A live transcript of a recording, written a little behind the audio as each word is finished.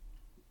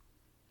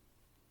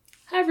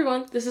Hi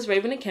everyone, this is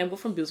Raven and Campbell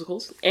from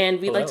Musicals,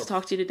 and we'd Hello. like to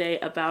talk to you today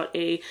about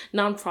a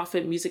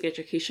nonprofit music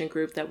education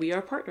group that we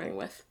are partnering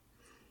with.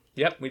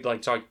 Yep, we'd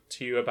like to talk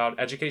to you about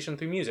Education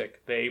Through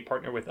Music. They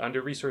partner with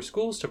under-resourced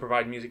schools to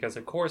provide music as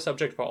a core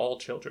subject for all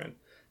children.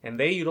 And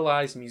they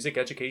utilize music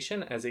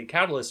education as a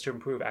catalyst to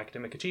improve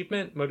academic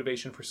achievement,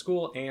 motivation for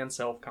school, and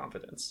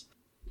self-confidence.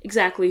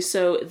 Exactly,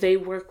 so they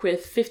work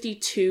with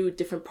 52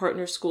 different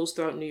partner schools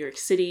throughout New York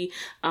City,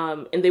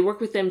 and they work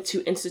with them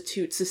to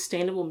institute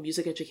sustainable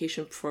music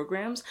education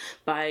programs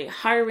by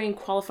hiring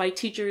qualified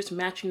teachers,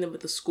 matching them with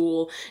the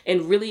school,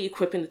 and really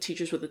equipping the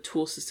teachers with the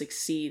tools to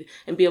succeed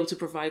and be able to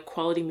provide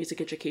quality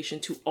music education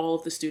to all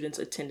of the students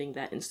attending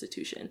that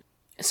institution.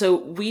 So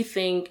we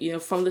think,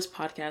 from this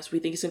podcast, we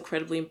think it's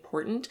incredibly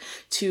important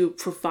to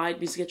provide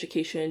music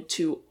education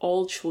to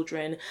all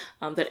children,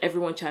 that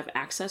everyone should have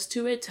access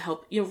to it to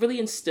help, really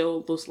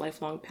instill those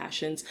lifelong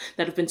passions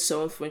that have been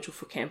so influential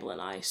for Campbell and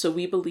I. So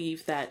we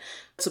believe that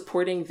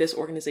supporting this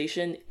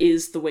organization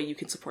is the way you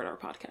can support our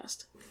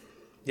podcast.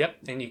 Yep,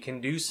 and you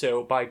can do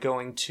so by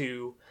going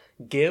to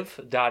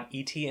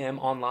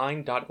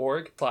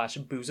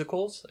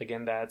give.etmonline.org/boozicles.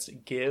 Again, that's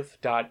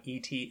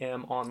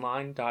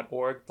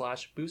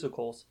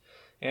give.etmonline.org/boozicles.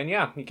 And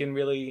yeah, you can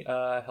really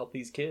help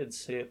these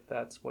kids if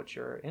that's what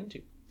you're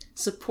into.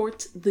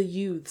 Support the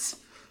youths.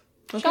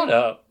 Okay. Shut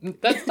up.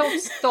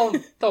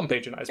 Don't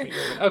patronize me.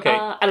 Okay.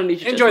 I don't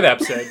need you. Enjoy the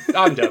episode.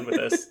 I'm done with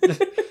this.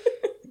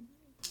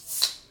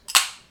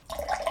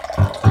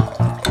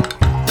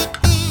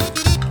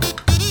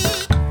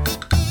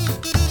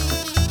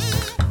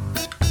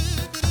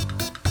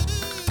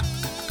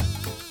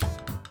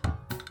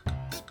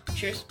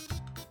 Cheers.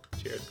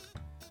 Cheers.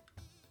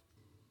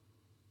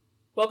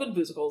 Welcome to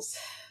Musicals.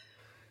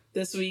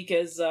 This week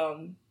is,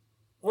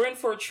 we're in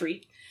for a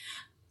treat.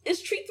 Is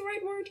treat the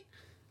right word?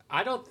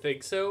 I don't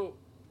think so.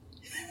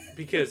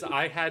 Because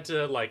I had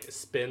to,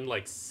 spend,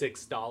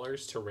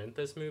 $6 to rent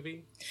this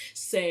movie.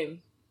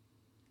 Same.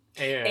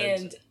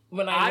 And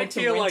when I went to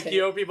feel rent like it,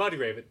 you owe me money,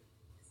 Raven.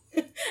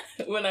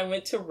 when I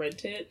went to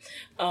rent it,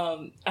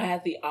 I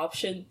had the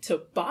option to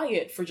buy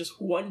it for just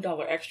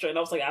 $1 extra, and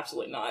I was like,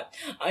 absolutely not.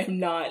 I'm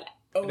not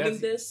owning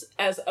this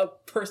as a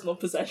personal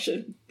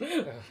possession.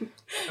 Okay.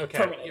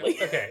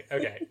 Permanently. Okay.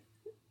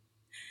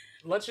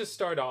 Let's just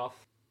start off.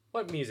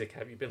 What music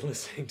have you been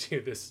listening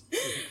to this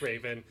week,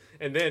 Raven?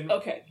 And then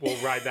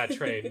we'll ride that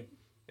train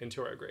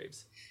into our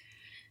graves.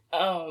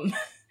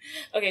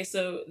 Okay,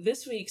 so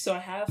this week, I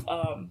have,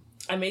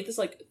 I made this,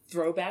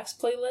 throwbacks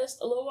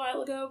playlist a little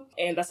while ago,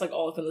 and that's,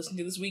 all I've been listening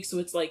to this week, so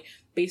it's,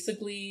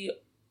 basically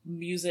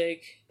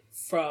music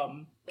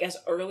from as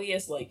early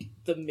as,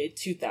 the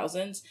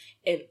mid-2000s,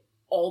 and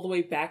all the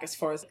way back as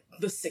far as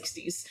the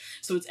 60s.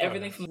 So it's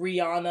everything from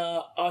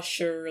Rihanna,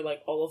 Usher,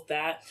 all of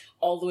that,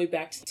 all the way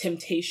back to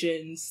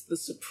Temptations, The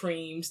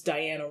Supremes,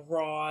 Diana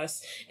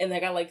Ross, and I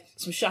got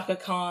some Shaka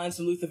Khan,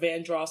 some Luther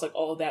Vandross,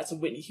 all of that,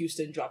 some Whitney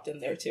Houston dropped in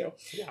there too.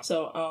 Yeah.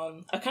 So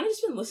I kind of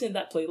just been listening to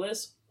that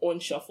playlist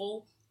on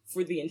shuffle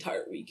for the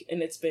entire week,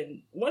 and it's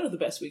been one of the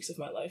best weeks of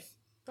my life.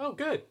 Oh,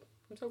 good.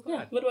 I'm so glad.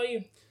 Yeah. What about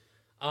you?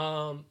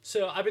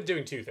 So I've been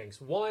doing two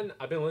things. One,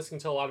 I've been listening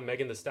to a lot of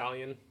Megan Thee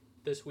Stallion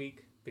this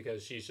week,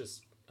 because she's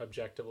just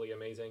objectively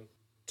amazing.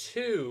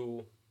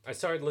 Two, I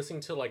started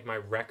listening to my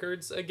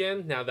records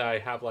again now that I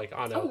have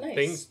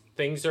nice.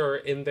 things are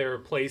in their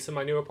place in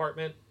my new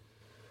apartment.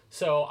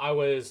 So I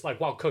was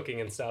while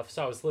cooking and stuff.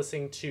 So I was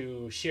listening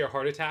to Sheer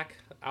Heart Attack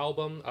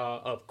album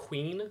of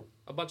Queen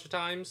a bunch of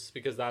times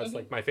because that's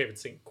my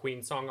favorite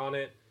Queen song on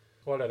it.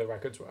 What other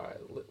records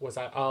was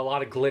I? A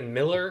lot of Glenn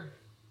Miller,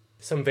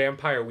 some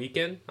Vampire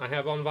Weekend I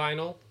have on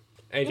vinyl,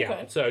 and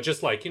yeah. So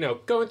just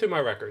going through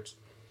my records.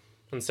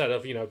 Instead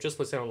of, just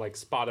listening on,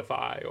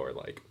 Spotify or,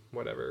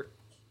 whatever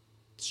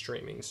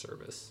streaming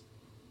service.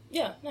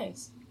 Yeah,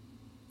 nice.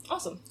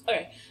 Awesome.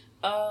 Okay.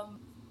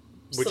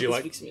 Would you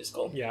this week's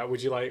musical. Yeah,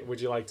 would you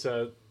like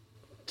to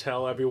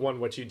tell everyone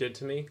what you did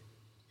to me?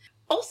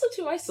 Also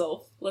to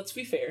myself, let's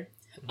be fair.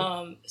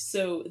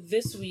 So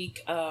this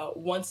week,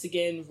 once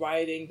again,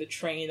 riding the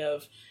train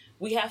of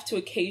we have to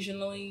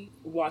occasionally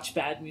watch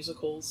bad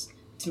musicals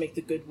to make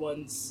the good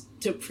ones,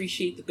 to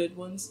appreciate the good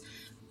ones.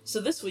 So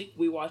this week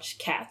we watched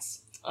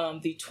Cats,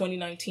 the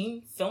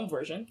 2019 film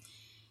version,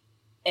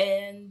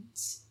 and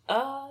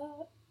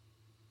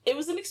it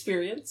was an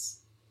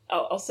experience.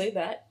 I'll say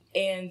that.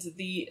 And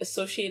the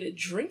associated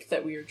drink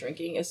that we are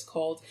drinking is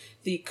called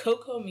the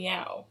Cocoa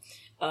Meow.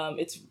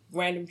 It's a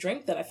random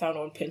drink that I found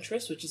on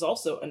Pinterest, which is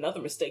also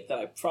another mistake that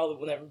I probably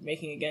will never be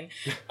making again.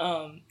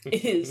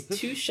 It is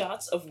 2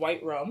 shots of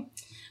white rum,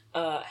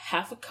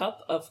 half a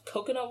cup of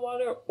coconut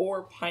water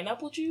or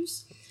pineapple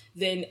juice,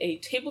 then a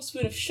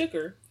tablespoon of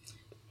sugar,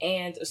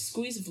 and a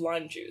squeeze of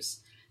lime juice.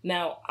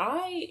 Now,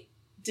 I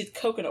did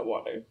coconut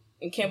water,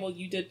 and Campbell,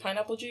 you did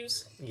pineapple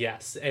juice?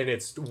 Yes, and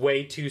it's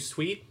way too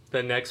sweet.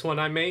 The next one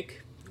I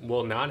make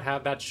will not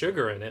have that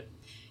sugar in it.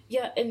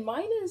 Yeah, and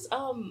mine is,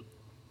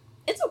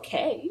 it's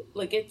okay.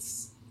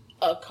 It's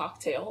a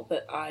cocktail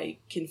that I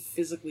can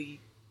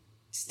physically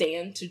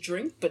stand to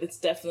drink, but it's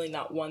definitely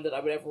not one that I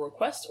would ever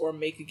request or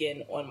make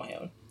again on my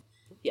own.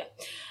 Yeah.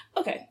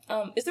 Okay.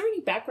 Is there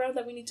any background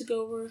that we need to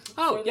go over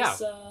for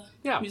this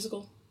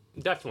musical?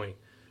 Definitely.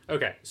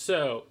 Okay,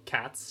 so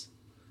Cats.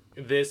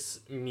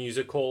 This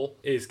musical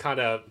is kind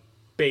of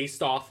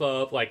based off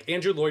of, like,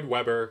 Andrew Lloyd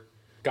Webber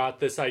got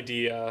this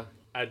idea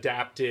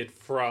adapted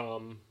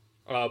from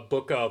a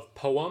book of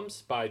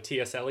poems by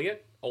T.S.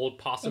 Eliot, Old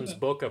Possum's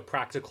Book of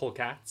Practical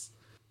Cats.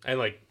 And,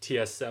 like,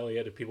 T.S.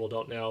 Eliot, if people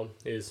don't know,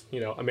 is,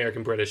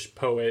 American-British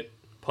poet,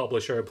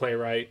 publisher,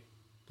 playwright,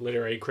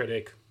 literary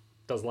critic,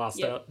 does a lot of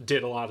stuff,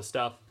 did a lot of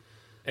stuff.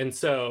 And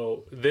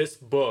so this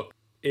book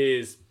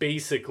is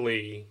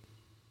basically,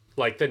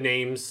 like, the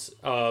names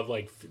of,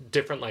 like,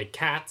 different, like,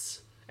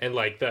 cats and,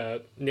 like,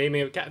 the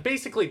naming of cat,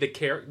 basically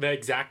the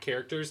exact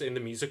characters in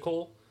the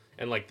musical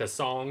and, like, the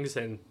songs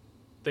and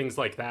things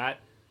like that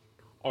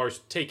are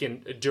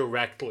taken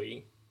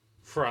directly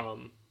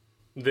from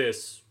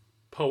this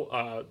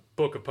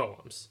book of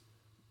poems,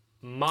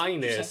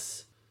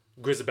 minus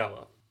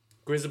Grisabella.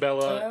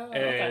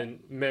 And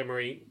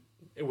Memory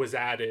was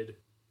added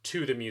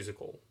to the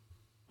musical.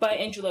 By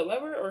Andrew Lloyd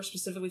Webber, or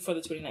specifically for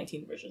the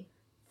 2019 version?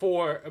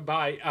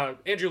 By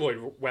Andrew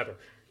Lloyd Webber,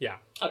 yeah.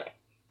 Okay.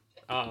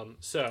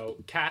 So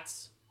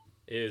Cats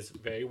is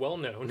very well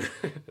known.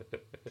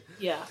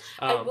 Yeah.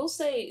 I will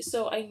say,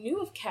 so I knew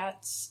of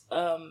Cats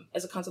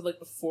as a concept like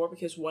before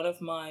because one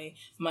of my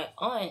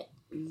aunt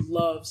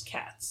loves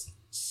Cats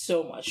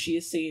so much. She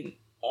has seen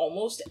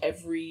almost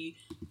every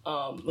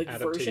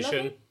version of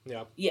it.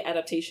 Yeah,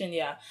 adaptation,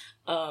 yeah.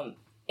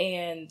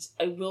 And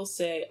I will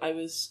say I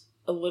was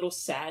a little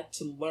sad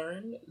to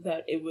learn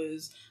that it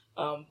was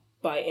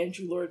by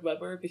Andrew Lloyd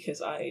Webber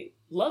because I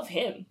love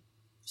him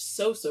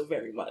so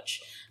very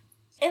much.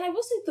 And I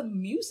will say the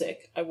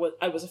music I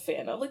was a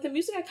fan of. Like, the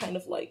music I kind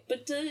of like,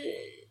 but the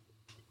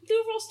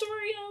overall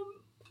story,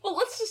 well,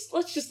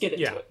 let's just get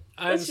into it.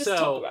 Let's just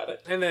talk about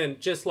it. And then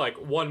just, like,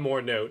 one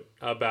more note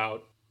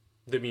about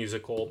the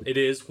musical. It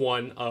is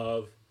one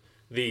of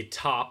the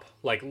top,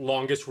 like,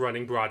 longest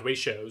running Broadway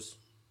shows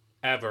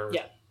ever.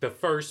 Yeah. The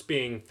first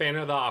being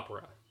Phantom of the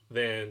Opera,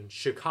 then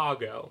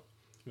Chicago,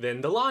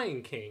 then The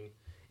Lion King,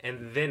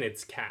 and then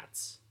it's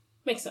Cats.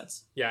 Makes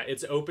sense. Yeah,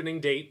 its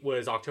opening date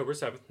was October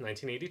 7th,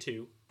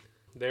 1982.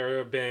 There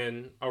have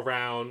been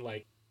around,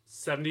 like,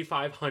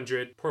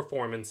 7,500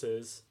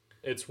 performances.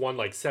 It's won,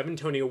 like, 7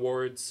 Tony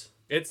Awards.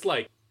 It's,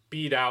 like,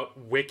 beat out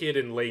Wicked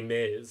and Les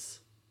Mis.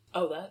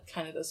 Oh, that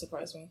kind of does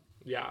surprise me.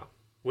 Yeah.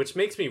 Which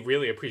makes me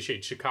really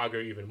appreciate Chicago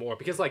even more.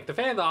 Because, like, the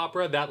Phantom of the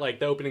Opera, that, like,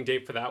 the opening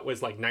date for that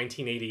was, like,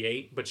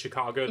 1988. But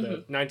Chicago,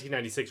 the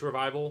 1996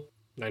 revival,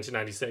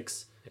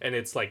 1996. And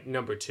it's, like,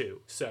 number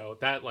 2. So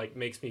that, like,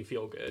 makes me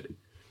feel good.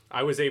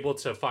 I was able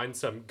to find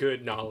some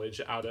good knowledge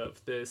out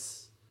of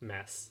this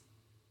mess.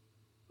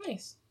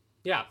 Nice.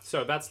 Yeah,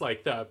 so that's,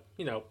 like, the,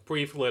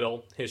 brief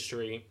little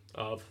history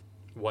of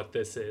what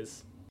this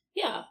is.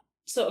 Yeah.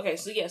 So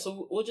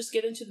we'll just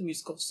get into the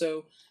musical.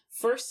 So,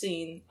 first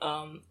scene,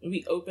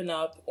 we open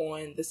up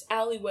on this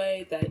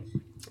alleyway that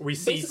we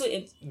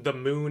see the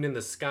moon in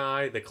the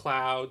sky, the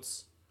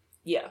clouds.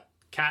 Yeah.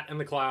 Cat in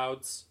the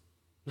clouds.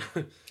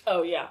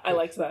 Oh, yeah, I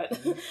liked that.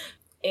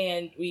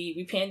 And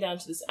we pan down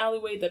to this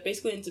alleyway that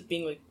basically ends up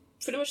being, like,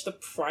 pretty much the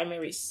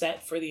primary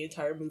set for the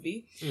entire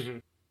movie. Mm-hmm.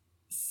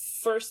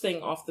 First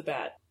thing off the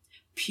bat,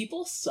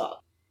 people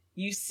suck.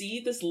 You see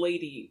this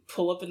lady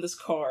pull up in this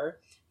car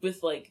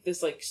with, like,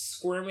 this, like,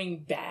 squirming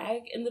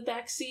bag in the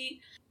back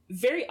seat.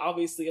 Very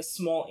obviously a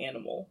small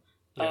animal.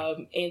 Yeah.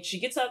 And she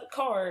gets out of the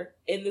car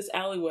in this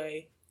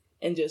alleyway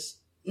and just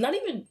not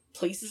even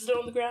places it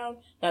on the ground,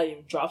 not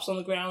even drops on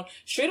the ground,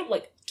 straight up,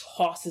 like,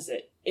 tosses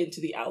it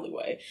into the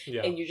alleyway.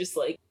 Yeah. And you're just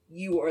like,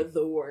 you are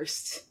the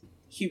worst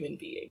human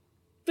being.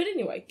 But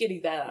anyway,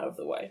 getting that out of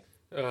the way.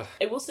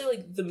 I will say,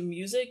 like, the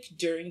music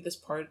during this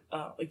part,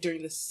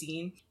 during this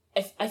scene,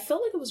 I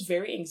felt like it was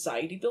very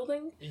anxiety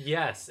building.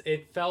 Yes,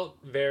 it felt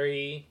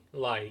very,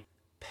 like,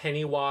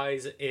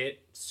 Pennywise,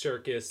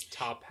 Circus,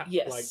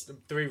 yes. Like,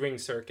 Three-Ring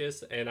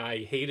Circus, and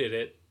I hated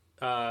it.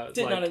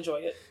 Did not enjoy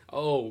it.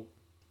 Oh,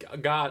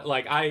 God,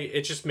 like,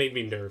 it just made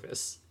me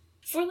nervous.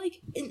 For, like,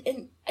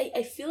 and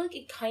I feel like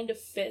it kind of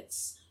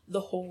fits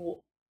the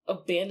whole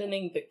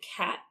abandoning the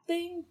cat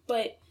thing,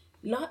 but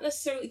not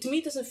necessarily, to me,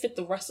 it doesn't fit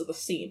the rest of the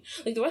scene.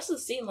 Like, the rest of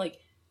the scene, like,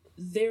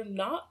 they're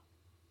not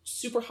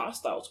super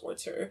hostile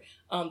towards her.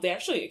 They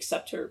actually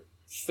accept her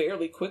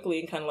fairly quickly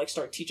and kind of, like,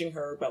 start teaching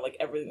her about, like,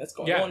 everything that's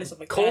going on and stuff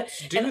like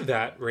cults that. Do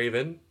that,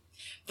 Raven.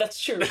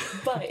 That's true,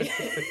 but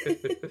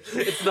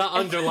it's not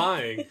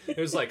underlying. It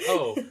was like,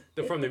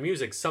 from the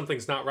music,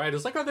 something's not right.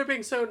 It's like, they're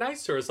being so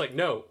nice to her. It's like,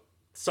 no,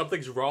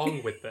 something's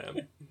wrong with them.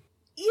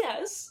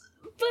 Yes,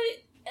 but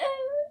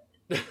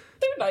they're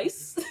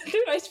nice.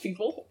 They're nice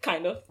people,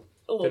 kind of.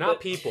 They're not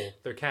people.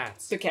 They're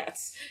cats. They're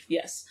cats,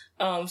 yes.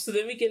 So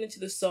then we get into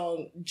the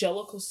song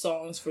Jellicle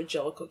Songs for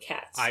Jellicle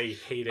Cats. I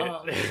hate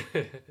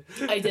it.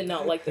 I did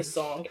not like this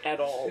song at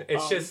all.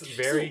 It's just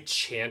very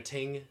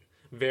chanting,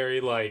 very,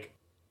 like,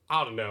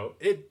 I don't know.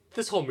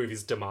 This whole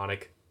movie's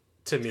demonic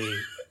to me.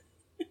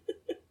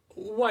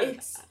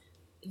 What?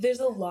 There's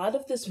a lot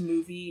of this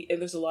movie, and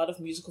there's a lot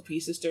of musical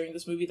pieces during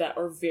this movie that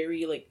are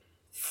very, like,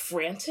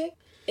 frantic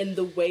in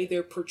the way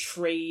they're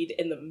portrayed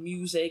in the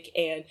music,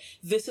 and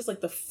this is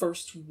like the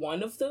first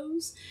one of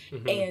those.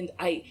 And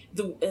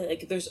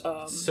there's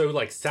so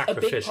like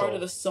sacrificial. A big part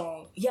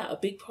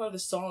of the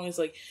song is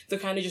like they're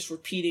kind of just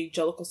repeating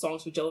Jellicle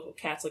songs with Jellicle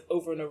cats like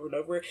over and over and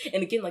over,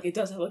 and again, like it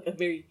does have like a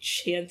very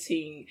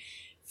chanting,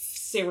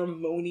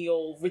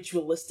 ceremonial,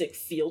 ritualistic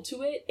feel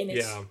to it, and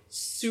it's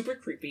super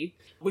creepy,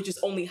 which is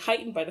only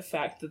heightened by the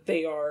fact that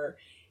they are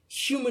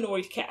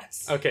humanoid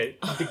cats. Okay,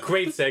 the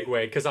great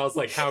segue, because I was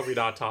like, how have we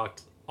not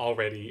talked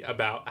already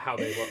about how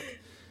they look?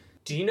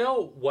 Do you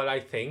know what I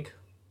think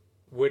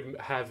would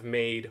have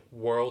made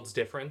worlds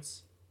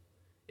difference?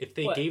 If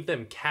they gave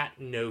them cat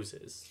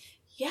noses.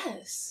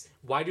 Yes.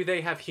 Why do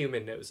they have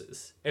human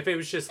noses? If it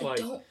was just like,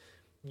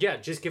 yeah,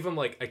 just give them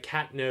like a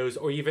cat nose,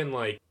 or even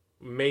like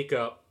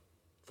makeup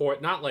for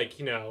it, not like,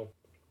 you know,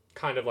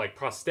 kind of like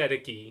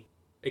prosthetic-y.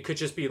 It could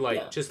just be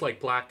like, just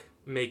like black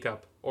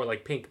makeup or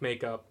like pink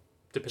makeup,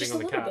 depending just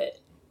on the cat.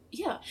 Bit.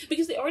 Yeah,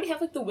 because they already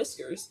have like the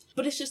whiskers,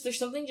 but it's just, there's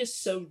something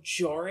just so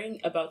jarring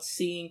about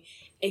seeing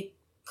a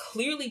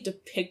clearly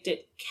depicted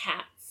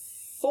cat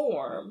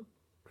form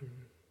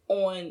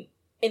in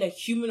a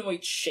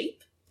humanoid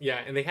shape.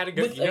 Yeah, and they had to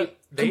go, with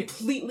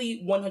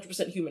completely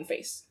 100% human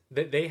face.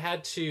 They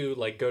had to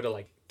like go to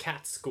like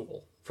cat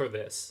school for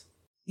this.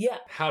 Yeah.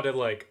 How to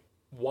like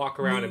walk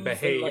around and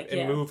behave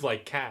and move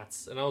like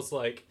cats. And I was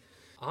like,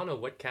 I don't know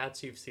what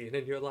cats you've seen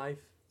in your life,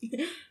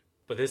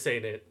 but this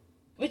ain't it.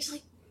 Which,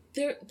 like,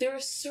 there are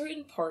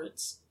certain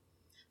parts.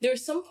 There are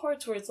some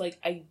parts where it's like,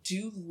 I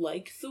do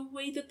like the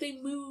way that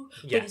they move,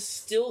 but it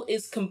still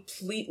is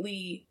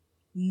completely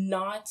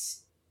not.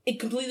 It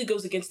completely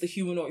goes against the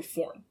humanoid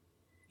form.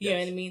 You know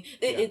what I mean?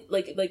 To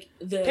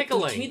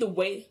me,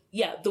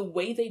 the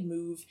way they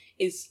move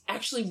is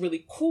actually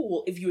really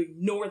cool if you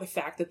ignore the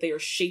fact that they are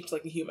shaped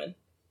like a human.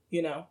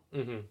 You know.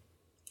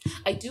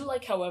 I do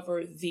like,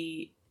 however,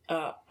 the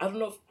I don't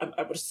know if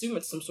I would assume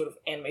it's some sort of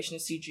animation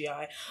and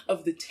CGI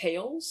of the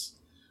tails.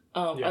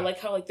 I like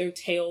how like their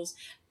tails,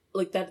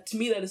 like that, to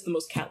me that is the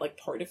most cat-like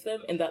part of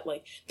them, and that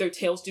like their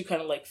tails do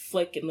kind of like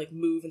flick and like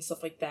move and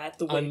stuff like that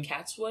the way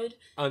cats would,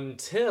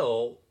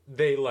 until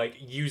they like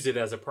use it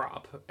as a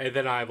prop, and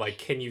then I'm like,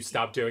 can you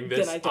stop doing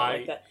this? Then I don't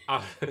like that.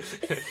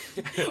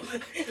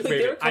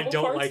 Maybe, I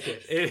don't like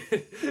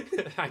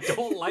it. I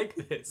don't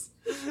like this.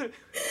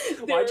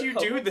 Why'd you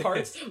do this?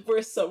 Parts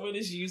where someone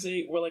is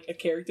using, where like a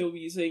character will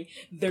be using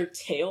their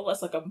tail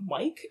as like a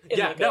mic.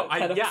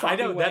 I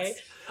know. Way.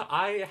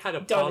 I had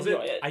to pause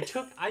it.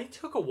 I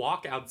took a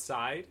walk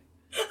outside.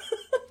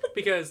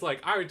 Because like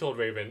I already told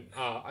Raven,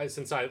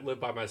 since I live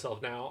by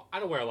myself now,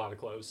 I don't wear a lot of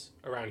clothes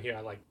around here.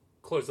 I like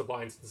close the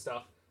blinds and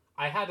stuff.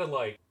 I had to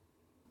like,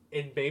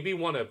 it made me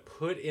want to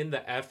put in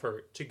the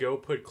effort to go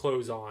put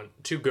clothes on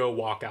to go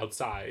walk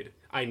outside.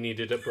 I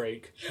needed a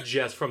break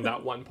just from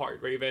that one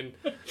part, Raven.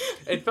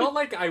 It felt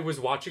like I was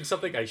watching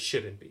something I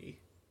shouldn't be.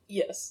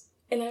 Yes.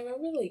 And I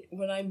remember like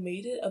when I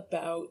made it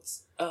about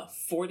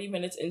 40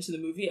 minutes into the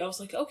movie, I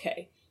was like,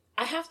 okay,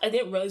 I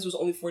didn't realize it was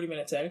only 40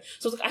 minutes in.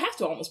 So I was like, I have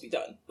to almost be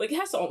done. Like, it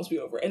has to almost be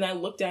over. And I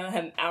looked down, I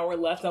had an hour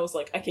left, and I was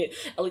like, I can't.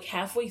 Like,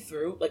 halfway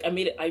through, like, I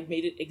made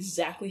it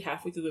exactly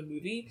halfway through the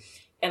movie,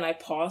 and I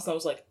paused, and I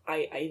was like,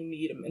 I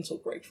need a mental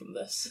break from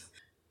this.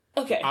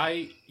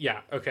 Okay.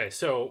 Okay,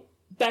 so.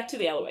 Back to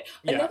the alleyway.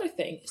 Yeah. Another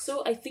thing,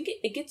 so I think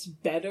it gets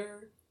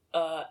better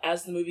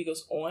as the movie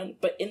goes on,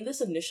 but in this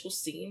initial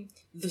scene,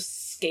 the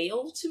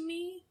scale to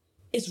me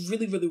is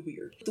really, really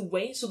weird. The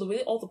way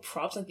all the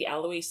props, like the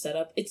alleyway is set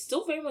up, it's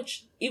still very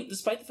much, even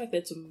despite the fact that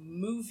it's a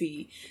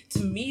movie, to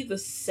me the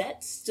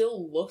set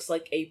still looks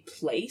like a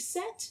play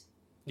set.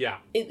 Yeah.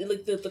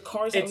 Like the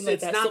cars, it's like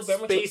that, not still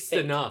very spaced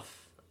much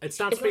enough. It's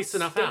not spaced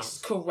enough out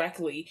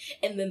correctly,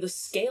 and then the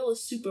scale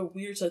is super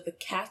weird. So like the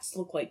cats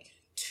look like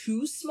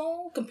too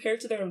small compared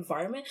to their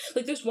environment.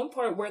 Like there's one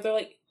part where they're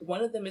like,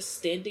 one of them is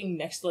standing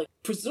next to like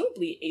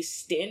presumably a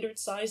standard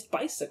sized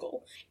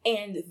bicycle,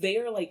 and they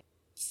are like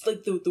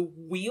the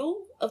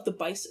wheel of the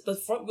bicycle, the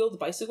front wheel of the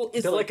bicycle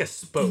is like a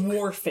spoke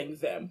dwarfing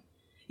them.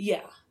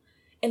 Yeah.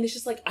 And it's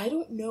just like, I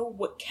don't know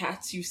what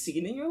cats you've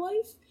seen in your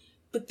life,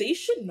 but they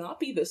should not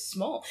be this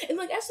small. And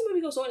like as the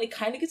movie goes on, it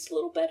kind of gets a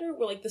little better,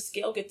 where like the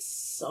scale gets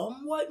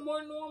somewhat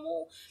more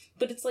normal,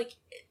 but it's like,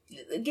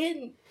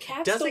 again,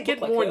 cats does it get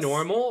like more this.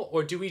 Normal,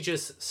 or do we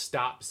just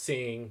stop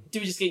seeing?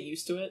 Do we just get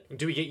used to it?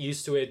 Do we get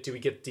used to it? Do we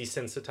get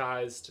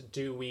desensitized?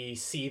 Do we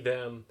see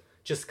them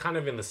just kind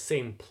of in the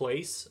same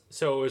place?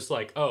 So it was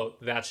like, oh,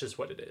 that's just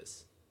what it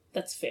is.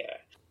 That's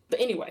fair.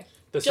 But anyway,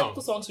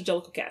 Jellicle songs for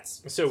Jellicle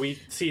cats. So we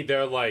see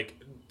they're like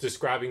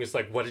describing it's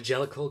like what a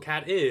Jellicle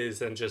cat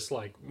is, and just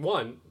like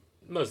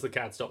most of the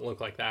cats don't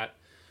look like that.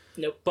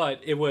 Nope.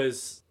 But it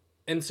was,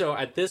 and so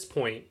at this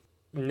point,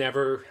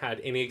 never had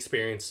any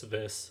experience to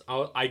this.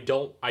 I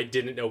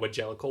didn't know what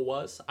Jellicle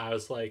was. I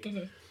was like,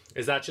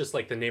 is that just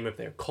like the name of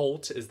their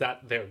cult? Is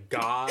that their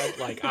god?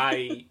 Like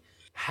I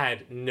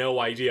had no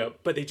idea,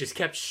 but they just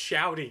kept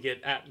shouting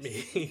it at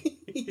me.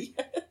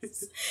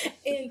 Yes.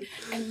 And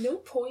at no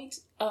point,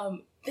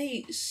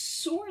 they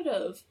sort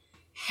of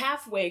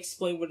halfway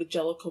explain what a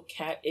Jellicle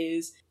cat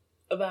is.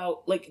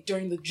 about like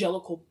during the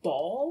Jellicle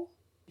ball,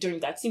 during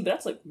that scene, but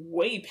that's like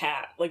way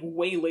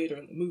later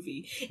in the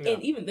movie. Yeah.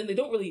 And even then they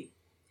don't really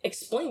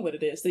explain what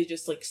it is. They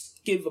just like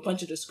give a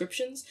bunch of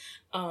descriptions.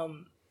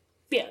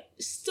 Yeah,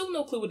 still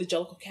no clue what a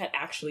Jellicle cat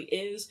actually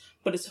is,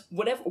 but it's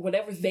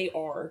whatever they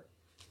are,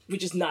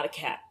 which is not a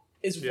cat,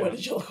 is what a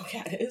Jellicle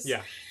cat is.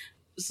 Yeah.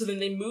 So then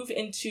they move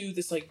into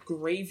this like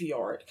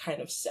graveyard kind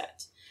of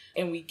set,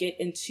 and we get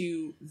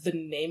into the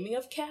naming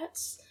of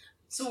cats.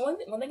 So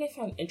one thing I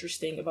found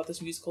interesting about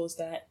this musical is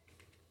that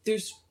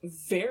there's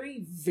very,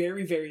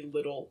 very, very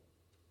little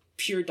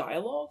pure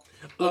dialogue.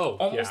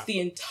 Like, the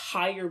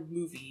entire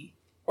movie,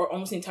 or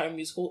almost the entire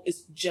musical,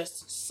 is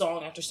just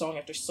song after song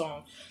after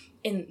song.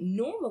 And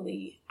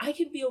normally, I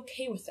can be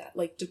okay with that.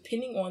 Like,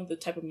 depending on the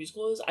type of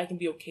musical it is, I can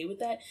be okay with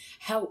that.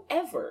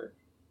 However,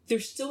 there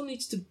still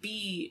needs to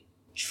be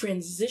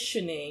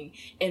transitioning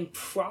and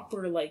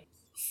proper, like,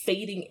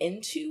 fading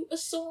into a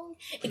song.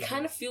 It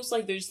kind of feels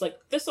like there's, like,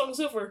 this song's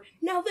over,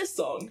 now this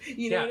song.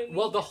 You know what I mean?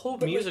 Well, the whole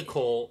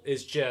musical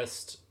is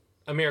just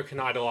American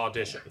Idol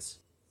auditions.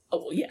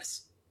 Oh, well,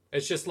 yes.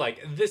 It's just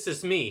like, this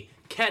is me,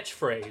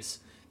 catchphrase,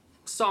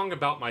 song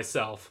about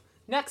myself,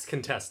 next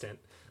contestant.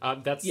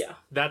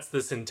 That's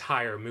this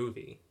entire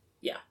movie.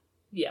 Yeah.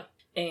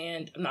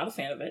 And I'm not a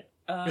fan of it.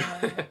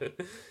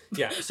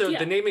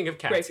 The naming of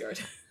cats. Graveyard.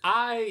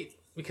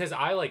 Because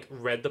I like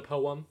read the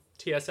poem,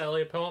 T.S.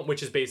 Eliot poem,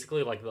 which is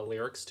basically like the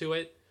lyrics to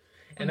it.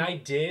 And I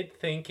did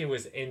think it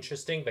was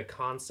interesting, the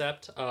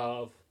concept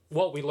of,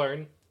 well, we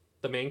learn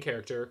the main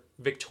character,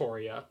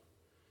 Victoria.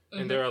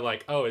 And they were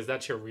like, oh, is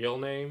that your real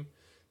name?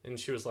 And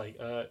she was like,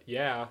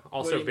 yeah.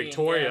 Also,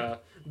 Victoria,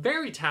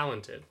 very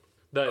talented.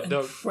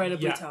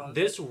 Incredibly talented.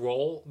 This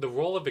role, the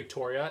role of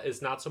Victoria,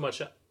 is not so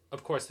much.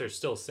 Of course, they're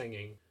still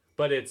singing,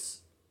 but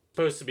it's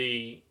supposed to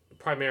be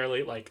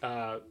primarily like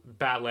a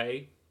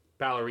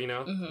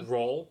ballerina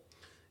role,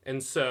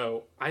 and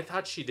so I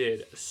thought she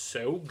did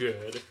so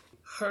good.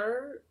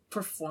 Her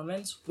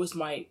performance was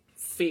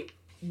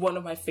one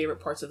of my favorite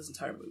parts of this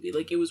entire movie.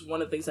 Like, it was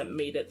one of the things that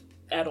made it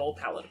at all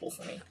palatable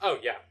for me. Oh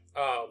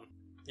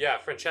yeah,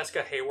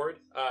 Francesca Hayward,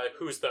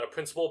 who's the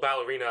principal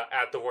ballerina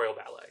at the Royal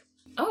Ballet.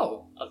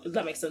 Oh,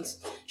 that makes sense.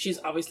 She's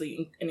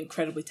obviously an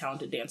incredibly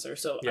talented dancer,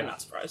 so I'm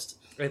not surprised.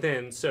 And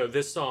then, so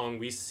this song,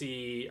 we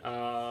see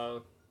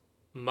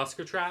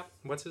Muskertrap.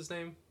 What's his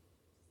name?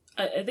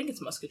 I think it's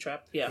Muskertrap,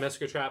 yeah.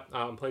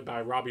 Muskertrap, played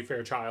by Robbie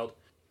Fairchild,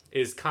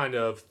 is kind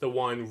of the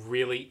one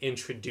really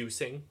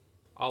introducing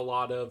a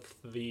lot of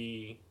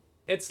the...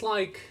 It's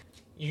like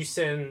you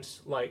send,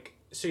 like...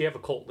 So you have a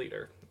cult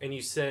leader, and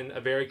you send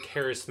a very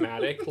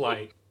charismatic,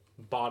 like,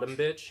 bottom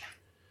bitch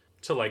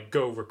to, like,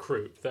 go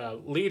recruit. The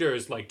leader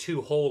is, like,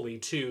 too holy,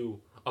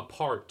 too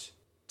apart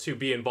to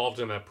be involved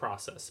in that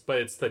process. But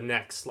it's the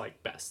next,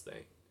 like, best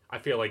thing. I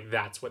feel like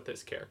that's what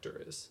this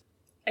character is.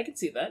 I can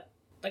see that.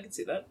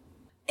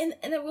 And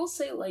I will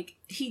say, like,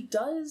 he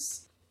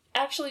does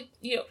actually,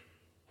 you know,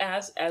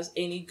 as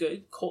any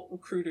good cult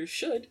recruiter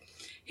should,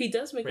 he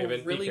does make Raven,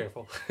 a really... be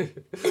careful.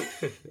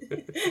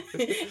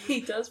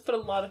 He does put a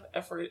lot of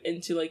effort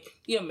into, like,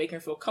 you know, making her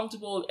feel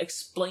comfortable,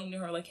 explain to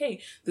her, like,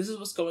 hey, this is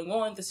what's going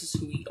on, this is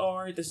who we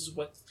are, this is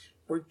what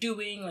we're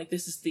doing, like,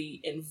 this is the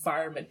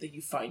environment that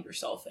you find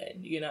yourself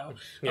in, you know?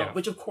 Yeah.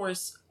 Which, of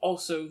course,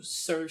 also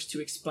serves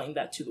to explain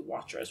that to the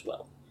watcher as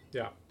well.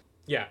 Yeah.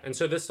 Yeah, and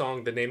so this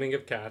song, The Naming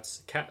of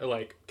Cats,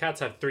 cats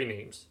have 3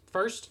 names.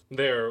 First,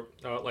 they're,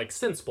 like,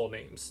 sensible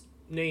names.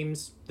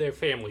 Names their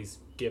families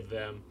give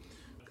them.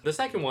 The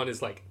second one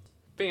is, like,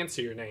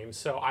 fancier names,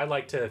 so I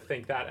like to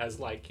think that as,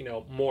 like, you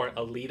know, more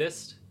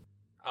elitist.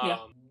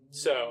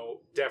 So,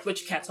 definitely...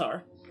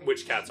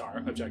 Which cats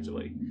are,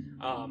 objectively.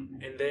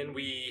 And then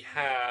we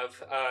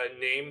have a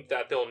name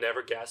that they'll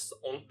never guess,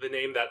 the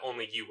name that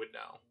only you would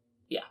know.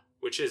 Yeah.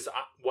 Which is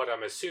what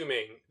I'm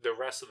assuming the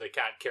rest of the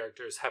cat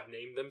characters have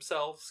named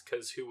themselves,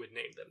 because who would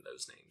name them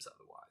those names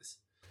otherwise?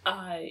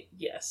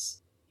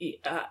 Yes.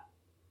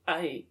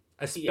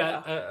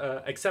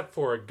 Except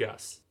for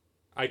Gus.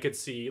 I could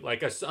see,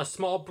 like, a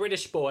small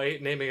British boy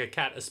naming a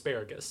cat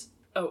Asparagus.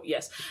 Oh,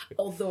 yes.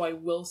 Although I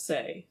will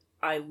say,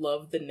 I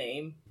love the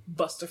name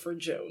Bustopher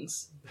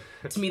Jones.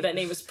 To me, that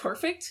name is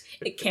perfect.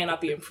 It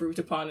cannot be improved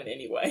upon in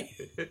any way.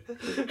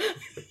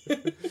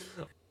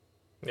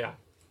 Yeah.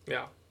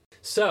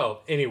 So,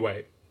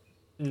 anyway,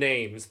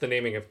 names, the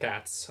naming of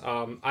cats.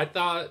 I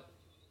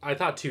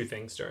thought 2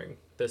 things during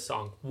this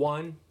song.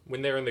 One,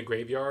 when they're in the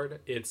graveyard,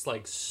 it's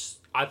like,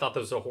 I thought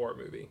this was a horror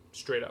movie,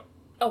 straight up.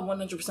 Oh,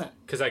 100%.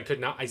 Because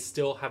I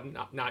still have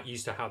not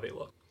used to how they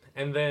look.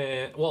 And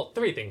then, well,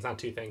 3 things, not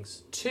 2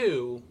 things.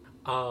 2,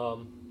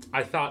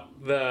 I thought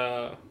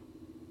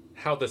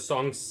how the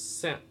song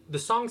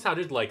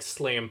sounded like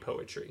slam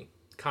poetry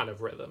kind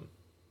of rhythm.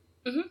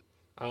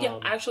 Mm-hmm. Yeah,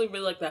 I actually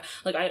really like that.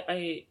 Like,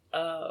 I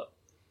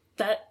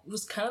that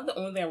was kind of the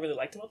only thing I really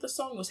liked about this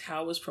song, was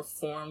how it was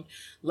performed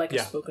like a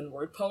spoken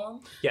word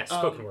poem. Yeah,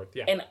 spoken word,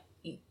 yeah.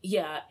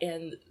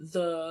 And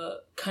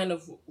the kind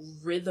of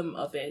rhythm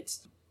of it,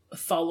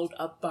 followed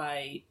up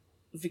by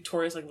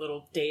Victoria's, like,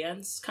 little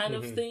dance kind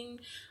of thing,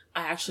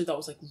 I actually thought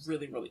was, like,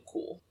 really, really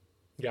cool.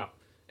 Yeah.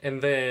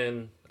 And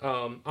then,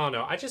 I don't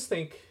know, I just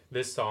think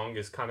this song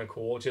is kind of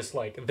cool. Just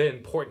like the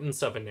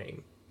importance of a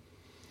name.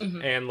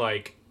 Mm-hmm. And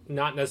like,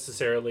 not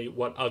necessarily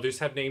what others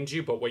have named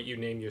you, but what you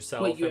name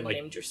yourself. What you and have like,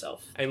 named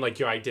yourself. And like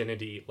your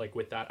identity, like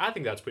with that. I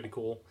think that's pretty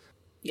cool.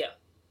 Yeah.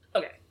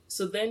 Okay.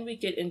 So then we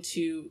get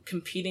into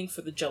competing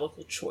for the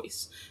Jellicle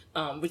choice,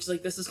 which is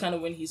like, this is kind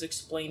of when he's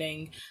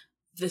explaining,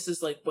 this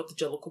is like what the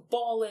Jellicle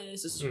ball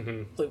is, this is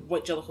like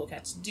what Jellicle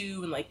cats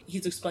do, and like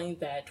he's explaining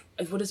that,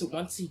 what is it,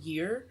 once a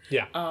year?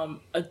 Yeah.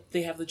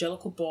 They have the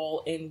Jellicle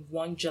ball, and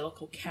one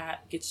Jellicle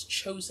cat gets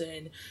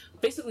chosen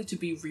basically to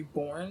be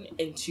reborn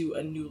into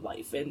a new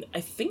life, and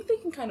I think they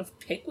can kind of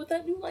pick what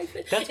that new life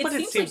is. That's what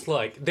it seems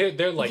like.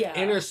 They're like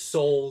inner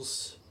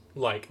soul's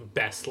like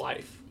best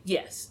life.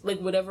 Yes, like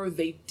whatever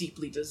they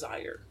deeply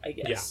desire, I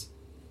guess.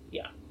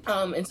 Yeah.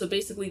 And so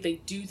basically they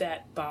do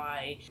that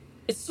by,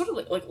 it's sort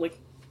of like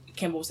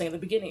Campbell was saying at the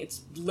beginning,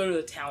 it's literally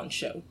a talent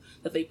show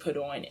that they put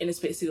on, and it's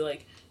basically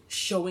like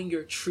showing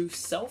your true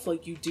self,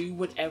 like you do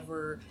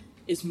whatever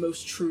is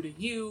most true to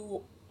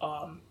you,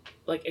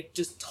 like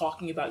just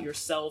talking about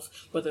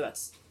yourself, whether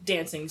that's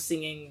dancing,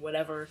 singing,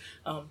 whatever,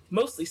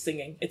 mostly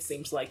singing, it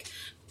seems like,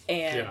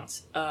 and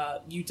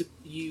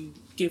you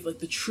give like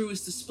the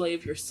truest display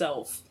of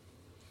yourself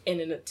in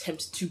an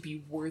attempt to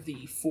be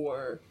worthy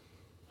for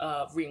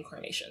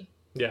reincarnation.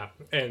 Yeah,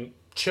 and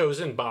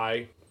chosen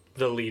by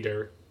the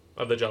leader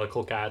of the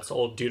Jellicle Cats,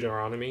 Old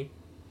Deuteronomy.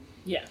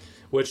 Yeah.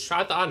 Which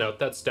I know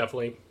that's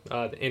definitely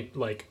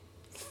like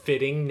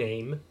fitting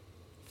name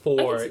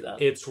for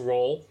its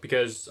role,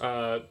 because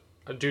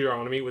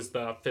Deuteronomy was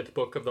the 5th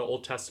book of the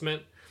Old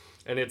Testament,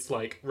 and it's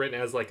like written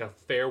as like a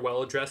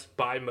farewell address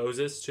by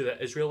Moses to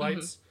the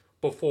Israelites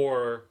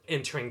before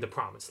entering the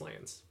promised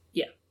lands.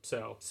 Yeah.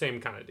 So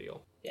same kind of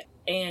deal. Yeah.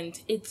 And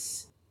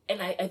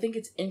I think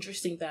it's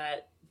interesting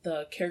that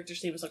the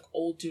character's name is like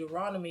Old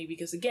Deuteronomy,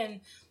 because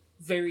again,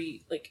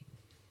 very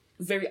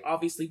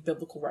obviously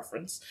biblical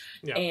reference.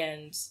 Yeah.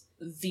 And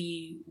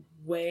the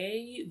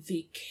way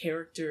the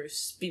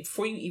characters,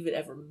 before you even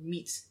ever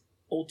meet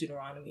Old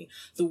Deuteronomy,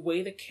 the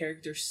way the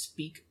characters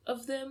speak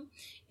of them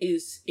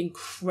is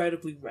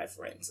incredibly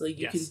reverent. Like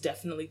you can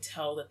definitely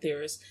tell that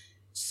there is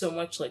so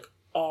much like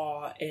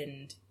awe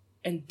and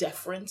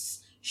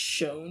deference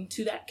shown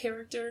to that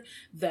character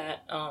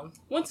that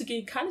once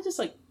again kind of just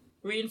like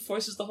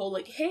reinforces the whole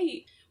like,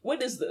 hey,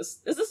 what is this?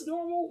 Is this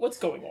normal? What's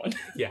going on?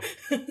 Yeah.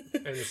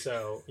 And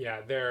so,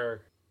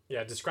 they're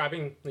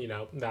describing,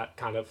 that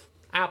kind of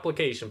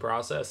application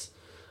process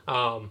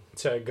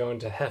to go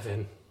into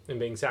heaven and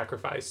being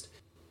sacrificed.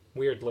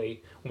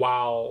 Weirdly,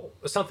 while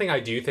something I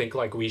do think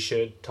like we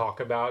should talk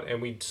about,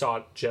 and we saw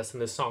it just in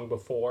this song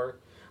before,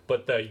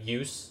 but the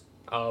use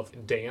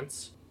of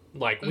dance,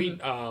 like we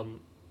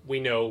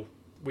know,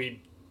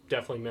 we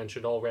definitely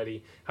mentioned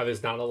already how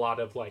there's not a lot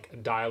of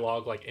like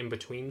dialogue like in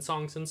between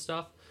songs and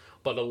stuff.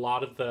 But a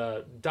lot of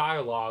the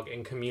dialogue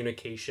and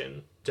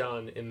communication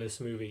done in this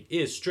movie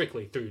is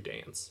strictly through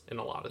dance in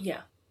a lot of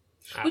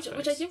aspects.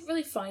 Which I didn't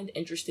really find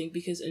interesting,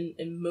 because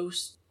in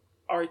most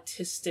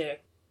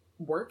artistic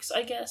works,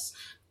 I guess,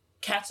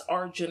 cats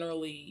are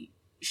generally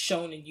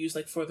shown and used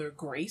like for their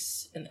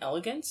grace and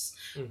elegance,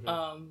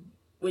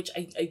 which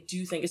I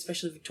do think,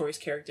 especially Victoria's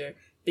character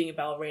being a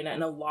ballerina,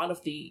 and a lot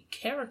of the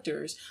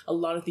characters, a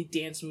lot of the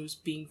dance moves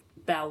being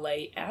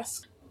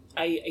ballet-esque,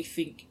 I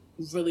think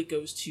really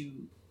goes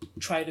to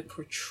try to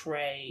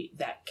portray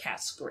that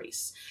cat's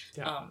grace.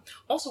 Yeah.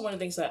 Also, one of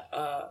the things that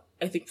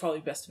I think probably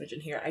best to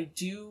mention here, I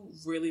do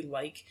really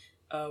like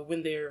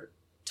when they're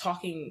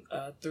talking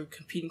through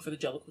competing for the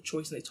Jellicle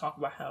choice, and they talk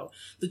about how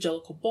the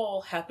Jellicle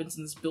ball happens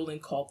in this building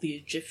called the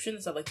Egyptian.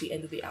 It's at like the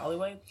end of the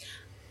alleyway.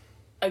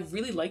 I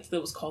really liked that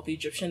it was called the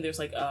Egyptian. There's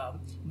like a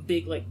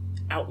big like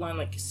outline,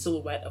 like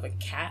silhouette of a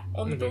cat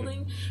on the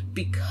building,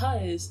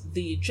 because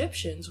the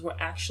Egyptians were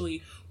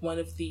actually one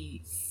of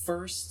the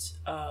first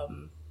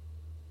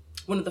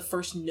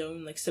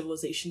known like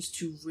civilizations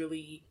to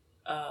really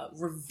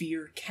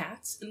revere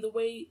cats in the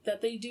way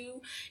that they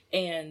do.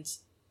 And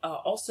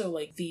also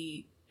like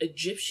the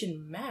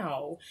Egyptian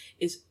Mau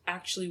is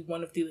actually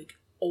one of the like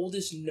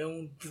oldest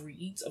known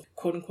breeds of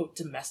quote-unquote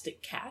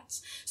domestic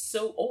cats,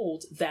 so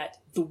old that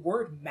the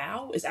word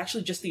Mau is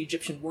actually just the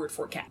Egyptian word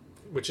for cat,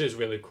 which is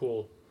really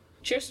cool.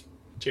 Cheers.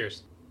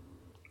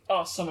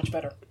 Oh, so much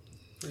better.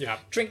 Yeah.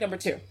 Drink number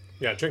 2.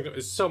 Yeah, drink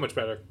is so much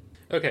better.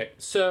 Okay,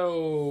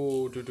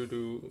 so the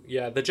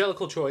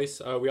Jellicle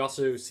choice. We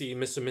also see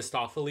Mr.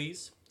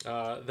 Mistopheles,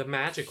 the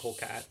magical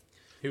cat,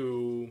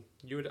 who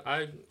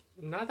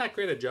not that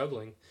great at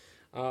juggling.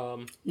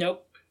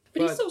 Nope,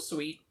 but he's so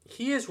sweet.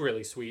 He is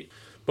really sweet.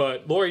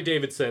 But Laurie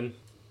Davidson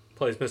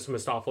plays Mr.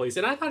 Mistopheles,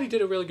 and I thought he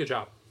did a really good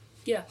job.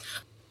 Yeah,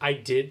 I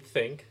did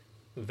think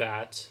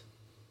that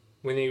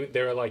when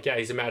they were like, yeah,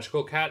 he's a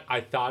magical cat,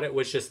 I thought it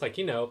was just like,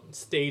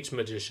 stage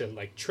magician,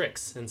 like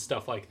tricks and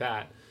stuff like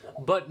that.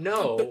 But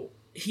no. But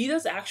he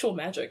does actual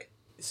magic.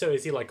 So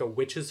is he like a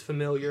witch's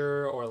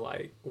familiar, or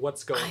like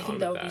what's going on? I think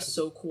that would be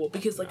so cool,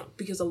 because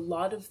because a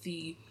lot of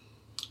the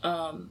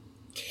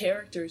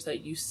characters that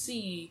you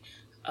see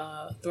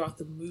throughout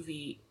the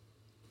movie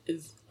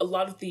a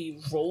lot of the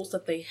roles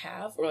that they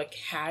have or like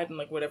had and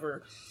like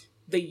whatever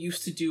they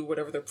used to do,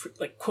 whatever their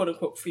like quote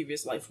unquote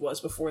previous life was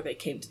before they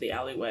came to the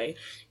alleyway,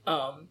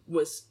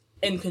 was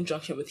in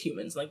conjunction with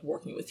humans, like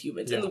working with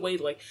humans in the way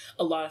like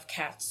a lot of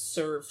cats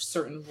serve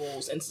certain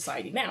roles in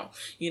society now,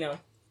 you know.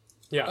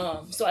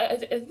 Yeah. So I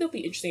think it'll be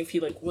interesting if he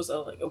like was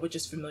a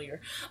witch's familiar.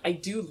 I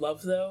do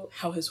love though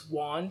how his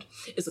wand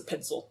is a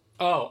pencil.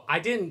 Oh, I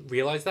didn't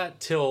realize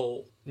that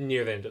till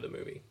near the end of the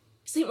movie.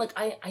 See, like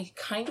I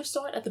kind of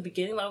saw it at the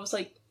beginning. I was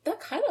like, that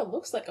kind of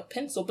looks like a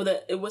pencil, but then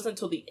it wasn't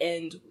until the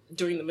end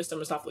during the Mr.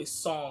 Mistopheles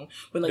song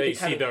when like they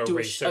kind of do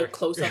a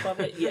close up of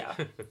it. Yeah,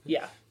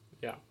 yeah.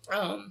 Yeah.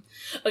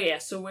 Okay, yeah,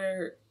 so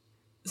we're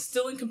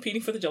still in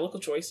competing for the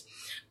Jellicle choice.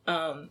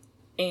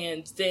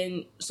 And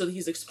then, so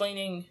he's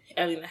explaining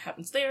everything that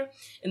happens there,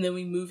 and then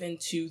we move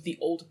into the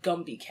old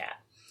Gumby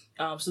cat.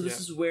 So this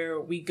is where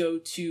we go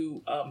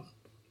to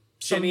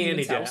Jenny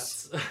Annie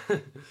Dots.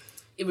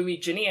 It would be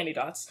Jenny Annie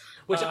Dots.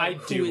 Which I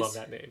do love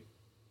that name.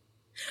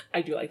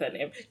 I do like that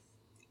name.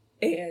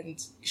 And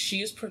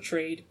she is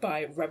portrayed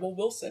by Rebel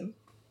Wilson,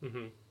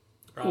 who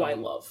I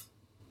love.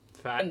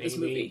 Fat Amy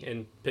movie.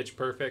 in Pitch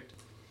Perfect.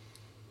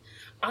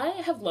 I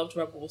have loved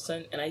Rebel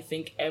Wilson, and I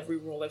think every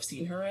role I've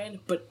seen her in,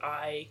 but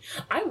I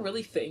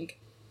really think,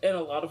 in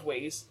a lot of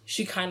ways,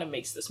 she kind of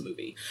makes this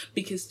movie.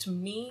 Because to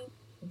me,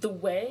 the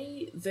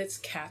way this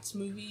Cats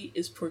movie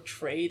is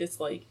portrayed, it's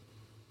like,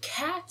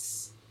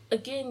 Cats,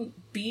 again,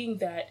 being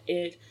that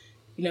it,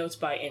 you know, it's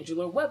by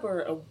Angela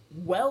Weber, a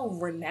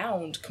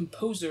well-renowned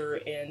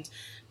composer, and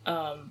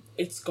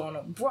it's gone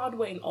on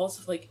Broadway and all this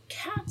stuff, like,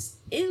 Cats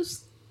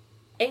is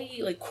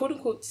a, like,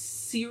 quote-unquote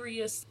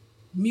serious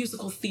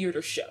musical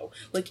theater show.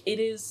 Like, it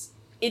is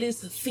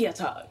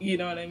theater, you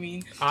know what I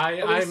mean?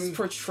 I'm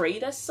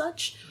portrayed as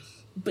such,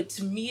 but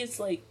to me it's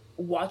like,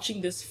 watching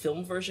this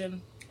film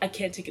version, I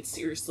can't take it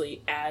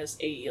seriously as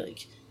a,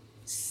 like,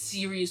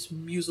 serious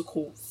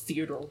musical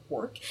theater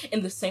work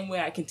in the same way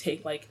I can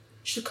take, like,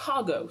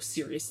 Chicago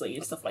seriously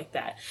and stuff like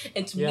that.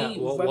 And to me,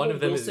 well, Rebel one of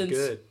them Wilson's, is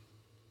good.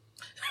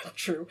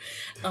 True.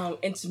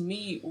 And to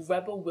me,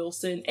 Rebel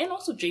Wilson, and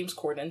also James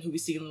Corden, who we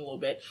see in a little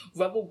bit,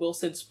 Rebel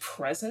Wilson's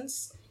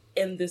presence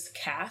in this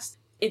cast,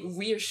 it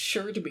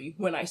reassured me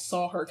when I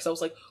saw her, because I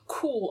was like,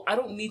 cool, I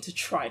don't need to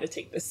try to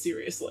take this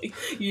seriously.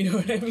 You know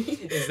what I mean?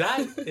 Is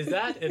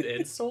that an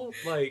insult?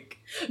 Like,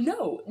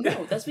 no,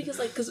 that's because,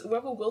 like, because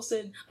Rebel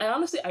Wilson,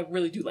 I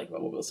really do like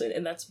Rebel Wilson,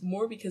 and that's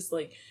more because,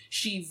 like,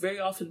 she very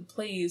often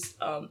plays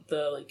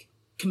the, like,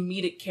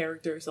 comedic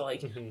characters, so,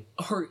 like,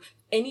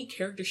 any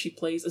character she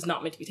plays is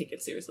not meant to be taken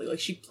seriously. Like,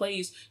 she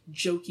plays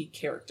jokey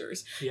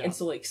characters. Yeah. And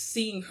so, like,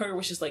 seeing her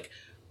was just like,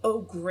 oh,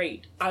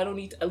 great. I don't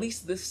need to, at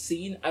least this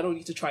scene, I don't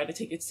need to try to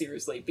take it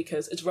seriously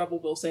because it's Rebel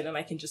Wilson and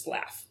I can just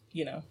laugh,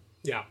 you know?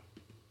 Yeah.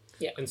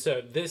 Yeah. And so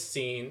this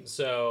scene,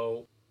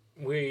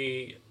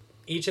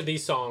 each of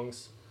these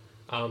songs,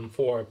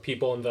 for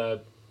people in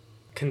the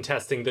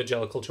contesting the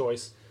Jellicle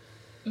choice,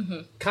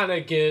 kind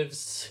of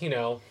gives, you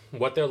know,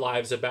 what their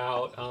lives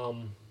about,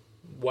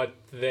 what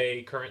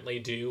they currently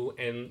do,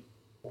 and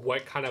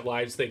what kind of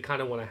lives they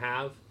kind of want to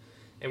have.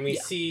 And we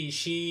see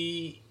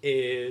she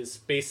is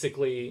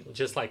basically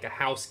just like a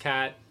house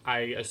cat, I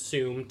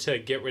assume, to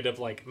get rid of,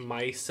 like,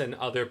 mice and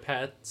other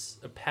pests.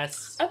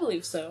 I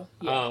believe so.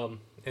 Yeah.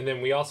 And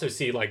then we also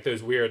see, like,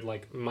 those weird,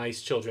 like,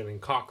 mice children and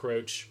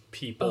cockroach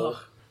people,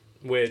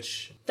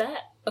 which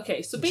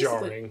okay, so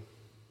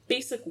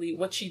basically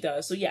what she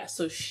does,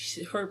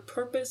 her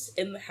purpose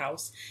in the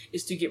house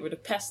is to get rid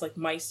of pests like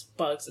mice,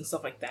 bugs, and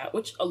stuff like that,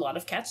 which a lot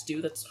of cats do.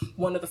 That's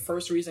one of the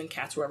first reasons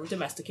cats were ever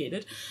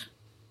domesticated.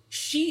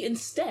 She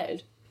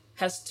instead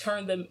has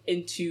turned them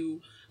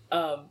into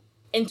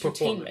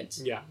entertainment.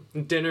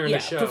 Dinner and a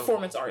show.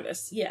 Performance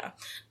artists,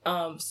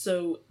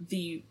 so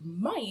the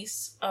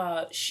mice,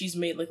 she's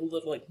made, like, a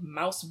little, like,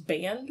 mouse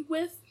band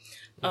with.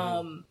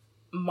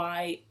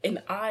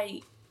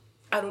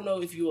 I don't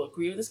know if you will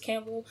agree with this,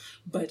 Campbell,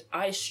 but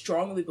I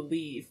strongly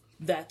believe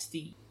that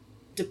the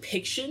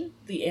depiction,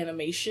 the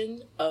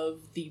animation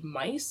of the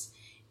mice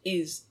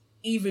is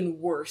even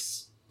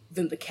worse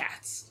than the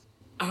cats.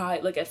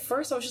 At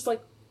first I was just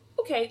like,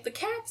 okay, the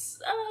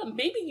cats,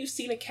 maybe you've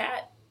seen a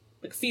cat,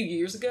 like, a few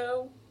years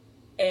ago,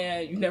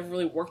 and you've never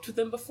really worked with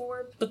them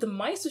before, but the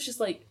mice was just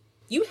like,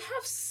 you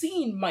have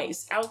seen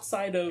mice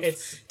outside of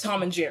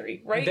Tom and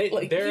Jerry, right?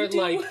 They're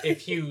like,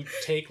 if you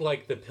take,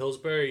 like, the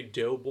Pillsbury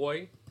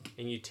Doughboy,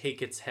 and you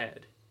take its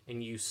head,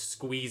 and you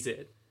squeeze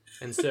it,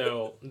 and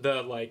so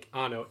the, like,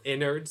 I don't know,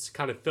 innards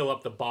kind of fill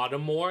up the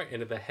bottom more,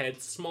 and the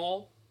head's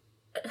small.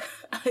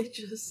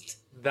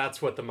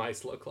 That's what the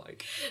mice look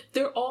like.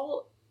 They're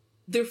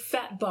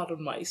fat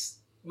bottom mice,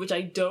 which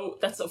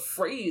that's a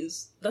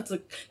phrase. That's a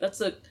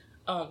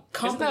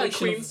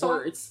compilation of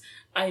words.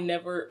 I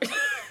never,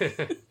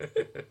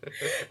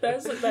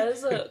 that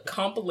is a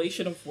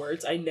compilation of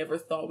words I never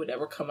thought would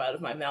ever come out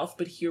of my mouth,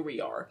 but here we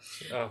are.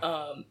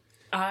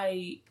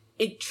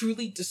 It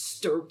truly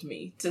disturbed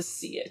me to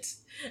see it.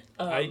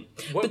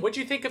 What do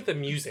you think of the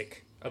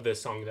music of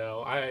this song,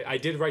 though? I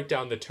did write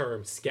down the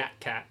term scat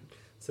cat,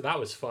 so that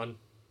was fun.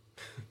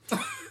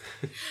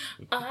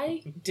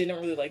 I didn't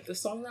really like the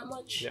song that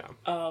much. Yeah.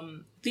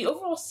 The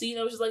overall scene,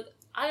 I was just like,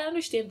 I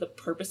understand the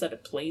purpose that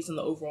it plays in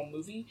the overall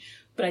movie,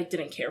 but I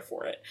didn't care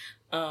for it.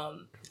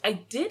 I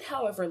did,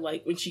 however,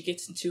 like when she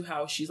gets into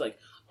how she's like,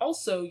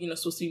 also,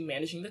 supposed to be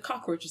managing the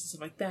cockroaches and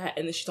stuff like that.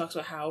 And then she talks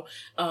about how,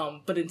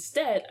 but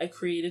instead I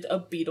created a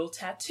beetle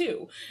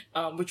tattoo,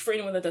 which for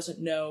anyone that doesn't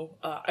know,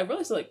 I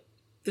realized like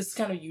this is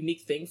kind of a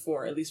unique thing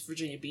for at least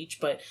Virginia Beach,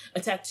 but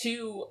a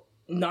tattoo,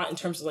 not in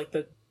terms of like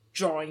the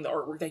drawing, the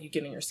artwork that you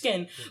get in your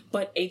skin,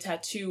 but a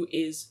tattoo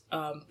is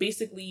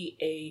basically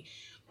a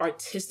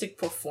artistic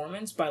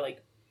performance by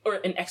like, or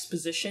an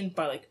exposition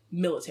by like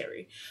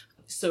military.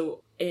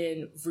 So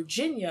in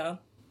Virginia,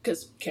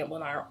 because Campbell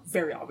and I are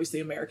very obviously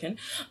American.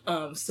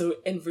 So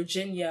in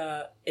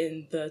Virginia,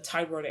 in the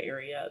Tidewater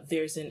area,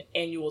 there's an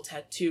annual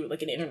tattoo,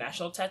 like an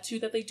international tattoo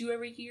that they do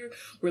every year,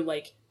 where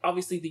like,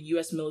 obviously the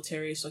U.S.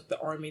 military, so like the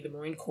Army, the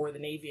Marine Corps, the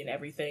Navy, and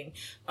everything,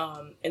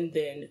 and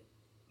then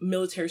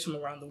militaries from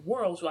around the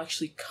world will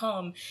actually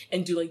come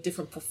and do like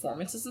different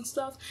performances and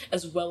stuff,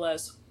 as well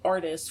as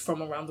artists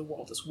from around the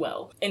world as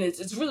well. And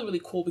it's really,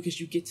 really cool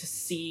because you get to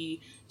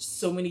see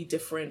so many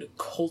different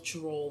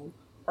cultural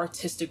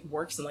artistic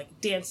works and like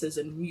dances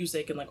and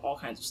music and like all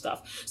kinds of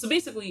stuff. So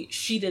basically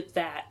she did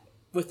that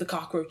with the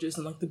cockroaches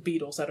and like the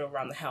beetles that are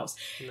around the house.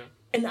 Yeah.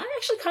 And I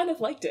actually kind of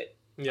liked it.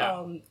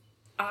 Yeah.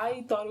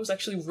 I thought it was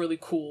actually really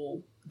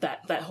cool,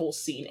 that whole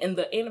scene. And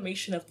the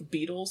animation of the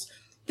beetles,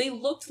 they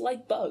looked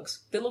like bugs.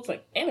 They looked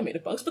like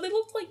animated bugs, but they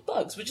looked like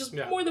bugs, which is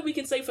more than we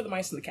can say for the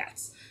mice and the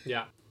cats.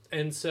 Yeah.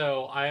 And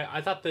so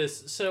I thought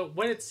this, so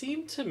when it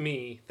seemed to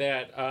me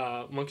that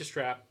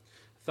Munkustrap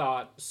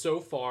thought so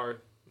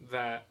far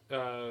that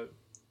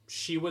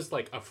she was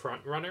like a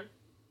front runner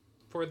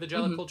for the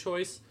Jellicle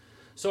choice.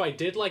 So I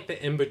did like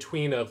the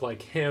in-between of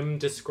like him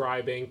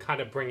describing,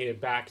 kind of bringing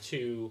it back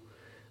to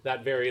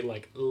that very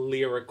like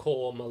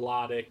lyrical,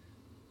 melodic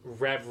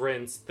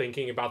reverence,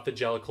 thinking about the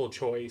Jellicle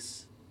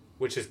choice,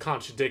 which is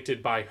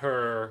contradicted by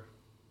her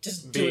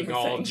just being her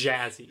all thing.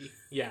 Jazzy.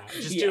 Yeah,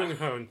 just doing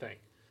her own thing.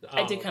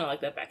 I did kind of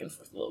like that back and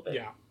forth a little bit.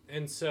 Yeah,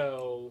 and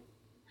so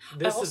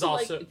this is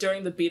also like,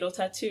 during the beetle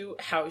tattoo,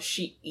 how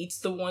she eats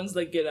the ones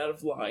that get out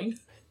of line.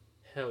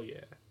 Hell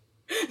yeah.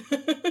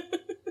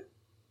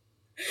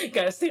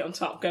 Gotta stay on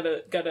top.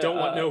 Gotta don't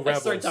want no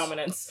rebels. Assert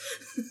dominance.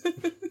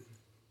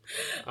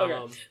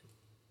 Okay.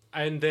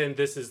 And then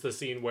this is the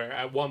scene where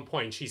at one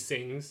point she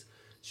sings.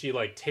 She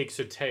like takes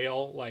her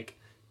tail like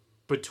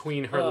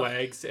between her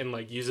legs and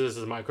like uses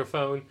as a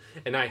microphone,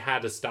 and I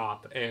had to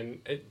stop. And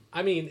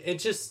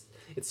it's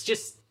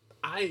just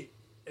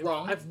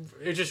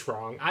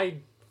wrong. I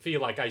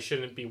feel like I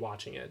shouldn't be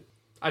watching it.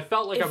 I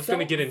felt like I was going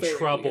to get in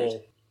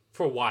trouble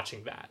for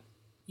watching that.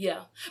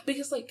 Yeah,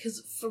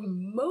 because for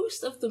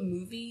most of the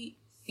movie,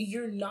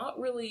 you're not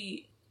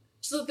really...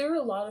 So there are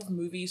a lot of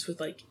movies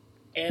with, like,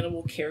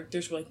 animal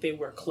characters where, like, they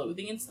wear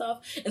clothing and stuff,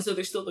 and so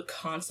there's still the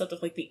concept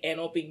of, like, the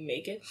animal being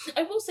naked.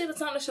 I will say that's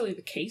not necessarily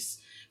the case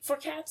for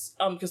cats,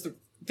 because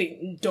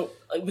they don't,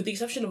 like, with the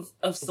exception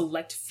of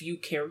select few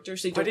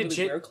characters, they don't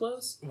really wear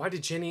clothes. Why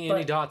did Jenny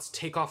Annie Dots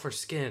take off her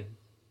skin?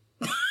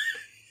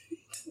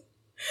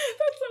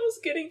 That's what I was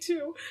getting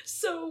to.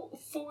 So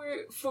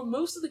for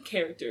most of the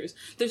characters,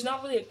 there's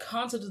not really a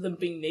concept of them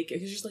being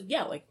naked. It's just like,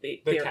 yeah, like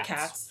they're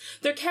cats.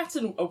 They're cats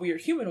in a weird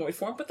humanoid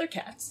form, but they're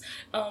cats.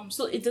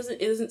 So it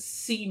doesn't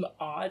seem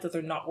odd that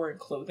they're not wearing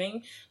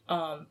clothing,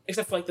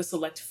 except for like the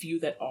select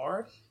few that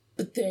are.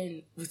 But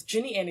then with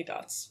Jenny Annie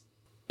Dots,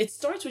 it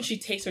starts when she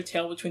takes her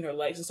tail between her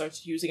legs and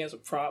starts using it as a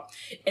prop,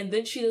 and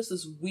then she does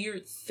this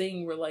weird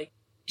thing where like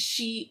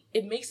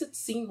it makes it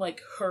seem like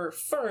her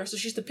fur, so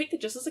she's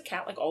depicted just as a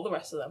cat like all the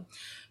rest of them,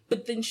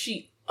 but then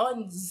she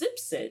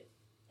unzips it,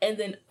 and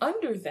then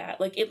under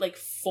that, like, it like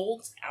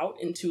folds out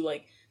into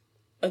like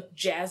a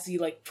jazzy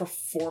like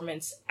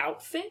performance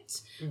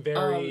outfit,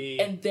 very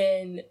and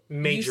then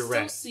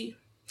majorette.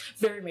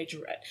 Very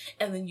majorette,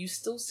 and then you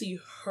still see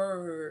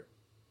her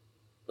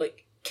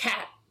like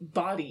cat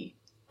body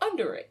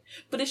under it.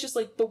 But it's just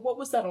like, but what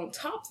was that on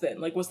top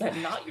then? Like, was that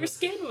not your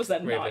skin? Was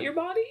that Raven, not your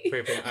body?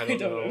 Raven, I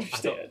don't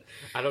understand.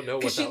 I don't know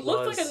what that was. Because she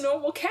looked like a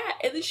normal cat,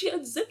 and then she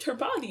unzipped her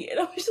body, and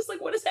I was just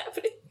like, what is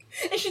happening?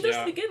 And she does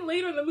it again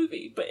later in the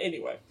movie. But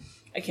anyway,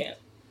 I can't.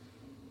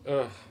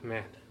 Ugh,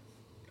 man.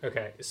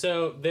 Okay,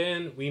 so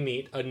then we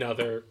meet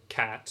another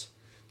cat,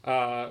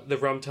 the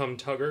Rum Tum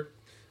Tugger,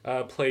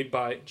 played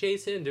by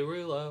Jason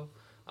Derulo.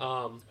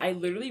 I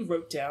literally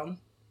wrote down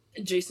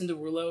Jason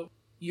Derulo,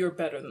 you're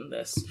better than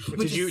this.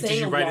 Did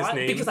you write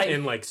his name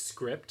in like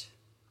script?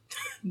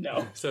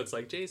 No. So it's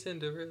like Jason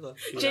Derulo.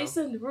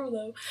 Jason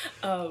Derulo.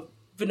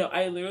 But no,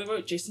 I literally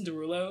wrote Jason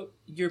Derulo,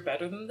 you're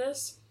better than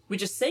this.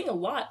 Which is saying a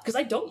lot, because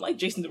I don't like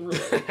Jason Derulo.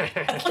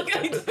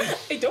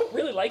 I don't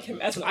really like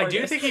him as an artist.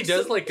 I do think he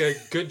does like a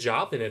good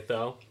job in it,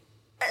 though.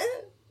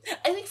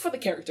 I think for the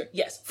character,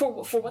 yes. For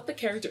what the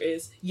character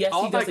is, yes,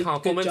 all he does my a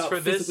compliments good job for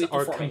this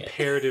are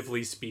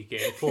comparatively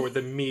speaking for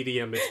the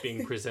medium it's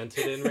being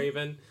presented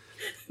in,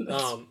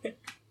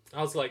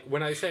 I was like,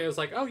 when I was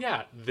like, oh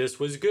yeah,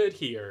 this was good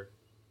here,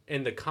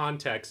 in the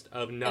context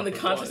of nothing. In the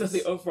context was.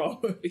 of the overall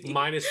movie.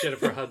 Minus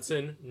Jennifer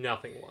Hudson,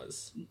 nothing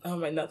was. Oh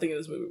my, nothing in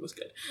this movie was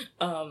good.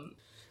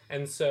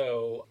 And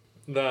so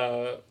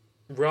the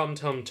Rum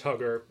Tum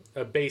Tugger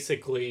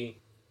basically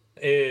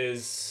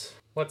is,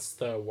 what's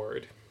the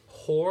word?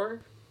 Whore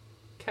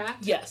cat?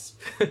 Yes.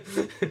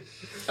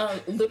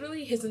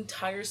 Literally his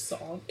entire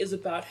song is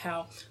about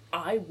how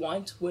I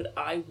want what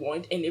I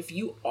want, and if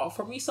you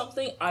offer me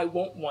something, I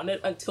won't want it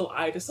until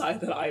I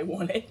decide that I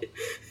want it.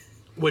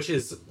 Which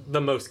is the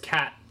most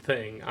cat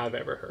thing I've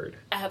ever heard.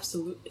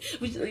 Absolutely.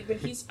 Like, when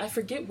he's, I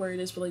forget where it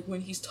is, but like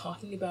when he's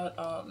talking about,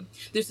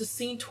 there's a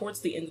scene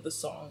towards the end of the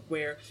song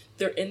where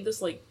they're in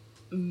this like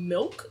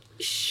milk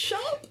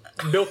shop?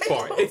 Milk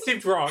bar. It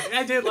seemed wrong.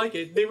 I didn't like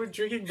it. They were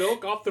drinking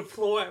milk off the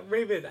floor at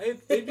Raven.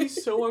 It made me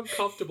so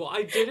uncomfortable.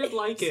 I didn't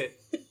like it.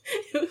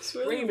 It was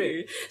really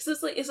weird. So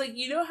it's like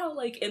you know how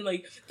like in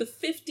like the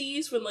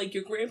 50s when like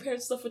your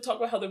grandparents stuff would talk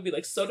about how there'd be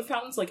like soda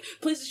fountains, like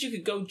places you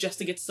could go just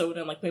to get soda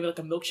and like maybe like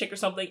a milkshake or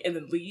something and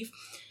then leave.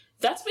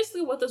 That's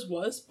basically what this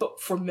was,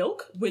 but for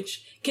milk,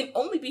 which can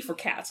only be for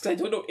cats, because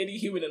I don't know any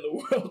human in the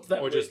world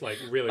that or just like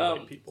really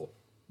white people.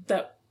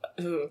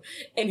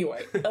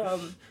 Anyway,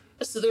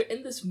 so they're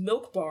in this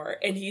milk bar,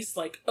 and he's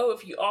like, "Oh,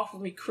 if you offer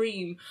me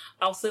cream,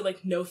 I'll say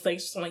like no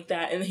thanks" or something like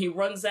that. And then he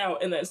runs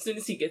out, and then as soon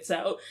as he gets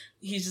out,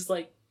 he's just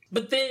like,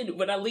 "But then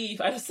when I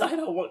leave, I decide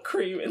I want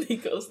cream," and he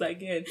goes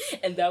back in.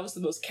 And that was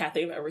the most cat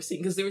thing I've ever seen,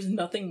 because there was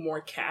nothing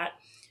more cat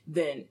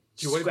than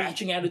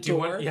scratching at a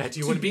door. Do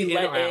you want to be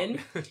let in?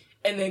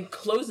 And then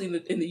closing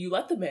and then you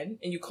let them in,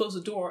 and you close the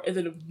door, and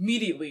then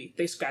immediately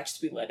they scratch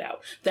to be let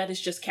out. That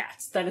is just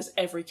cats. That is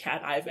every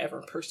cat I've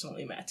ever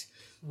personally met.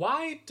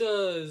 Why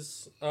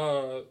does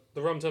the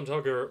Rum Tum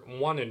Tugger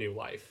want a new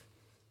life?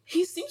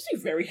 He seems to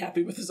be very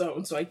happy with his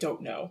own, so I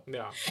don't know.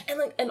 Yeah.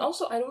 And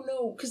also I don't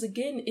know, because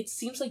again, it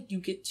seems like you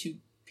get to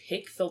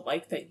pick the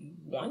life that you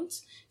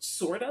want,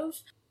 sort of,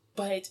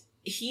 but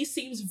he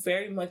seems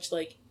very much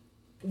like,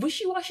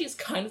 wishy-washy is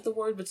kind of the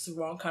word, but it's the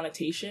wrong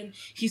connotation.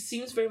 He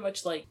seems very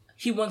much like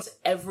he wants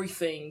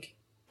everything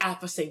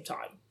at the same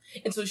time.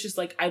 And so it's just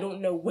like, I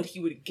don't know what he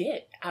would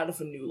get out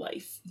of a new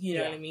life. You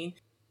know what I mean?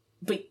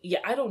 But yeah,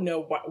 I don't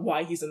know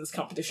why he's in this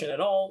competition at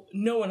all.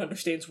 No one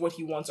understands what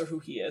he wants or who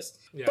he is.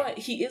 Yeah. But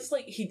he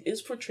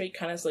is portrayed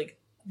kind of as like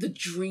the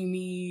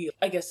dreamy,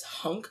 I guess,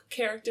 hunk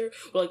character,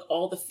 where like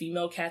all the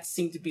female cats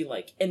seem to be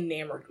like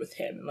enamored with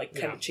him and like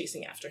kind of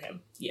chasing after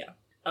him. Yeah.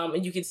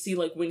 And you can see,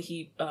 like, when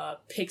he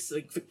picks,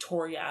 like,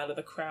 Victoria out of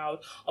the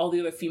crowd, all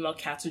the other female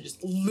cats are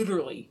just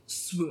literally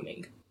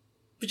swooning.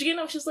 But again,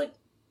 I was just like,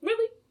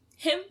 really?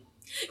 Him?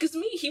 Because to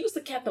me, he was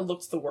the cat that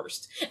looked the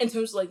worst. In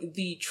terms of, like,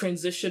 the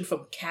transition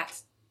from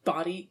cat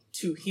body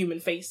to human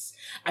face,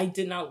 I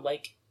did not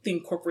like the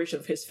incorporation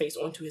of his face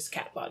onto his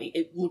cat body.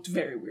 It looked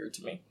very weird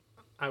to me.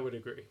 I would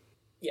agree.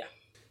 Yeah.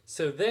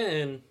 So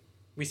then,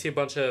 we see a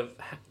bunch of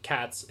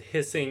cats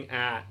hissing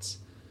at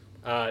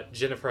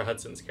Jennifer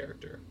Hudson's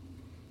character,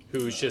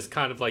 who's just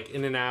kind of like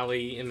in an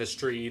alley in the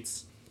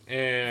streets.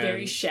 And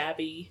very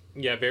shabby.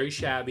 Yeah, very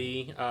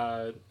shabby.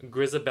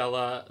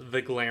 Grisabella,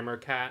 the glamour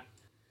cat.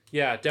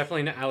 Yeah,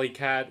 definitely an alley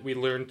cat. We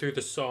learned through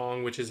the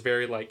song, which is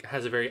very like,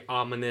 has a very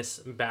ominous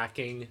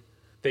backing.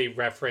 They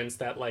reference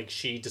that like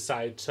she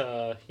decided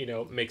to,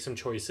 make some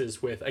choices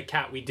with a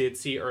cat we did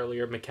see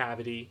earlier,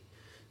 Macavity.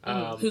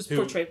 Who's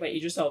portrayed by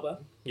Idris Elba.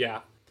 Yeah.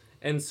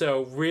 And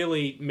so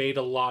really made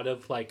a lot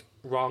of like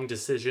wrong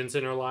decisions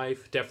in her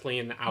life, definitely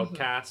an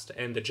outcast,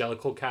 and the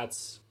Jellicle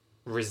cats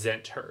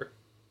resent her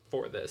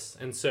for this.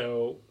 And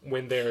so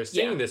when they're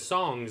singing this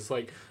song, it's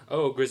like,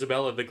 oh,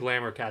 Grisabella the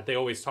glamour cat, they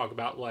always talk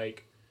about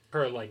like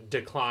her like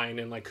decline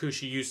and like who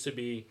she used to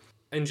be,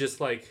 and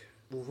just like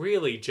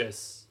really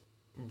just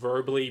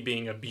verbally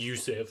being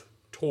abusive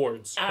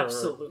towards her.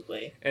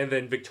 Absolutely. And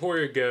then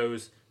Victoria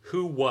goes,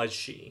 who was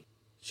she?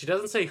 She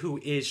doesn't say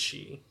who is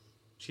she.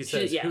 She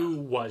says, who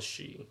was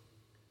she?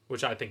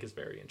 Which I think is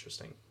very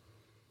interesting.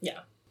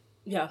 Yeah.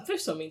 Yeah, they're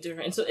so mean to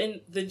her.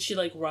 And then she,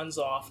 like, runs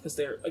off because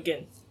they're,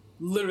 again,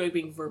 literally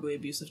being verbally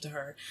abusive to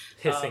her.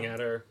 Hissing at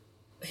her.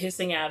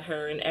 Hissing at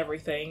her and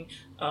everything.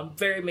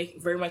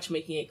 Very much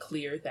making it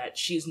clear that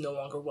she's no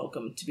longer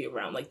welcome to be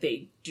around. Like,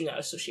 they do not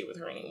associate with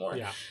her anymore.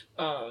 Yeah.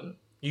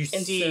 You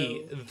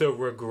see the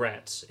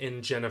regret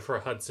in Jennifer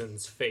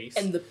Hudson's face.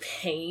 And the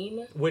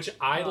pain. Which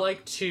I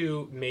like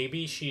to,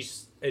 maybe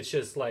it's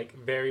just like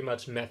very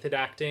much method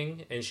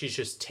acting, and she's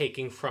just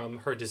taking from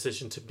her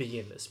decision to be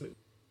in this movie.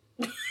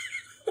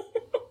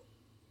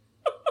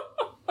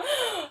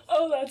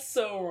 Oh, that's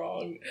so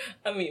wrong.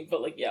 I mean,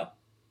 but like, yeah.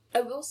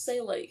 I will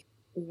say, like,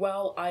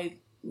 while I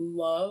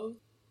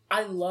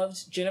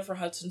loved Jennifer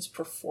Hudson's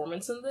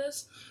performance in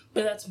this,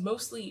 but that's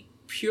mostly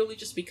purely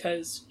just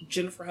because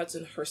Jennifer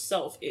Hudson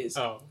herself is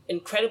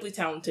incredibly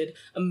talented,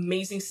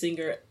 amazing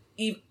singer,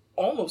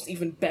 almost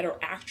even better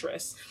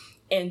actress,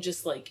 and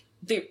just like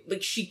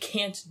she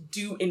can't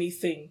do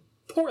anything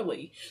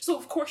poorly. So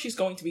of course she's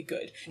going to be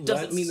good.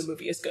 Doesn't mean the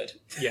movie is good.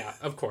 Yeah,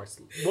 of course.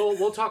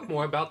 We'll talk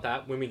more about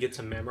that when we get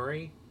to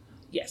Memory.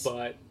 Yes.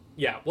 But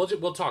yeah,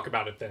 we'll talk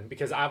about it then,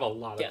 because I have a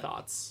lot of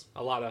thoughts,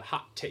 a lot of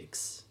hot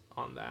takes.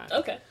 on that.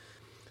 Okay.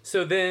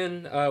 So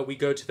then we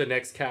go to the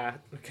next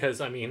cat,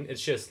 because, I mean,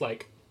 it's just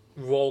like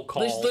roll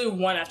call. There's literally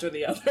one after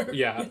the other.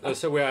 Yeah,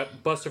 so we're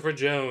at Bustopher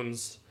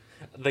Jones,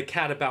 the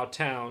cat about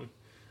town,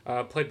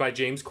 played by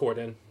James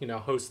Corden,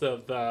 host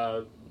of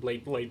the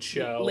Late Late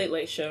Show. Late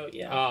Late Show,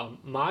 yeah.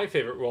 My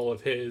favorite role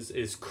of his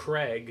is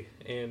Craig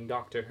in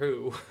Doctor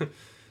Who.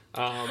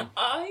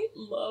 I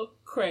love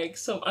Craig,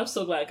 so I'm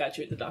so glad I got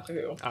you into Doctor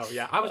Who. Oh,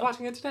 yeah, I was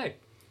watching it today.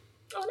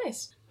 Oh,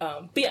 nice.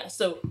 But yeah,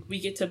 so we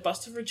get to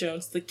Bustopher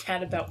Jones, the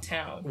cat about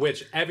town.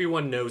 Which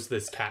everyone knows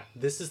this cat.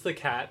 This is the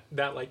cat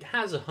that, like,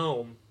 has a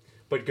home,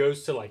 but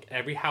goes to, like,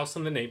 every house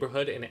in the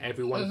neighborhood and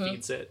everyone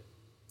feeds it.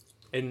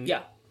 And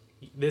yeah,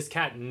 this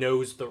cat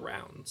knows the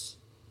rounds.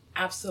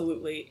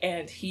 Absolutely.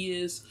 And he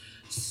is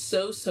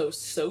so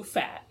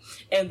fat.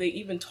 And they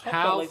even talk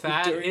about, like,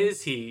 how fat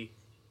is he?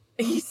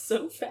 He's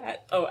so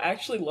fat. Oh, I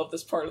actually love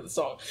this part of the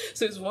song.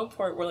 So there's one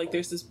part where, like,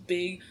 there's this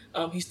big,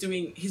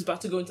 he's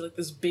about to go into, like,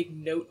 this big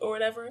note or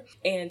whatever,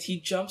 and he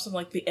jumps on,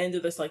 like, the end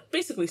of this, like,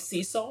 basically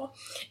seesaw,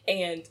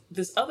 and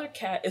this other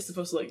cat is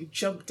supposed to, like,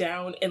 jump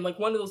down, and, like,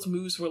 one of those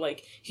moves where,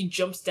 like, he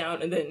jumps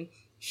down and then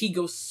he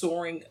goes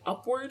soaring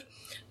upward,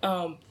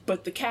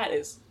 but the cat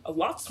is a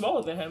lot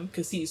smaller than him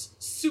because he's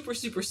super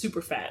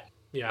fat.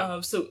 Yeah.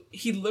 So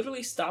he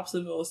literally stops in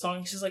the middle of the song,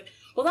 and he's just like,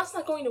 well, that's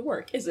not going to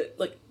work, is it?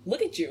 Like,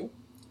 look at you.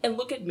 And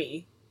look at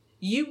me.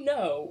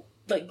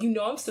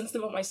 I'm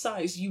sensitive about my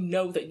size. You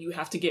know that you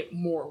have to get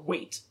more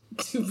weight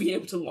to be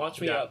able to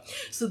launch me up.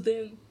 So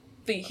then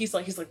he's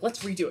like,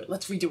 let's redo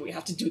it. We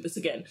have to do this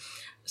again.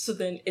 So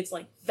then it's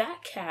like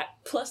that cat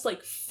plus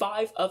like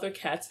 5 other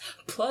cats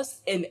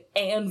plus an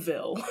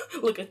anvil.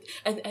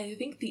 And I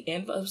think the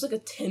anvil, it was like a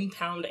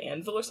 10-pound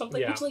anvil or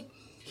something. Yeah. Which, like,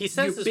 he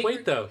says his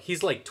weight, though.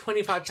 He's like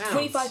 25 pounds.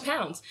 25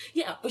 pounds.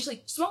 Yeah, which,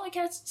 like, smaller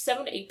cats,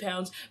 7 to 8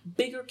 pounds.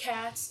 Bigger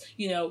cats,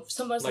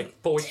 sometimes like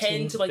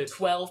 10 to like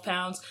 12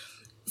 pounds.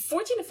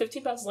 14 to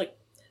 15 pounds is like,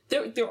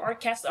 there are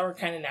cats that are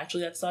kind of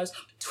naturally that size.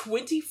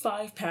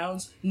 25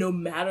 pounds, no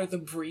matter the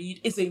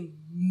breed, is a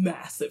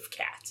massive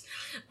cat.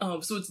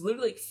 So it's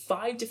literally like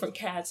 5 different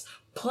cats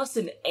plus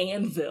an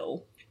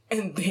anvil,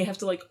 and they have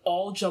to, like,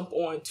 all jump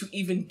on to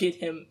even get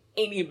him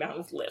any amount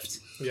of lift.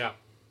 Yeah.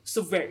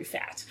 So very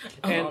fat.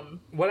 And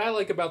what I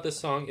like about this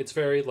song, it's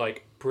very,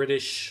 like,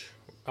 British,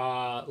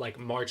 like,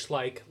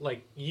 march-like.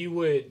 Like,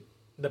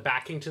 the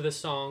backing to the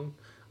song,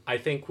 I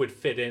think, would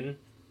fit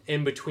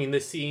in between the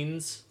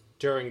scenes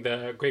during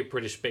the Great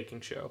British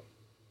Baking Show.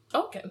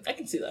 Okay, I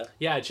can see that.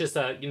 Yeah, it's just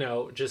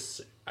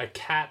just a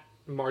cat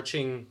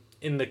marching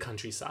in the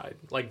countryside.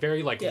 Like,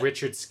 very, like,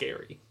 Richard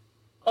Scarry.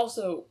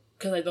 Also,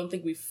 because I don't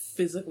think we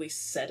physically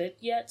said it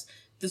yet,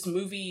 this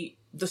movie,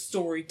 the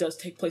story does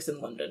take place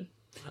in London.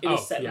 It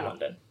is set in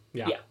London.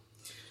 Yeah.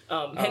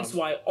 Hence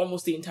why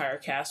almost the entire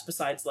cast,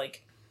 besides,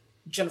 like,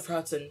 Jennifer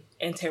Hudson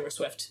and Taylor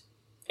Swift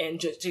and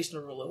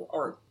Jason Derulo,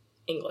 are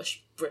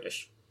English,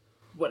 British,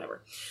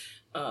 whatever.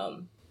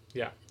 And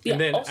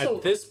then also,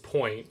 at this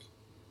point...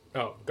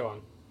 Oh, go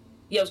on.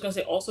 Yeah, I was going to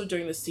say, also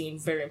during the scene,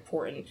 very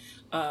important,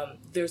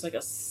 there's, like,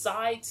 a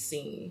side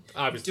scene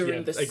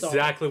during the song.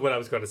 Exactly what I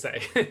was going to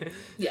say.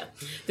 Yeah.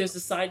 There's a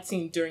side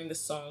scene during the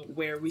song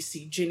where we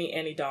see Ginny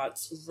Annie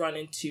Dots run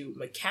into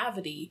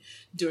Macavity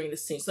during the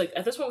scene. So, like,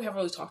 at this point, we haven't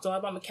really talked a lot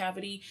about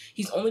Macavity.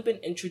 He's only been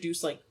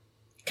introduced, like,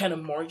 kind of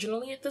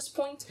marginally at this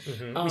point.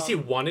 Mm-hmm. We see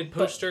wanted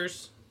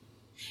posters.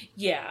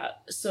 Yeah.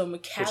 So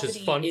Macavity which is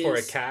fun for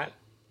a cat.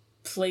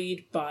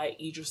 Played by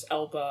Idris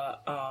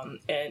Elba,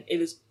 and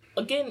it is...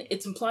 Again,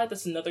 it's implied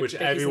that's another... Which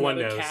everyone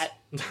knows. Cat.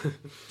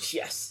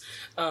 Yes.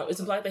 It's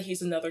implied that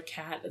he's another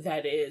cat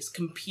that is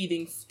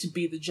competing to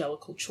be the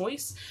Jellicle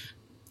choice.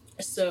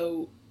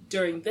 So,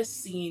 during this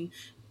scene,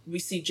 we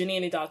see Ginny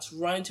Annie Dots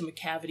run into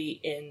Macavity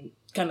in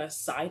kind of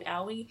side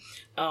alley,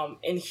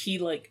 and he,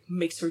 like,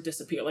 makes her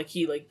disappear. Like,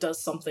 he, like,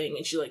 does something,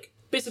 and she, like,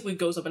 basically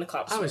goes up in a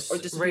cloud of smoke,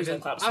 or disappears in a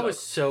cloud of smoke. I was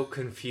so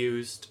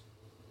confused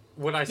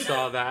when I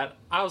saw that.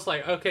 I was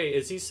like, okay,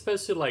 is he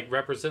supposed to, like,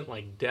 represent,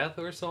 like, death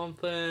or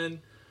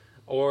something?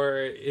 Or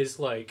is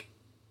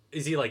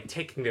he, like,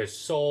 taking their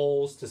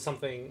souls to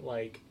something,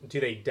 like, do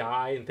they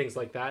die and things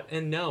like that?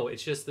 And no,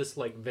 it's just this,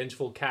 like,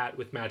 vengeful cat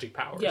with magic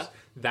powers. Yeah.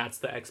 That's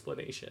the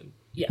explanation.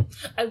 Yeah.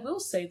 I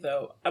will say,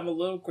 though, I'm a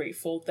little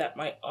grateful that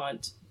my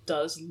aunt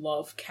does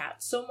love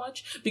cats so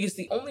much, because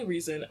the only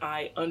reason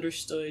I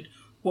understood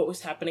what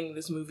was happening in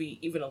this movie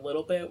even a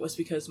little bit was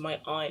because my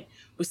aunt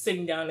was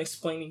sitting down and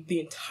explaining the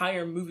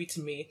entire movie to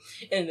me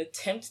in an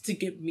attempt to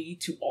get me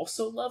to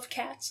also love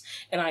cats.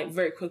 And I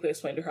very quickly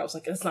explained to her, I was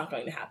like, it's not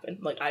going to happen.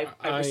 Like, I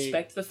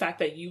respect the fact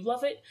that you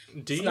love it.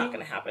 It's not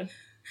going to happen.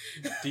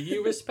 Do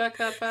you respect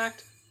that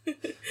fact?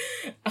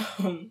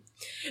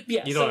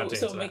 Yeah, you don't have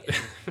to answer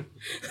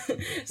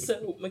that.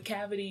 So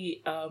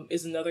Macavity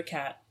is another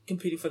cat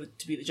competing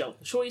to be the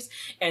Jellicle choice,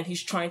 and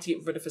he's trying to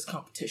get rid of his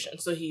competition.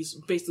 So he's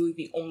basically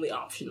the only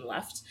option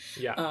left.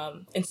 Yeah.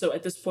 And so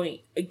at this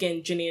point,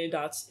 again, Ginny Annie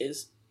Dots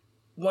is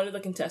one of the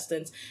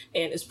contestants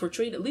and is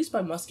portrayed, at least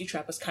by Muskie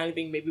Trap, as kind of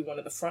being maybe one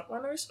of the front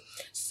runners.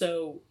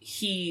 So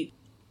he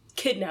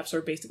kidnaps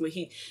her,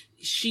 basically.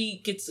 She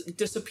gets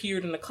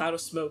disappeared in a cloud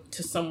of smoke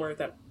to somewhere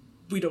that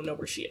we don't know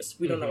where she is.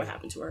 We don't know what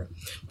happened to her.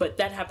 But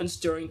that happens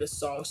during the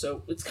song,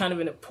 so it's kind of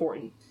an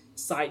important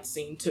side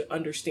scene to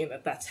understand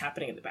that that's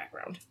happening in the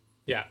background.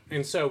 Yeah,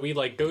 and so we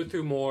like go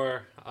through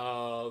more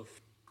of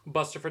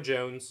Bustopher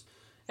Jones,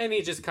 and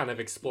he just kind of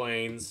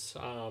explains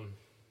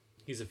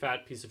he's a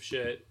fat piece of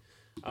shit,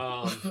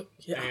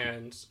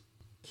 and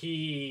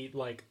he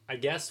like I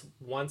guess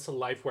wants a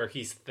life where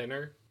he's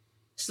thinner,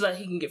 so that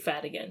he can get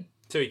fat again.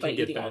 So he can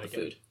get eating fat all the again.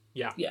 food.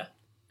 Yeah.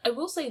 I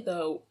will say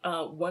though,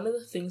 one of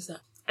the things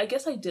that I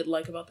guess I did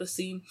like about the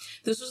scene,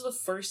 this was the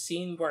first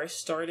scene where I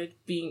started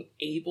being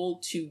able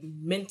to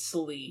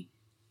mentally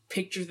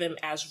picture them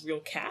as real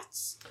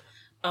cats.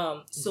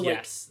 So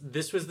yes,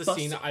 this was the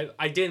scene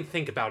I didn't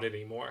think about it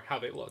anymore, how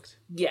they looked.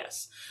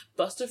 Yes.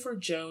 Bustopher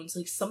Jones,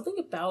 like something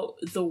about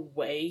the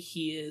way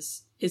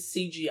his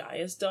CGI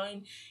is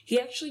done, he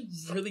actually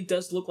really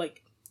does look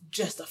like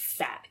just a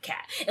fat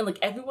cat. And like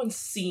everyone's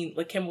seen,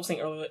 like Kim was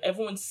saying earlier,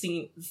 everyone's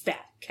seen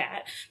that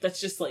cat that's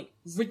just like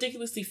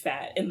ridiculously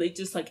fat, and they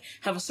just like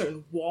have a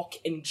certain walk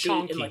and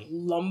gait and like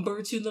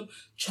lumber to them.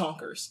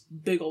 Chonkers.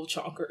 Big old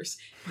chonkers.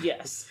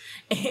 Yes.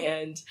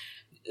 And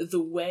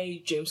the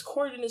way James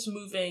Corden is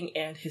moving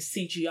and his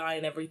CGI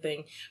and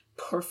everything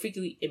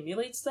perfectly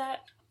emulates that.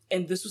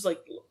 And this was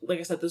like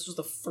I said, this was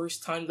the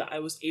first time that I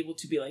was able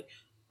to be like,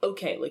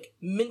 okay, like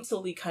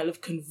mentally kind of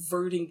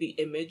converting the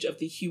image of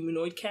the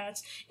humanoid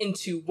cats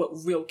into what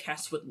real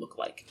cats would look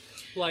like.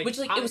 Which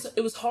like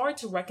it was hard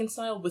to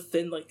reconcile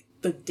within like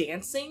the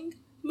dancing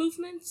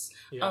movements,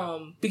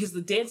 because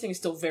the dancing is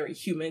still very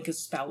human because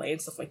it's ballet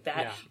and stuff like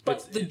that,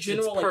 but the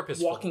general like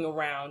walking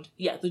around,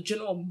 the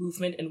general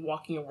movement and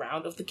walking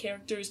around of the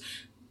characters,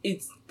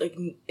 it's like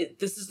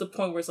this is the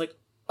point where it's like,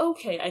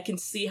 okay, I can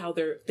see how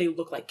they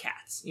look like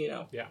cats, you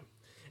know.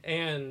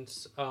 And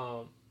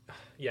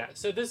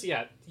so this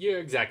you're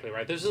exactly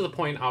right. This is the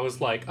point I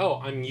was like, oh,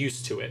 I'm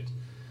used to it,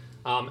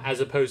 as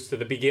opposed to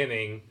the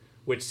beginning,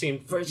 which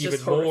seemed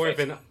even more of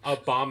an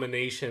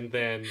abomination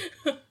than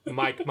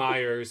Mike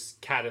Myers'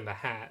 Cat in the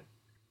Hat.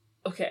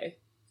 Okay,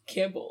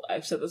 Campbell,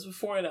 I've said this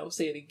before and I will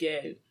say it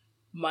again.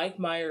 Mike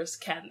Myers'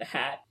 Cat in the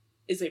Hat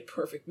is a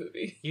perfect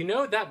movie. You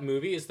know, that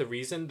movie is the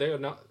reason they're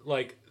not,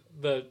 like,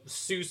 the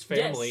Seuss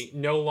family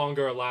no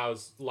longer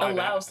allows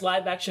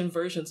live action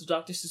versions of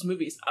Dr. Seuss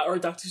movies, or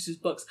Dr.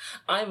 Seuss books.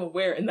 I'm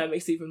aware, and that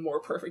makes it even more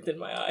perfect in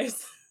my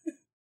eyes.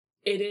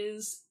 It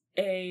is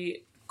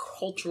a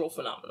cultural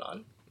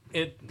phenomenon.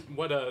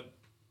 What a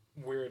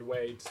weird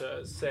way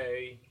to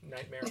say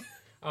nightmare.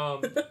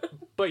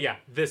 But yeah,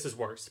 this is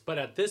worse. But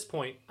at this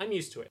point, I'm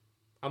used to it.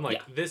 I'm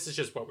like, this is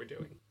just what we're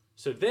doing.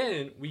 So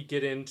then we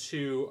get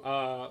into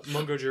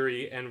Mungo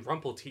Jerry and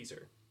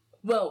Rumpelteazer.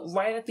 Well,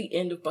 right at the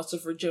end of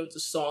Bustopher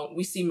Jones' song,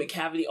 we see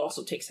McCavity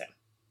also takes him.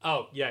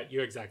 Oh, yeah,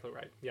 you're exactly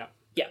right. Yeah.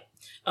 Yeah.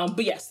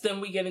 But yes,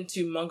 then we get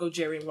into Mungo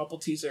Jerry and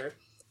Rumpelteazer.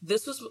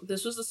 This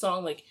was the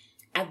song, like,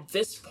 at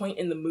this point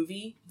in the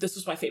movie, this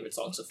was my favorite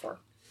song so far.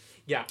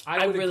 Yeah,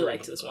 I really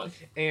liked this one.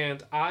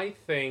 And I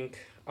think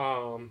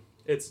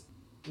it's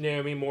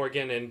Naomi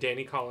Morgan and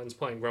Danny Collins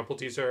playing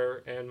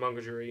Rumpelteazer and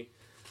Mungo Jerry.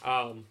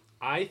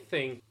 I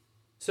think...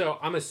 So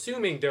I'm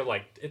assuming they're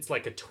like, it's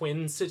like a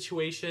twin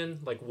situation,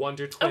 like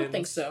Wonder Twins. I don't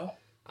think so.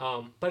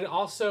 But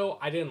also,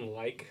 I didn't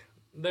like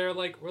their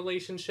like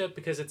relationship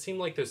because it seemed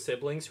like those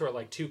siblings who are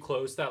like too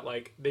close that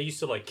like they used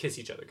to like kiss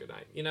each other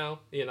goodnight, you know,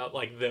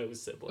 like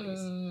those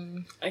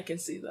siblings. I can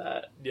see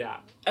that. Yeah,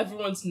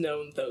 everyone's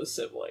known those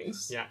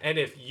siblings. Yeah, and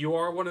if you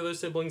are one of those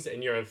siblings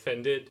and you're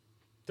offended,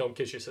 don't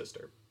kiss your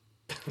sister.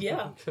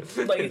 Yeah,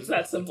 like it's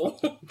that simple.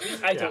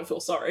 I don't feel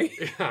sorry.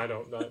 Yeah,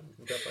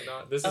 definitely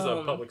not. This is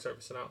a public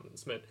service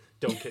announcement.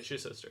 Don't kiss your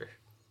sister.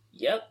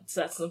 Yep, it's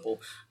that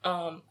simple.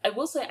 I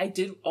will say I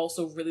did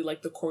also really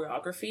like the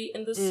choreography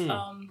in this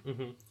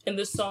in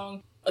this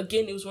song.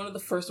 Again, it was one of the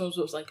first ones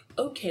where it was like,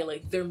 okay,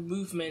 like their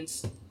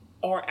movements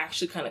are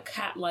actually kind of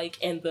cat-like,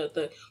 and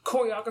the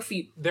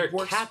choreography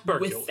works cat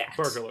with that.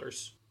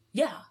 burglars.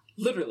 Yeah,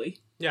 literally.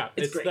 Yeah,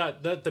 it's great.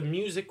 The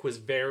music was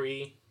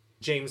very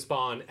James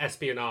Bond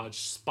espionage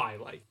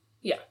spy-like.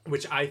 Yeah.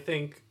 Which I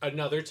think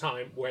another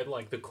time where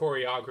like the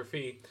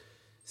choreography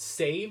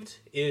saved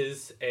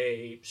is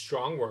a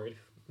strong word,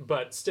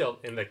 but still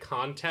in the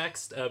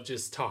context of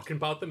just talking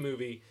about the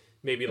movie,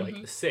 maybe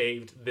like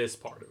saved this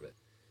part of it.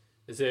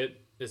 Is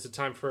it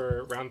time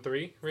for round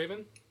 3,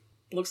 Raven?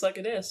 Looks like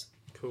it is.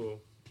 Cool.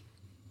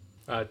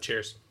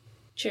 Cheers.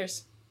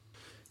 Cheers.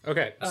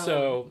 Okay,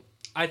 so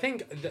I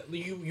think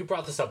you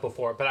brought this up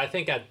before, but I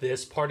think at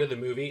this part of the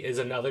movie is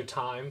another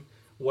time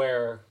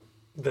where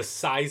the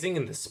sizing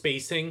and the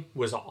spacing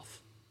was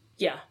off.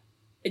 Yeah,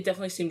 it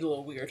definitely seemed a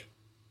little weird.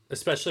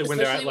 Especially when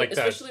they're at like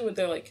especially when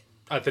they're like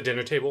at the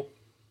dinner table.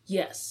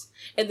 Yes,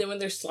 and then when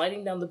they're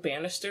sliding down the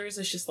banisters,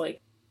 it's just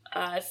like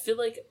I feel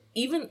like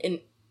even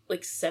in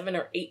like 7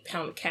 or 8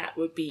 pound cat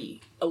would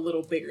be a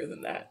little bigger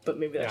than that, but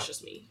maybe that's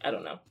just me. I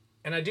don't know.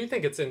 And I do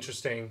think it's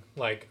interesting,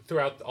 like,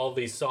 throughout all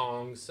these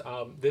songs,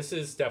 this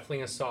is definitely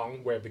a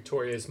song where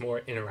Victoria is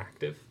more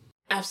interactive.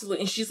 Absolutely.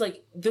 And she's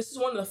like, this is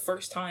one of the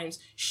first times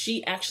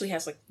she actually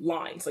has like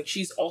lines. Like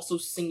she's also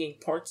singing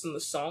parts in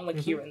the song, like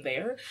here and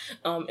there.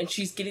 And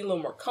she's getting a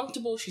little more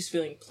comfortable. She's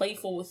feeling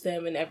playful with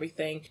them and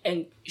everything.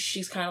 And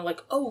she's kind of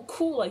like, oh,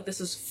 cool. Like this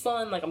is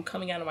fun. Like I'm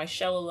coming out of my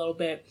shell a little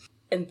bit.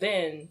 And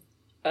then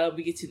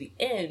we get to the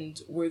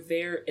end where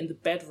they're in the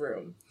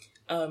bedroom.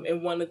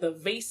 And one of the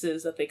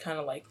vases that they kind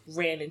of like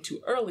ran into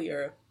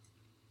earlier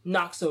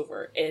knocks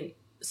over and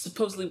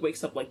supposedly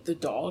wakes up like the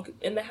dog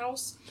in the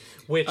house.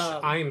 Which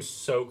I am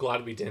so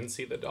glad we didn't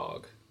see the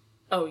dog.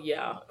 Oh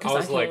yeah, I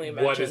was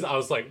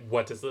like,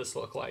 what does this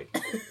look like?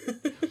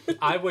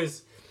 It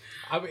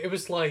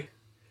was like,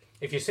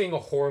 if you're seeing a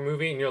horror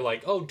movie and you're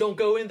like, oh, don't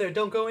go in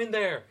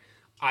there.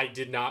 I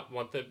did not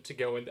want them to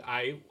go in.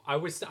 I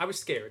was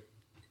scared.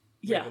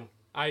 Yeah. Raven.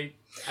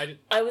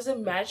 I was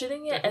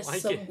imagining it as like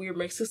some it. weird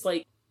mix. Cause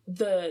like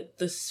the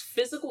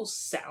physical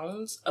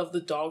sounds of the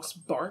dog's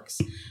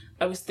barks,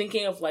 I was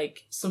thinking of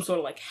like some sort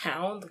of like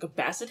hound, like a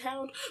basset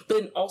hound. But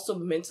then also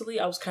mentally,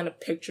 I was kind of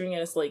picturing it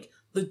as like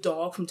the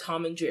dog from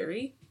Tom and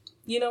Jerry.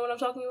 You know what I'm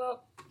talking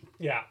about?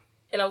 Yeah.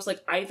 And I was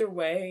like, either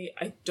way,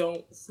 I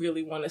don't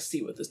really want to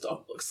see what this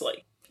dog looks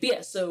like. But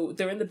yeah, so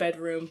they're in the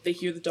bedroom, they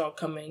hear the dog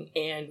coming,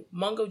 and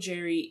Mungo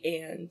Jerry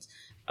and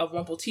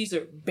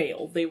Rumpelteazer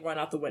bail. They run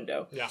out the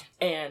window. Yeah.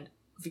 And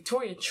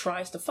Victoria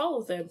tries to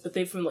follow them, but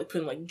they've been like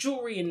putting like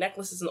jewelry and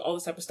necklaces and all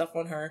this type of stuff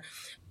on her.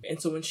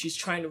 And so when she's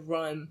trying to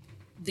run,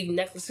 the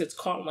necklace gets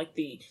caught on like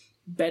the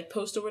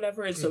bedpost or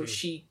whatever, and so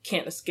she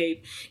can't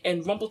escape.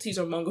 And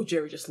Rumpelteazer and Mungo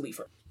Jerry just leave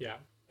her. Yeah.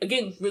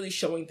 Again, really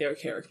showing their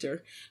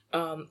character.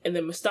 And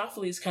then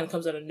Mistopheles kind of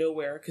comes out of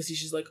nowhere because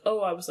he's just like, oh,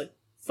 I was like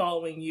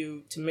following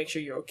you to make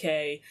sure you're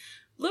okay.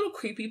 Little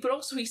creepy, but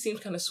also he seems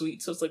kind of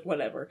sweet, so it's like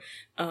whatever.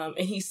 And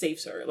he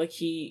saves her. Like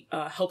he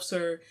helps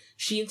her.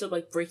 She ends up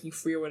like breaking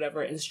free or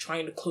whatever and is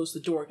trying to close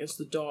the door against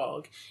the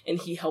dog. And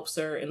he helps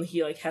her, and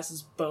he like has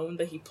his bone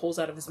that he pulls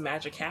out of his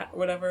magic hat or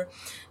whatever,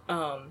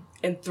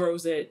 and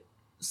throws it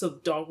so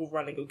the dog will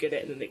run and go get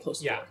it, and then they close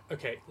the door. Yeah,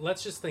 okay.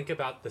 Let's just think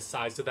about the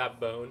size of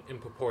that bone in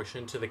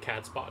proportion to the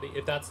cat's body.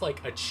 If that's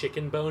like a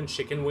chicken bone,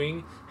 chicken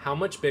wing, how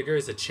much bigger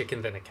is a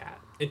chicken than a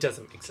cat? It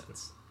doesn't make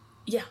sense.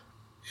 Yeah.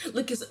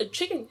 Like, cause a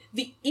chicken,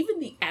 even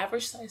the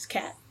average sized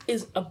cat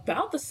is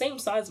about the same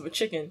size of a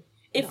chicken,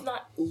 if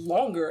not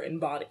longer in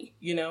body,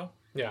 you know?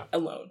 Yeah.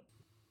 Alone.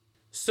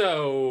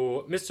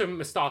 So, Mr.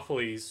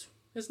 Mistopheles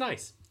is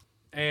nice.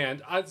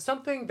 And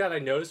something that I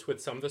noticed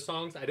with some of the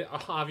songs, I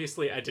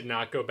did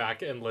not go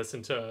back and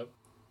listen to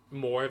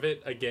more of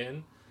it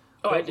again.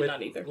 Oh, I did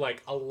not either.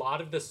 Like, a lot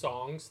of the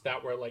songs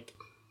that were, like,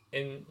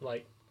 in,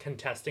 like,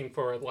 contesting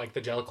for, like, the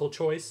Jellicle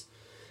choice,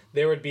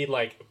 there would be,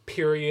 like,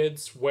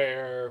 periods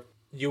where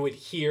you would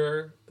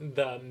hear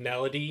the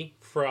melody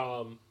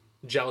from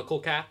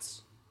Jellicle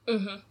Cats.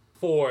 Mm-hmm.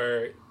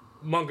 For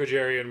Mungo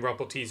Jerry and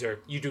Rumpelteazer,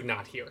 you do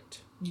not hear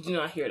it. You do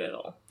not hear it at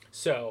all.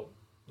 So,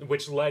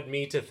 which led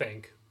me to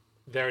think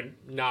they're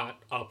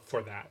not up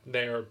for that.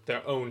 They're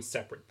their own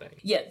separate thing.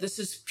 Yeah, this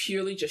is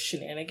purely just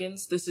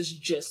shenanigans. This is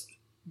just,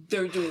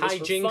 they're doing this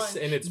hijinks for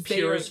fun. in its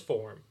purest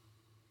form.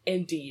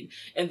 Indeed.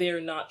 And they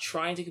are not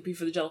trying to compete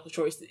for the Jellicle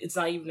choice. It's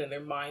not even in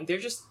their mind. They're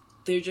just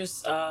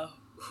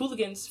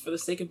hooligans for the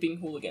sake of being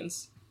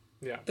hooligans.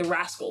 Yeah. The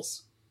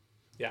rascals.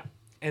 Yeah.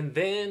 And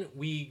then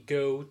we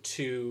go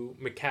to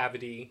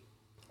Macavity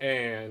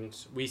and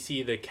we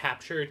see the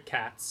captured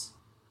cats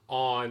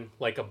on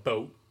like a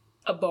boat.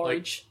 A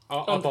barge.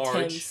 Like, a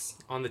barge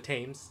on the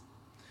Thames.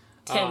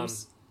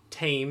 Thames.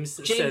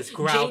 Thames says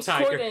Growl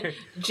Tiger.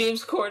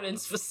 James Corden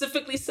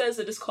specifically says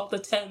it is called the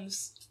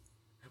Thames.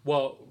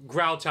 Well,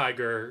 Growl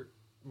Tiger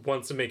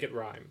wants to make it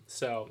rhyme.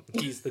 So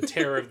he's the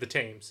terror of the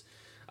Thames.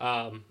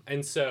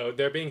 And so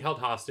they're being held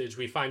hostage.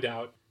 We find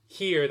out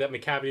here that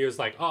Macavity was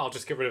like, oh, I'll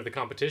just get rid of the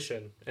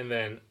competition, and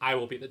then I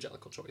will be the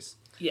Jellicle choice.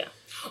 Yeah.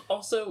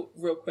 Also,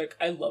 real quick,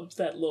 I loved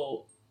that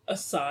little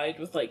aside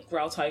with, like,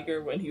 Growl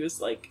Tiger when he was,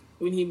 like,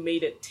 when he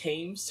made it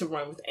Thames to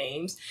rhyme with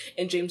Ames,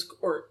 and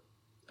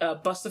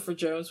Bustopher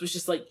Jones was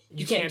just like,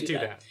 you can't do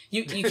that.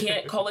 You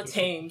can't call it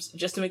Thames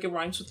just to make it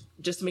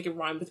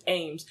rhyme with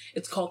Ames.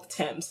 It's called the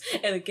Thames.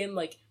 And again,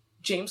 like,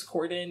 James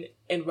Corden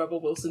and Rebel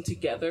Wilson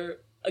together,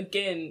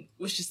 again,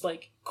 was just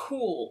like,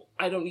 cool,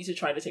 I don't need to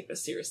try to take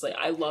this seriously.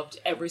 I loved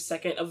every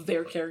second of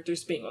their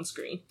characters being on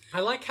screen. I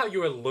like how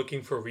you are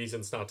looking for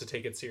reasons not to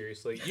take it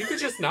seriously. You could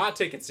just not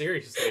take it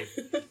seriously,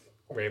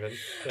 Raven.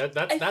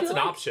 That's an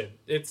option.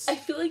 I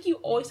feel like you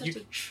always have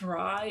to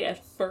try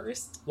at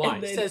first. Why?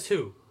 And then... Says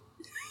who?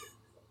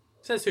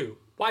 Says who?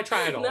 Why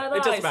try at all? Not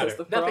it doesn't I, matter. says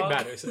the frog. Nothing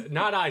matters.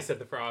 Not I, said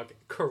the frog.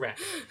 Correct.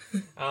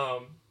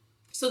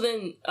 So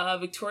then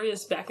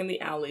Victoria's back in the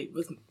alley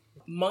with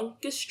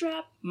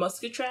Muskettrap,